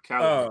Kylie.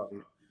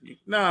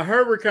 Nah,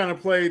 Herbert kind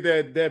of played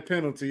that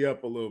penalty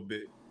up a little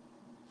bit.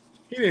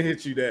 He didn't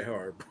hit you that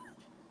hard.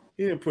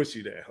 He didn't push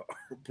you that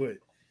hard.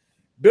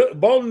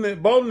 But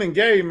Bolton and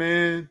Gay,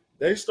 man,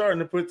 they starting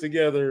to put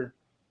together.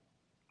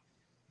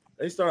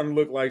 They starting to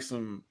look like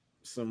some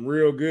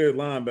real good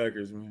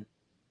linebackers, man.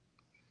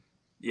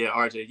 Yeah,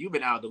 RJ, you've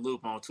been out of the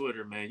loop on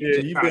Twitter, man.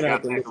 You've been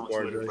out the loop on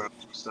Twitter, bro.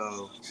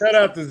 So shout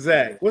out to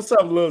Zach. What's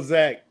up, little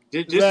Zach?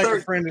 Just Zach,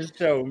 a friend of the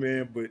show,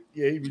 man. But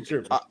yeah, he be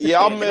tripping.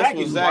 I'll mess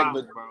with Zach,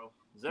 but bro.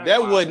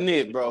 That wasn't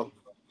it, bro.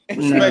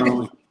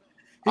 Respectfully.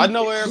 I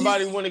know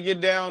everybody want to get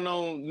down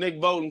on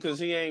Nick Bolton because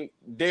he ain't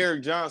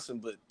Derek Johnson,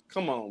 but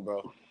come on,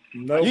 bro.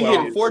 You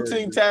get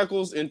 14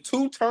 tackles and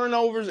 2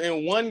 turnovers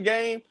in one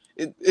game.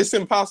 It's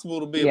impossible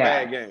to be a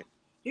bad game.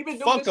 He been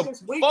doing this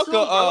since week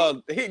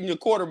 2, hitting your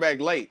quarterback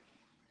late.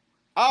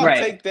 I'll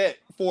take that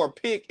for a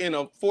pick and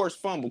a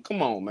forced fumble.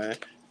 Come on, man.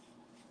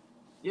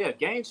 Yeah,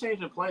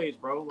 game-changing plays,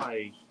 bro.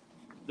 Like,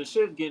 the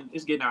shit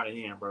getting out of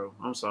hand, bro.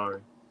 I'm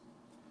sorry.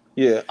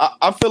 Yeah,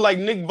 I feel like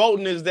Nick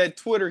Bolton is that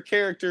Twitter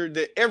character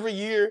that every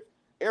year,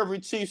 every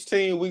Chiefs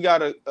team, we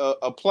got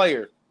a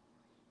player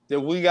that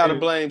we got to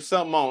blame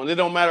something on. It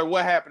don't matter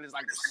what happened. It's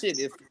like, shit,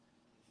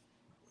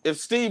 if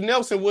Steve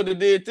Nelson would have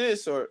did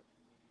this, or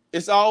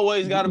it's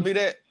always got to be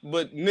that.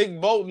 But Nick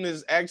Bolton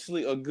is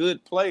actually a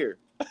good player.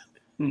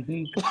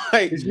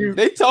 Like,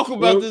 they talk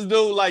about this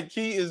dude like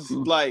he is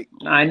like.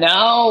 I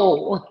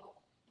know.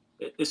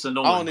 It's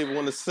annoying. I don't even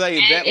want to say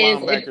that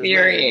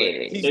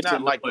linebacker. He's it's not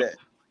annoying. like that.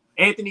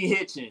 Anthony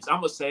Hitchens. I'm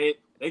gonna say it.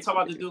 They talk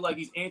about this dude like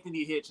he's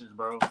Anthony Hitchens,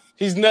 bro.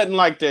 He's nothing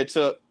like that,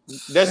 Chuck.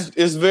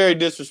 It's very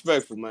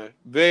disrespectful, man.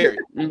 Very.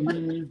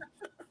 Nick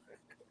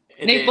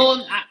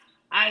Bolton.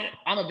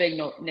 I'm a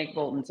big Nick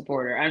Bolton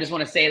supporter. I just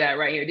want to say that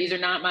right here. These are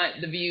not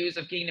the views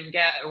of Kingdom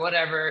Cat or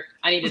whatever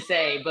I need to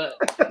say, but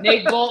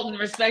Nick Bolton,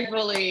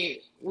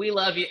 respectfully, we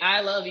love you.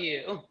 I love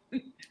you.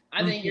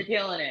 I think you're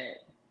killing it.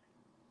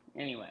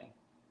 Anyway.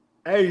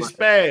 Hey,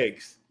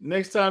 Spags,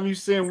 next time you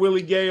send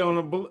Willie Gay on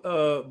a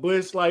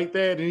blitz like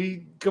that and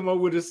he come up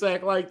with a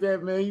sack like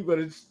that, man, you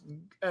better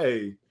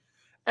hey.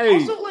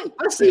 Also,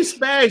 I see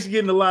Spags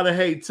getting a lot of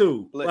hate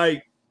too.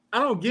 Like, I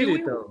don't get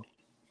it though.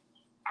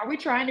 Are we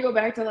trying to go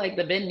back to like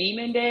the Ben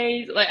Neiman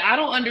days? Like, I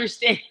don't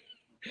understand.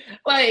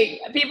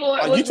 Like, people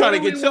are you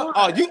trying to get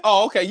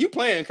okay. You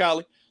playing,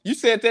 Kylie. You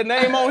said that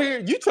name on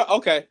here.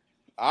 Okay.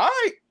 All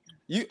right.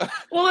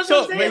 Well, that's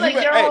what I'm saying.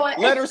 Like,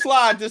 let her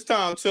slide this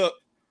time, Chuck.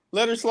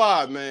 Let her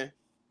slide, man.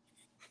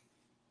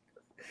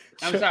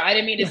 I'm sorry, I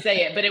didn't mean to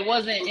say it, but it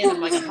wasn't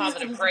in like a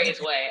positive praise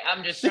way.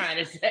 I'm just trying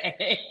to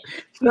say.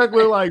 Chuck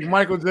looked like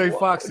Michael J.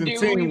 Fox in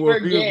Teen Wolf.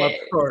 He was about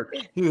to start.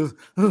 He was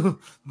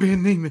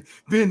Ben Neiman.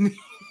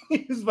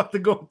 He was about to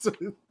go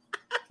to.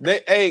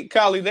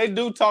 Kylie, they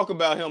do talk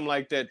about him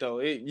like that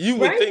though. You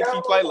would think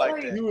he played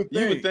like that. You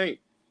would think,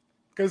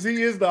 because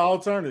he is the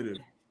alternative.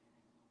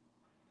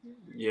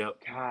 Yep.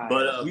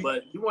 But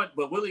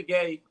Willie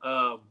Gay,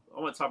 I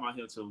want to talk about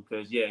him too,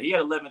 because he had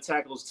 11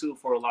 tackles, 2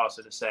 for a loss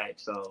and a sack.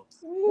 So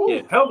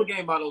hell of a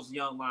game by those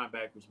young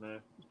linebackers, man.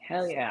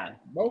 Hell yeah.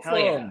 Both of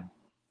them.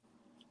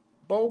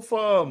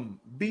 BOFFM.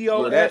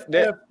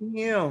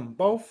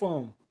 Both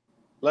of them.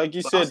 Like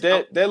you said,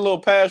 that little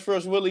pass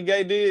rush Willie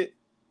Gay did.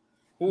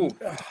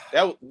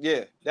 That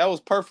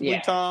was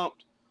perfectly timed.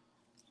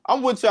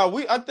 I'm with y'all.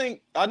 I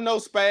know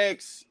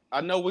Spags.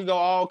 I know we gonna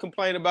all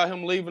complain about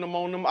him leaving them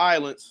on them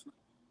islands.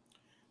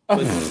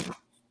 But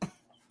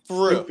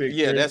for real,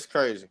 that's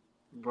crazy.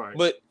 Right.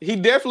 But he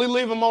definitely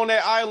leave him on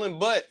that island.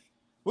 But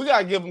we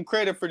gotta give him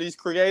credit for these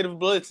creative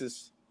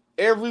blitzes.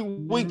 Every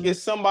week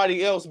is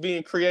somebody else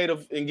being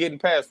creative and getting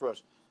pass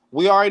rush.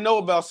 We already know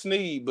about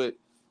Snead, but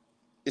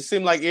it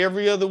seemed like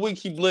every other week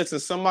he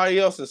blitzing somebody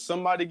else and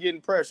somebody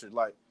getting pressured.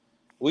 Like,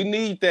 we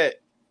need that.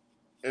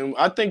 And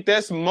I think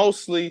that's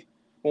mostly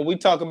when we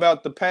talk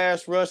about the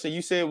pass rush, and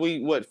you said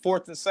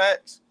fourth and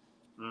sacks?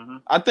 Mm-hmm.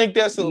 I think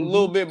that's a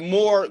little bit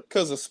more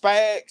because of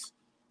Spags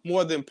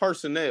more than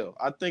personnel.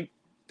 I think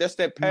that's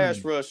that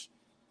pass rush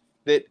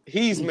that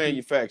he's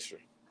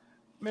manufacturing.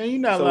 Man, you're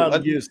not allowed to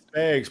give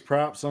Spags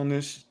props on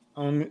this.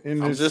 I'm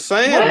just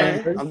saying,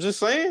 man. I'm just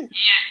saying.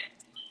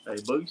 Hey,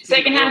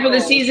 second half of the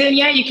season,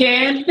 you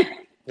can.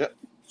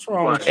 What's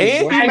wrong with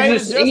he made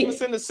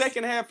adjustments in the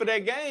second half of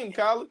that game,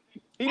 Colin.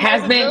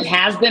 Has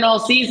been all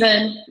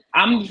season.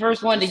 I'm the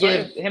first one to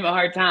give him a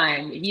hard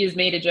time. He has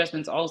made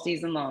adjustments all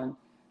season long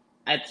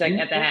at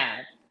the half.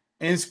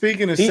 And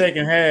speaking of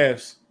second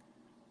halves,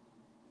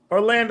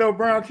 Orlando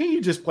Brown, can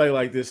you just play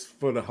like this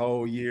for the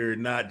whole year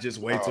and not just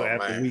wait till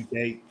after week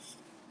 8?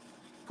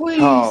 Please.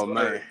 Oh,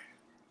 man.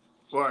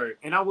 Word.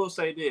 And I will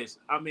say this.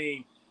 I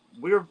mean,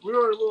 we were a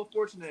little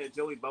fortunate that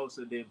Joey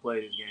Bosa didn't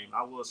play this game.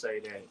 I will say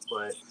that.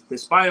 But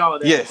despite all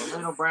that, Yes.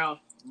 Orlando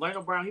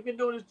Brown, he's been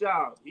doing his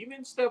job. He's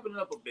been stepping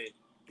up a bit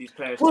these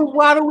past. Well,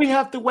 why do we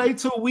have to wait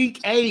till week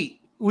 8?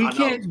 We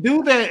can't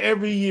do that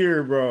every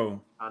year,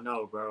 bro. I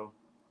know, bro.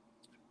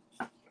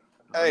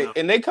 Hey,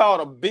 and they called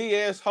a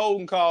BS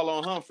holding call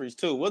on Humphries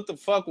too. What the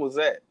fuck was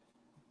that?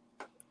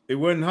 It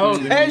wasn't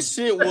holding. That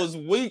shit was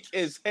weak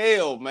as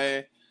hell,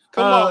 man.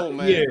 Come on,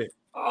 man. Yeah.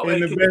 Oh,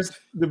 And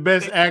the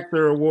best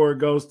actor award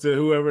goes to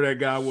whoever that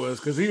guy was,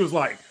 because he was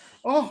like,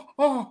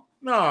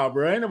 nah,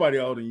 bro, ain't nobody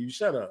holding you.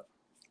 Shut up.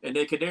 And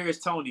then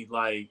Kadarius Toney,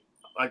 like,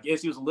 I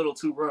guess he was a little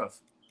too rough.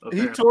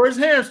 He tore his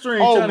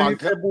hamstring. Oh my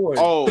god!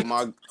 Oh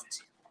my!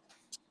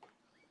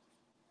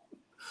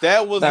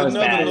 That was another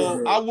bad.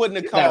 little. I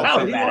wouldn't have called That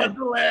was it. bad. wanted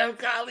to laugh.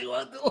 Kylie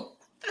wanted to.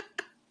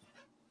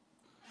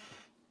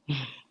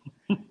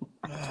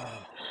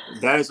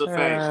 That is a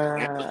fact.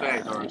 That's a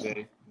fact,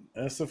 RJ.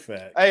 That's a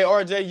fact. Hey,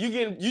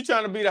 RJ, you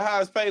trying to be the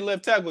highest paid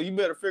left tackle? You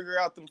better figure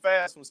out them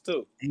fast ones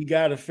too. You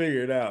got to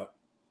figure it out.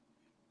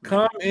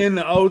 Come in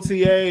the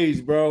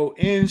OTAs, bro,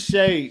 in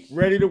shape,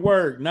 ready to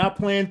work, not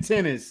playing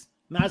tennis,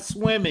 not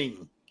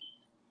swimming,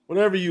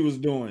 whatever you was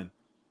doing.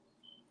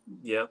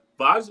 Yeah,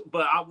 but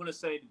I want to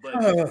say,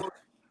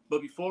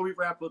 but before we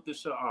wrap up the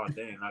show, oh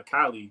damn,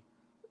 Kylie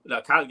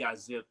got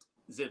zip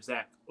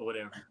zap or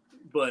whatever.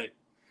 But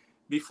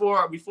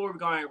before we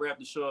go ahead and wrap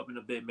the show up in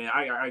a bit, man,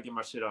 I gotta get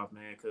my shit off,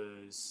 man,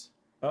 because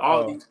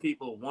all these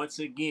people once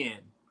again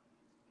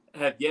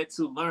have yet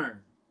to learn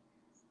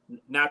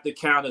not to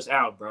count us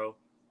out, bro.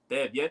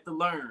 They have yet to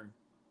learn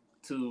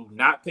to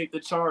not pick the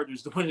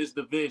Chargers to win this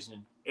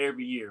division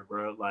every year,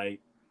 bro. Like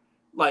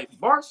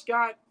Bart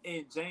Scott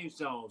and James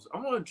Jones,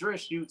 I'm gonna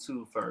address you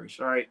two first,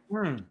 right?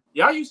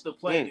 Y'all used to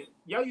play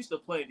y'all used to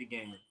play the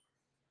game,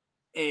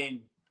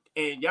 and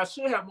y'all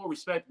should have more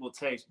respectable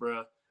takes,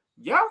 bro.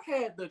 Y'all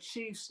had the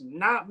Chiefs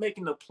not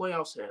making the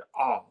playoffs at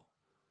all.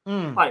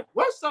 Like,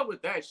 what's up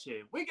with that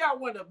shit? We got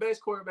one of the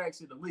best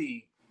quarterbacks in the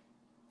league,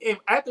 and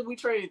after we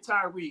traded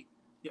Tyreek,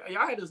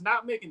 y'all had us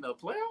not making the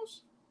playoffs.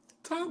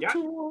 Talk to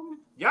him.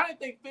 Y'all didn't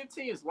think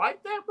 15 is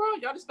like that, bro?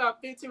 Y'all just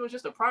thought 15 was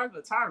just a product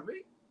of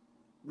Tyreek?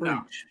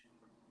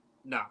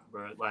 Nah,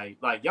 bro.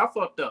 Like y'all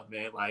fucked up,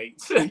 man. Like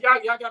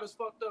y'all got us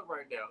fucked up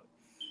right now.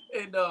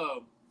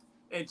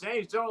 And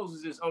James Jones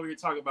is just over here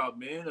talking about,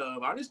 man.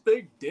 I just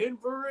think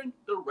Denver and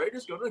the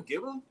Raiders gonna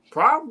give him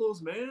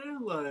problems, man.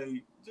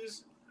 Like,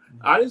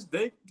 I just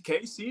think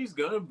KC's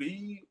gonna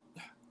be.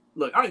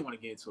 Look, I don't even want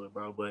to get into it,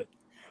 bro. But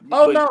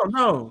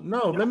no.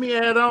 Let me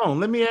add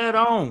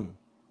on.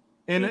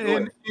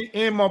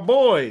 And my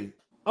boy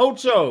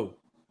Ocho,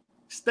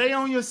 stay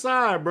on your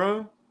side,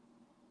 bro.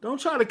 Don't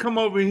try to come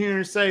over here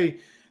and say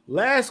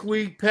last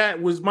week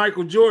Pat was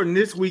Michael Jordan,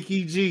 this week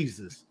he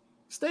Jesus.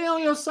 Stay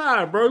on your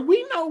side, bro.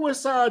 We know what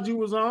side you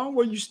was on,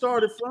 where you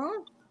started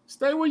from.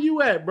 Stay where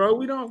you at, bro.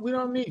 We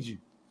don't need you.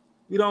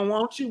 We don't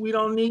want you. We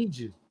don't need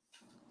you.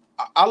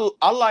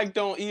 I liked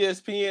on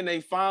ESPN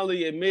they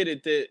finally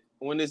admitted that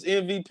when it's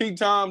MVP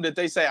time that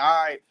they say,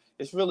 all right,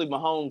 it's really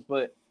Mahomes,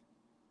 but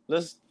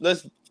let's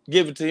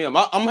give it to him.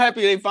 I'm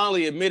happy they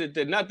finally admitted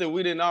that. Not that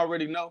we didn't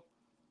already know.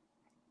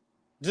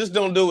 Just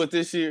don't do it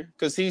this year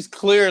because he's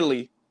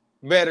clearly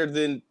better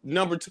than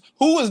number 2.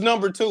 Who was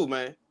number 2,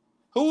 man?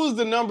 Who was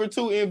the number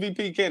 2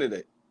 MVP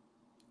candidate?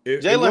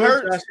 Jalen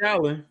Hurts? Josh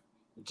Allen.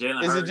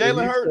 Is it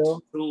Jalen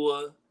Hurts?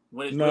 Tua,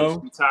 when it's No.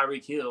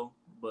 Tyreek Hill,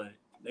 but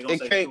they're going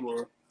to say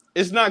Tua.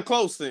 It's not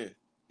close then.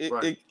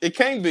 It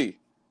can't be.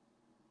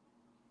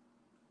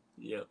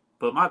 Yeah.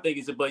 But my thing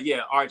is,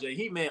 RJ,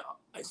 he meant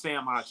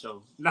Sam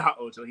Acho, not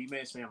Ocho. He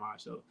meant Sam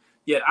Acho.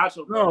 Yeah,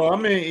 Acho. No, I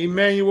mean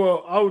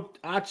Emmanuel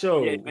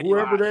Acho,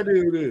 whoever that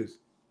dude is.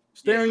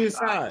 Stay on your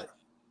side.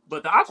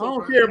 But the Acho, I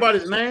don't care about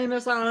his name.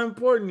 That's how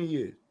important he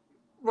is.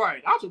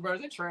 Right. Acho Birds,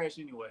 they're trash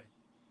anyway.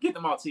 Get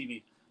them off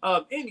TV.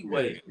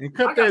 Anyway. And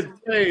cut that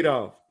fade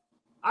off.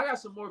 I got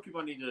some more people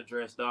I need to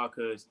address, dog,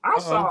 because I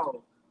saw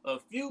a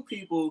few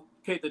people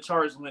pick the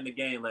Chargers to win the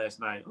game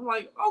last night. I'm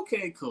like,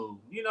 okay, cool.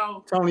 You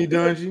know, Tony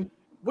Dungy.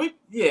 Like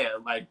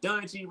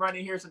Dungy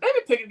running here. So they've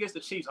been picking against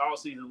the Chiefs all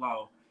season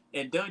long.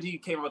 And Dungy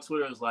came on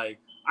Twitter and was like,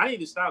 I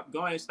need to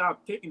go ahead and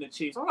stop picking the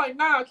Chiefs. I'm like,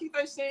 nah, keep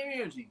that same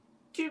energy.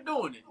 Keep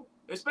doing it.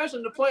 Especially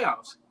in the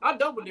playoffs. I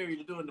double dare you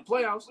to do it in the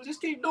playoffs. So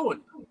just keep doing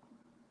it.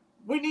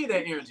 We need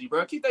that energy,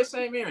 bro. Keep that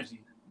same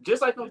energy.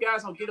 Just like them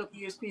guys on Get Up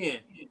ESPN.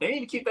 They need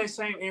to keep that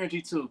same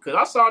energy too. Because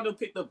I saw them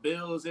pick the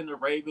Bills and the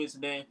Ravens,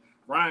 and then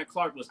Ryan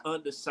Clark was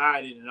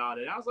undecided and all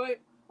that. I was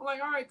like, all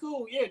right,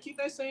 cool. Yeah, keep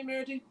that same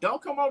energy.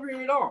 Don't come over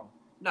here at all.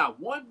 Not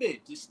one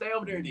bit. Just stay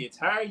over there the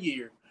entire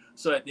year.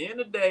 So at the end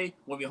of the day,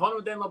 when we hold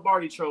on that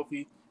Lombardi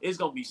trophy, it's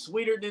gonna be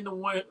sweeter than the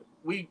one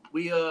we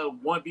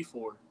won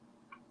before.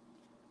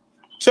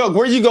 Chuck,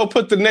 where you gonna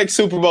put the next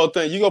Super Bowl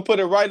thing? You gonna put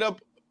it right up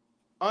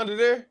under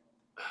there?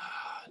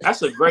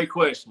 That's a great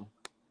question.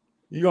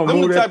 You gonna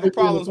move the that type of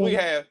problems we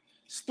have.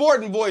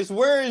 Sporting Voice,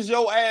 where is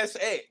your ass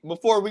at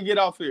before we get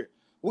off here?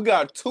 We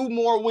got 2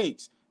 more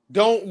weeks.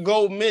 Don't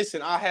go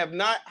missing. I have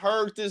not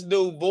heard this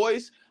dude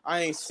voice.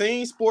 I ain't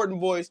seen Sporting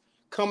Voice.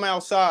 come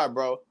outside,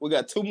 bro. We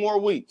got 2 more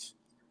weeks.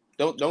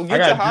 Don't get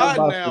got to hide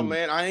jumped now, by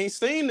man. I ain't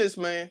seen this,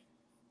 man.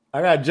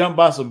 I got jumped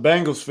by some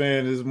Bengals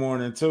fans this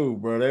morning too,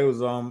 bro. They was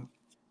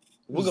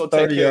We're gonna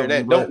take care of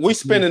that. We spinning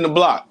spinning the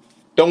block.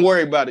 Don't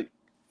worry about it.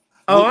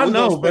 Oh, I We're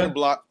know, gonna spin the man.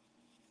 block.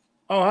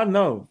 Oh, I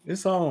know.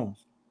 It's on.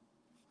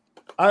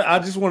 I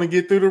just want to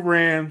get through the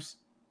Rams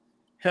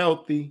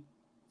healthy,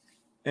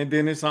 and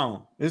then it's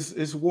on.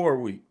 It's war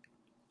week.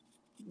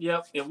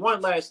 Yep. And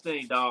one last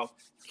thing, dog.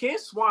 Ken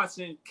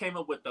Swanson came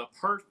up with the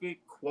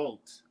perfect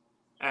quote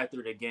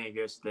after the game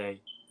yesterday.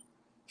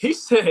 He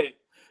said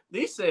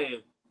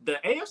the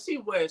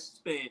AFC West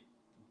spent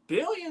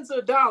billions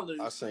of dollars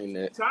I seen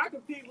that. trying to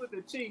compete with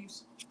the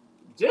Chiefs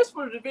just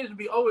for the division to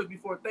be over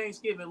before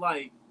Thanksgiving.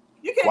 Like,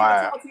 you can't Wow.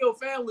 even talk to your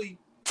family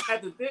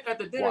at the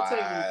dinner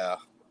table. Wow.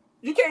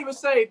 You can't even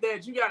say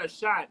that you got a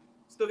shot,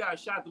 still got a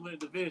shot to win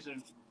the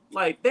division.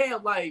 Like,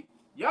 damn, like,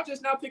 y'all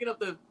just now picking up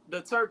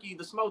the turkey,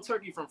 the smoked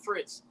turkey from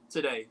Fritz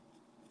today.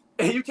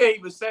 And you can't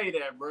even say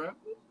that, bro.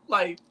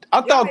 Like,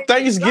 I thought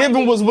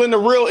Thanksgiving was when the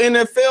real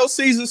NFL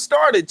season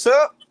started,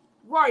 Chuck.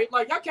 right.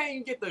 Like, y'all can't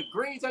even get the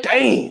greens out.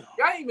 Damn.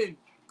 Y'all ain't even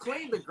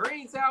cleaned the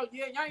greens out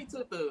yet. Y'all ain't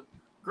took the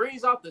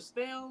greens off the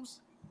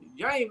stems.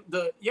 Y'all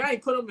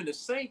ain't put them in the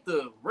sink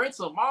to rinse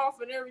them off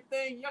and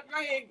everything. Y'all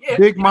ain't, yeah,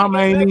 Big y'all Mama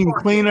got ain't that even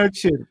part clean yet. her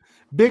chitlins.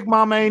 Big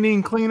Mama ain't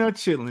even clean her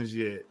chitlins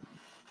yet.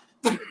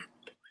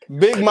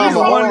 Big Mama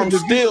won arm the-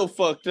 still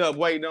fucked up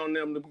waiting on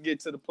them to get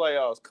to the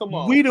playoffs. Come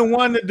on. We done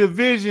won the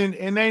division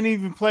and ain't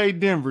even played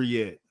Denver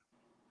yet.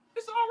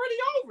 It's already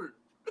over.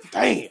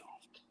 Damn.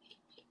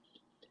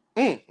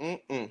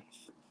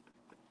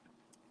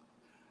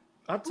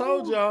 I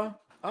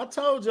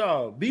told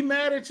y'all. Be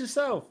mad at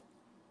yourself.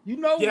 You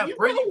know, Yeah, you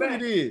bring know it what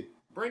back. it is.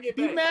 Bring it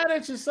Be back. mad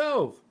at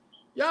yourself.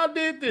 Y'all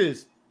did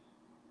this.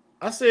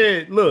 I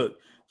said, look,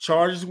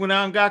 Chargers went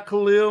out and got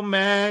Khalil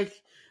Mack.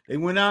 They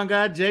went out and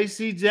got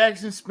J.C.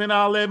 Jackson, spent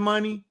all that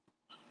money.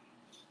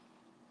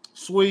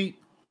 Sweet.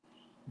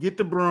 Get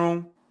the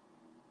broom.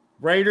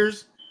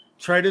 Raiders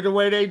traded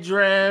away they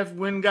draft,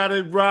 went and got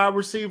a wide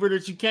receiver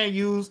that you can't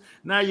use.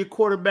 Now your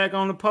quarterback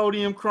on the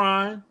podium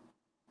crying.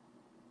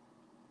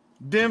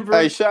 Denver.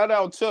 Hey, shout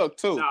out Chuck,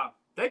 too. Nah,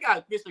 they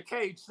got Mr.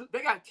 K.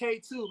 They got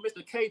K2,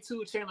 Mr.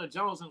 K2 Chandler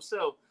Jones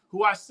himself,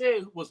 who I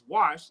said was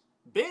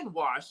been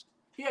washed.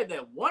 He had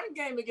that one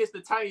game against the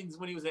Titans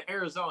when he was in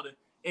Arizona,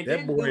 and That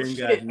didn't boy do ain't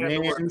shit got one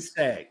afterwards.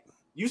 sack.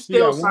 You He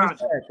still got one signed him.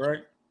 sack,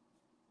 right?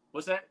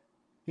 What's that?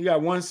 He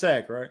got one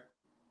sack, right?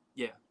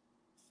 Yeah,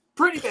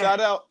 pretty bad.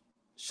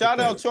 Shout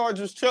out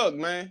Chargers Chuck,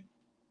 man.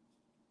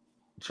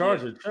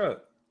 Charger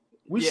Chuck.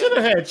 We Yeah. should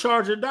have had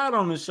Charger Dot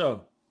on the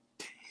show.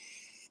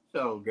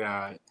 Oh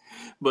God,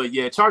 but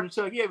yeah, Charger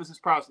Chuck. Yeah, it was his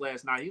props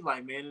last night. He's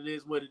like, man, it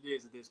is what it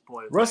is at this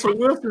point. It's Russell like,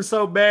 Wilson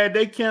so bad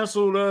they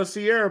canceled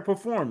Sierra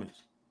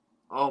performance.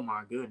 oh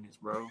my goodness,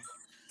 bro.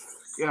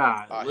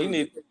 God, He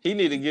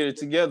need to get it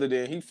together.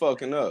 Then he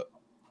fucking up.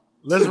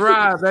 Let's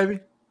ride, baby.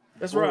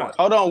 Let's Boy. ride.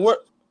 Hold on,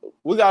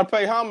 we gotta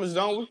pay homage,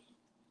 don't we?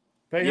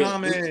 Pay Yeah.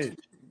 homage.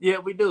 Yeah,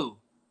 we do.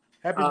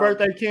 Happy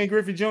birthday, Ken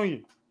Griffey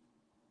Jr.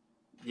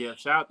 Yeah,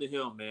 shout out to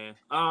him, man.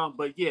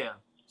 But yeah,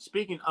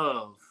 speaking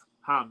of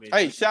homage,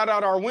 Hey, shout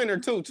out our winner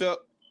too, Chuck.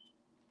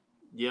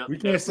 yeah, We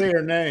can't say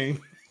her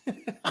name.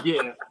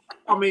 yeah.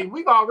 I mean,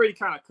 we've already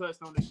kind of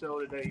cussed on the show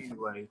today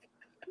anyway.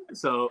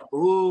 So,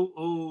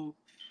 ooh,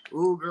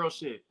 girl,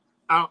 shit.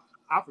 I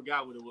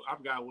forgot what it was. I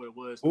forgot what it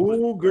was.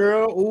 Ooh,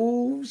 girl.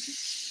 Ooh,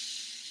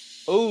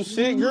 Ooh,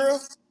 shit, girl.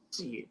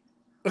 Shit.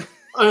 Look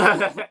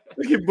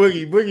at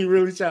Boogie. Boogie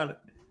really trying to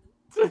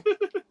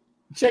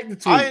check the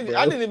tweet.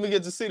 I didn't even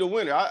get to see the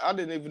winner. I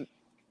didn't even.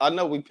 I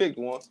know we picked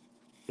one.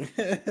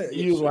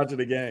 You was watching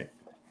the game.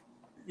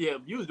 Yeah,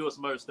 you was doing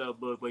some other stuff,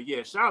 but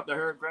yeah, shout out to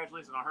her.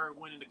 Congratulations on her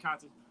winning the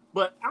contest.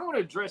 But I want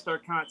to address her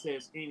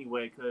contest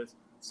anyway, because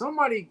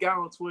somebody got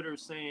on Twitter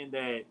saying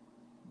that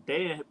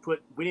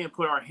we didn't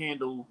put our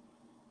handle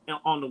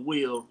on the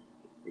wheel.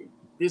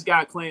 This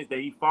guy claims that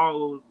he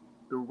followed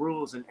the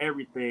rules and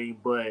everything,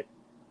 but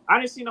I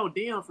didn't see no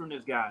DM from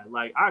this guy.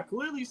 Like, I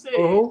clearly said,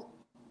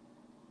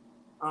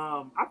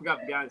 I forgot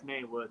the guy's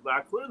name was, but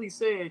I clearly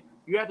said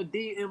you have to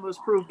DM us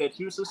proof that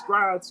you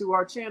subscribe to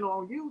our channel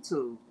on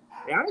YouTube.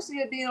 And I didn't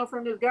see a DM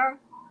from this guy.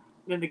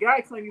 And the guy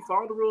claimed you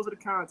followed the rules of the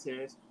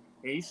contest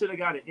and you should have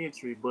got an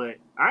entry, but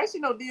I didn't see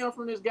no DM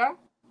from this guy.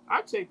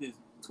 I checked his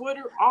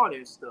Twitter, all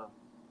that stuff.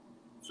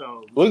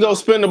 So we gonna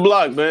spin the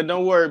block, man.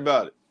 Don't worry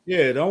about it.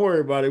 Yeah, don't worry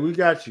about it. We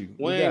got you.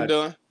 We ain't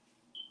done.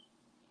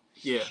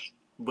 Yeah.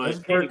 But that's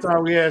the first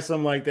time we had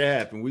something like that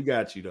happen. We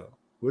got you though.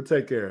 We'll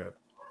take care of it.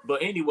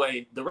 But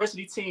anyway, the rest of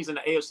these teams in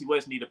the AFC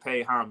West need to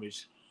pay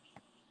homage.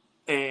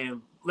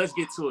 And let's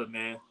get to it,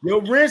 man. Yo,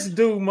 rinse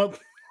dude,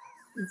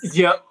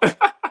 Yep.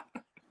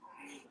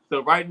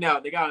 So right now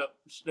they got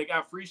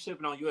free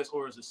shipping on US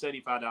orders of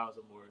 $75 or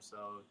more.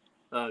 So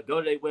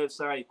go to their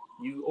website.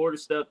 You order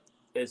stuff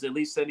that's at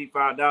least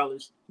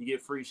 $75. You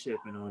get free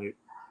shipping on it.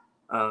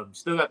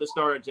 Still got the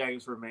starter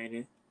jackets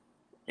remaining.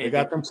 And they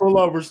got them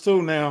pullovers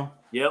too now.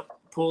 Yep,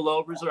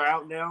 pullovers are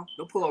out now.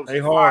 The pullovers they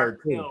are hard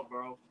too,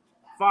 bro.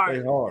 Fire,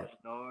 they hard,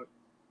 dog.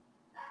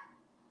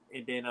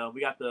 And then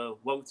we got the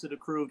Welcome to the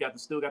Crew.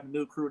 Still got the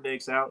new crew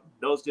necks out.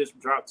 Those just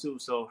dropped too.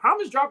 So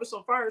Homage dropping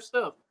some fire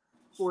stuff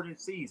for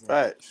this season.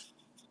 Facts.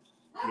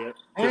 Yep.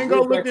 And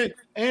go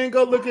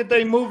look at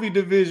their movie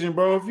division,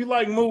 bro. If you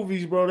like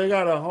movies, bro, they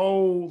got a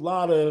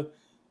lot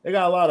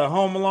of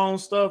Home Alone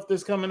stuff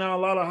that's coming out,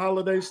 a lot of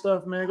holiday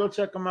stuff, man. Go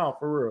check them out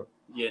for real.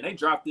 Yeah, they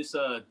dropped this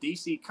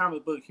DC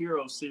comic book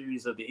hero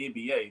series of the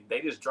NBA.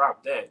 They just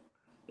dropped that.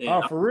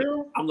 And for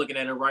real? I'm looking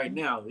at it right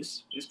now.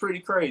 It's pretty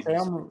crazy. Okay,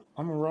 I'm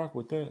gonna rock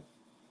with that.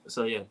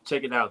 So yeah,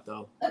 check it out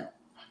though.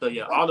 So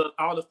yeah,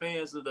 all the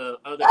fans of the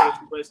other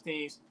AWS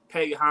teams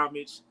pay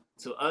homage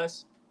to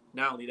us.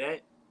 Not only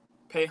that,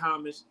 pay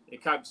homage and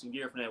copy some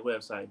gear from that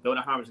website. Go to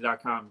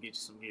homage.com and get you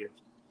some gear.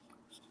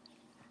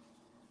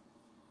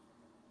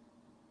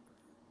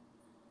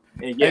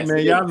 And yes, hey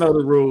man, y'all know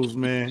the rules,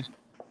 man.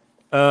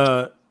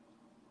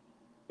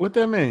 What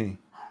that mean?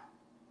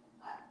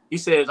 He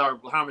says our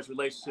homage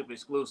relationship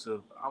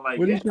exclusive. I'm like,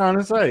 what he trying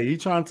to say? He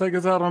trying to take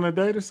us out on a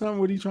date or something?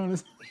 What he trying to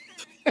say?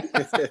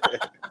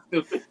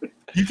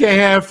 You can't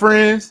have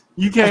friends.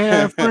 You can't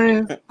have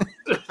friends.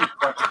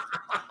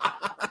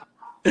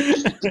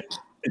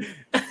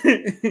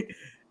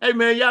 Hey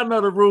man, y'all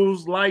know the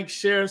rules. Like,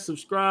 share,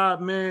 subscribe,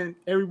 man.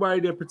 Everybody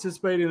that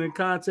participated in the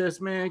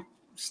contest, man,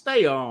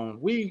 stay on.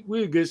 We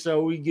a good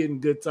show. We getting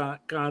good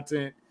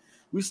content.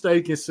 We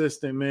stay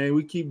consistent, man.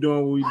 We keep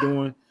doing what we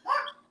doing.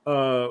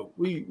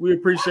 We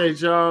appreciate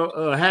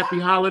y'all. Happy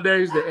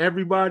holidays to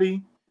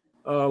everybody.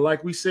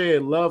 Like we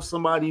said, love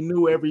somebody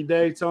new every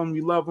day. Tell them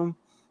you love them.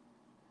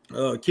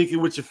 Kick it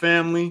with your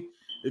family.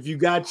 If you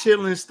got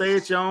children, stay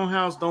at your own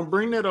house. Don't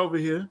bring that over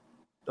here.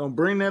 Don't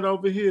bring that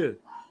over here.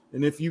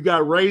 And if you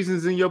got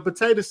raisins in your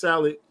potato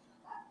salad,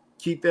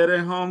 keep that at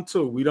home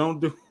too. We don't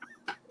do.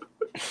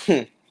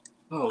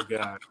 Oh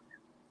God.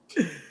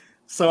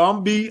 So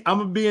I'm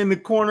gonna be in the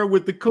corner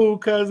with the cool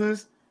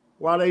cousins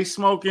while they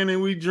smoking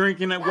and we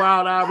drinking at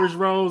Wild Irish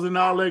Rose and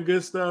all that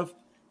good stuff.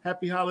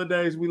 Happy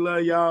holidays. We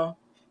love y'all.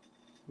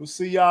 We'll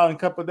see y'all in a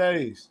couple of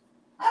days.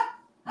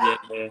 Yeah,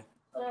 man.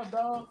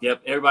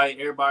 Yep.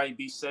 Everybody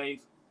be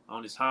safe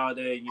on this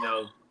holiday. You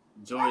know,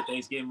 enjoy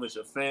Thanksgiving with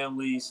your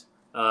families.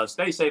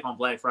 Stay safe on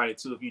Black Friday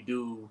too. If you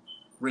do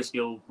risk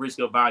your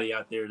body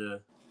out there to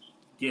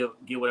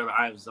get whatever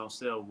items on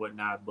sale and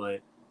whatnot.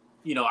 But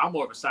you know, I'm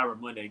more of a Cyber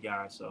Monday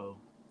guy. So,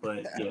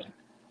 but yeah,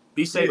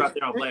 be safe out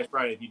there on Black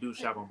Friday if you do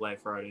shop on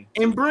Black Friday.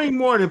 And bring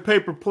more than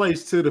paper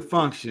plates to the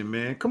function,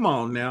 man. Come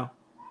on now.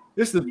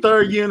 This is the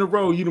third year in a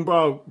row you done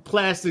brought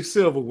plastic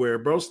silverware,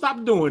 bro.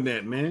 Stop doing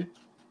that, man.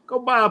 Go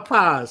buy a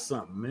pie or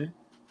something, man.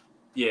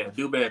 Yeah,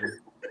 do better.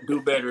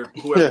 Do better.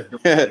 Whoever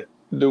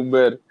do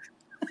better.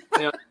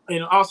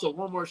 And also,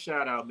 one more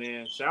shout out,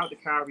 man. Shout out to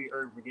Kyrie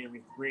Irving for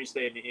getting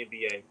reinstated in the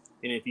NBA.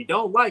 And if you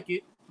don't like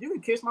it, you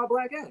can kiss my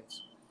black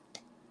ass.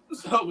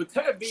 So with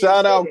that being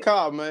shout said, out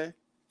Kai, man.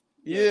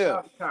 Yeah. Shout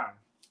out Kai.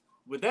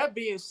 With that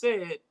being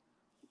said,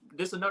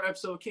 this is another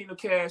episode of Kingdom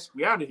Cast.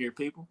 We out of here,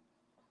 people.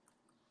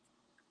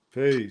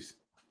 Peace.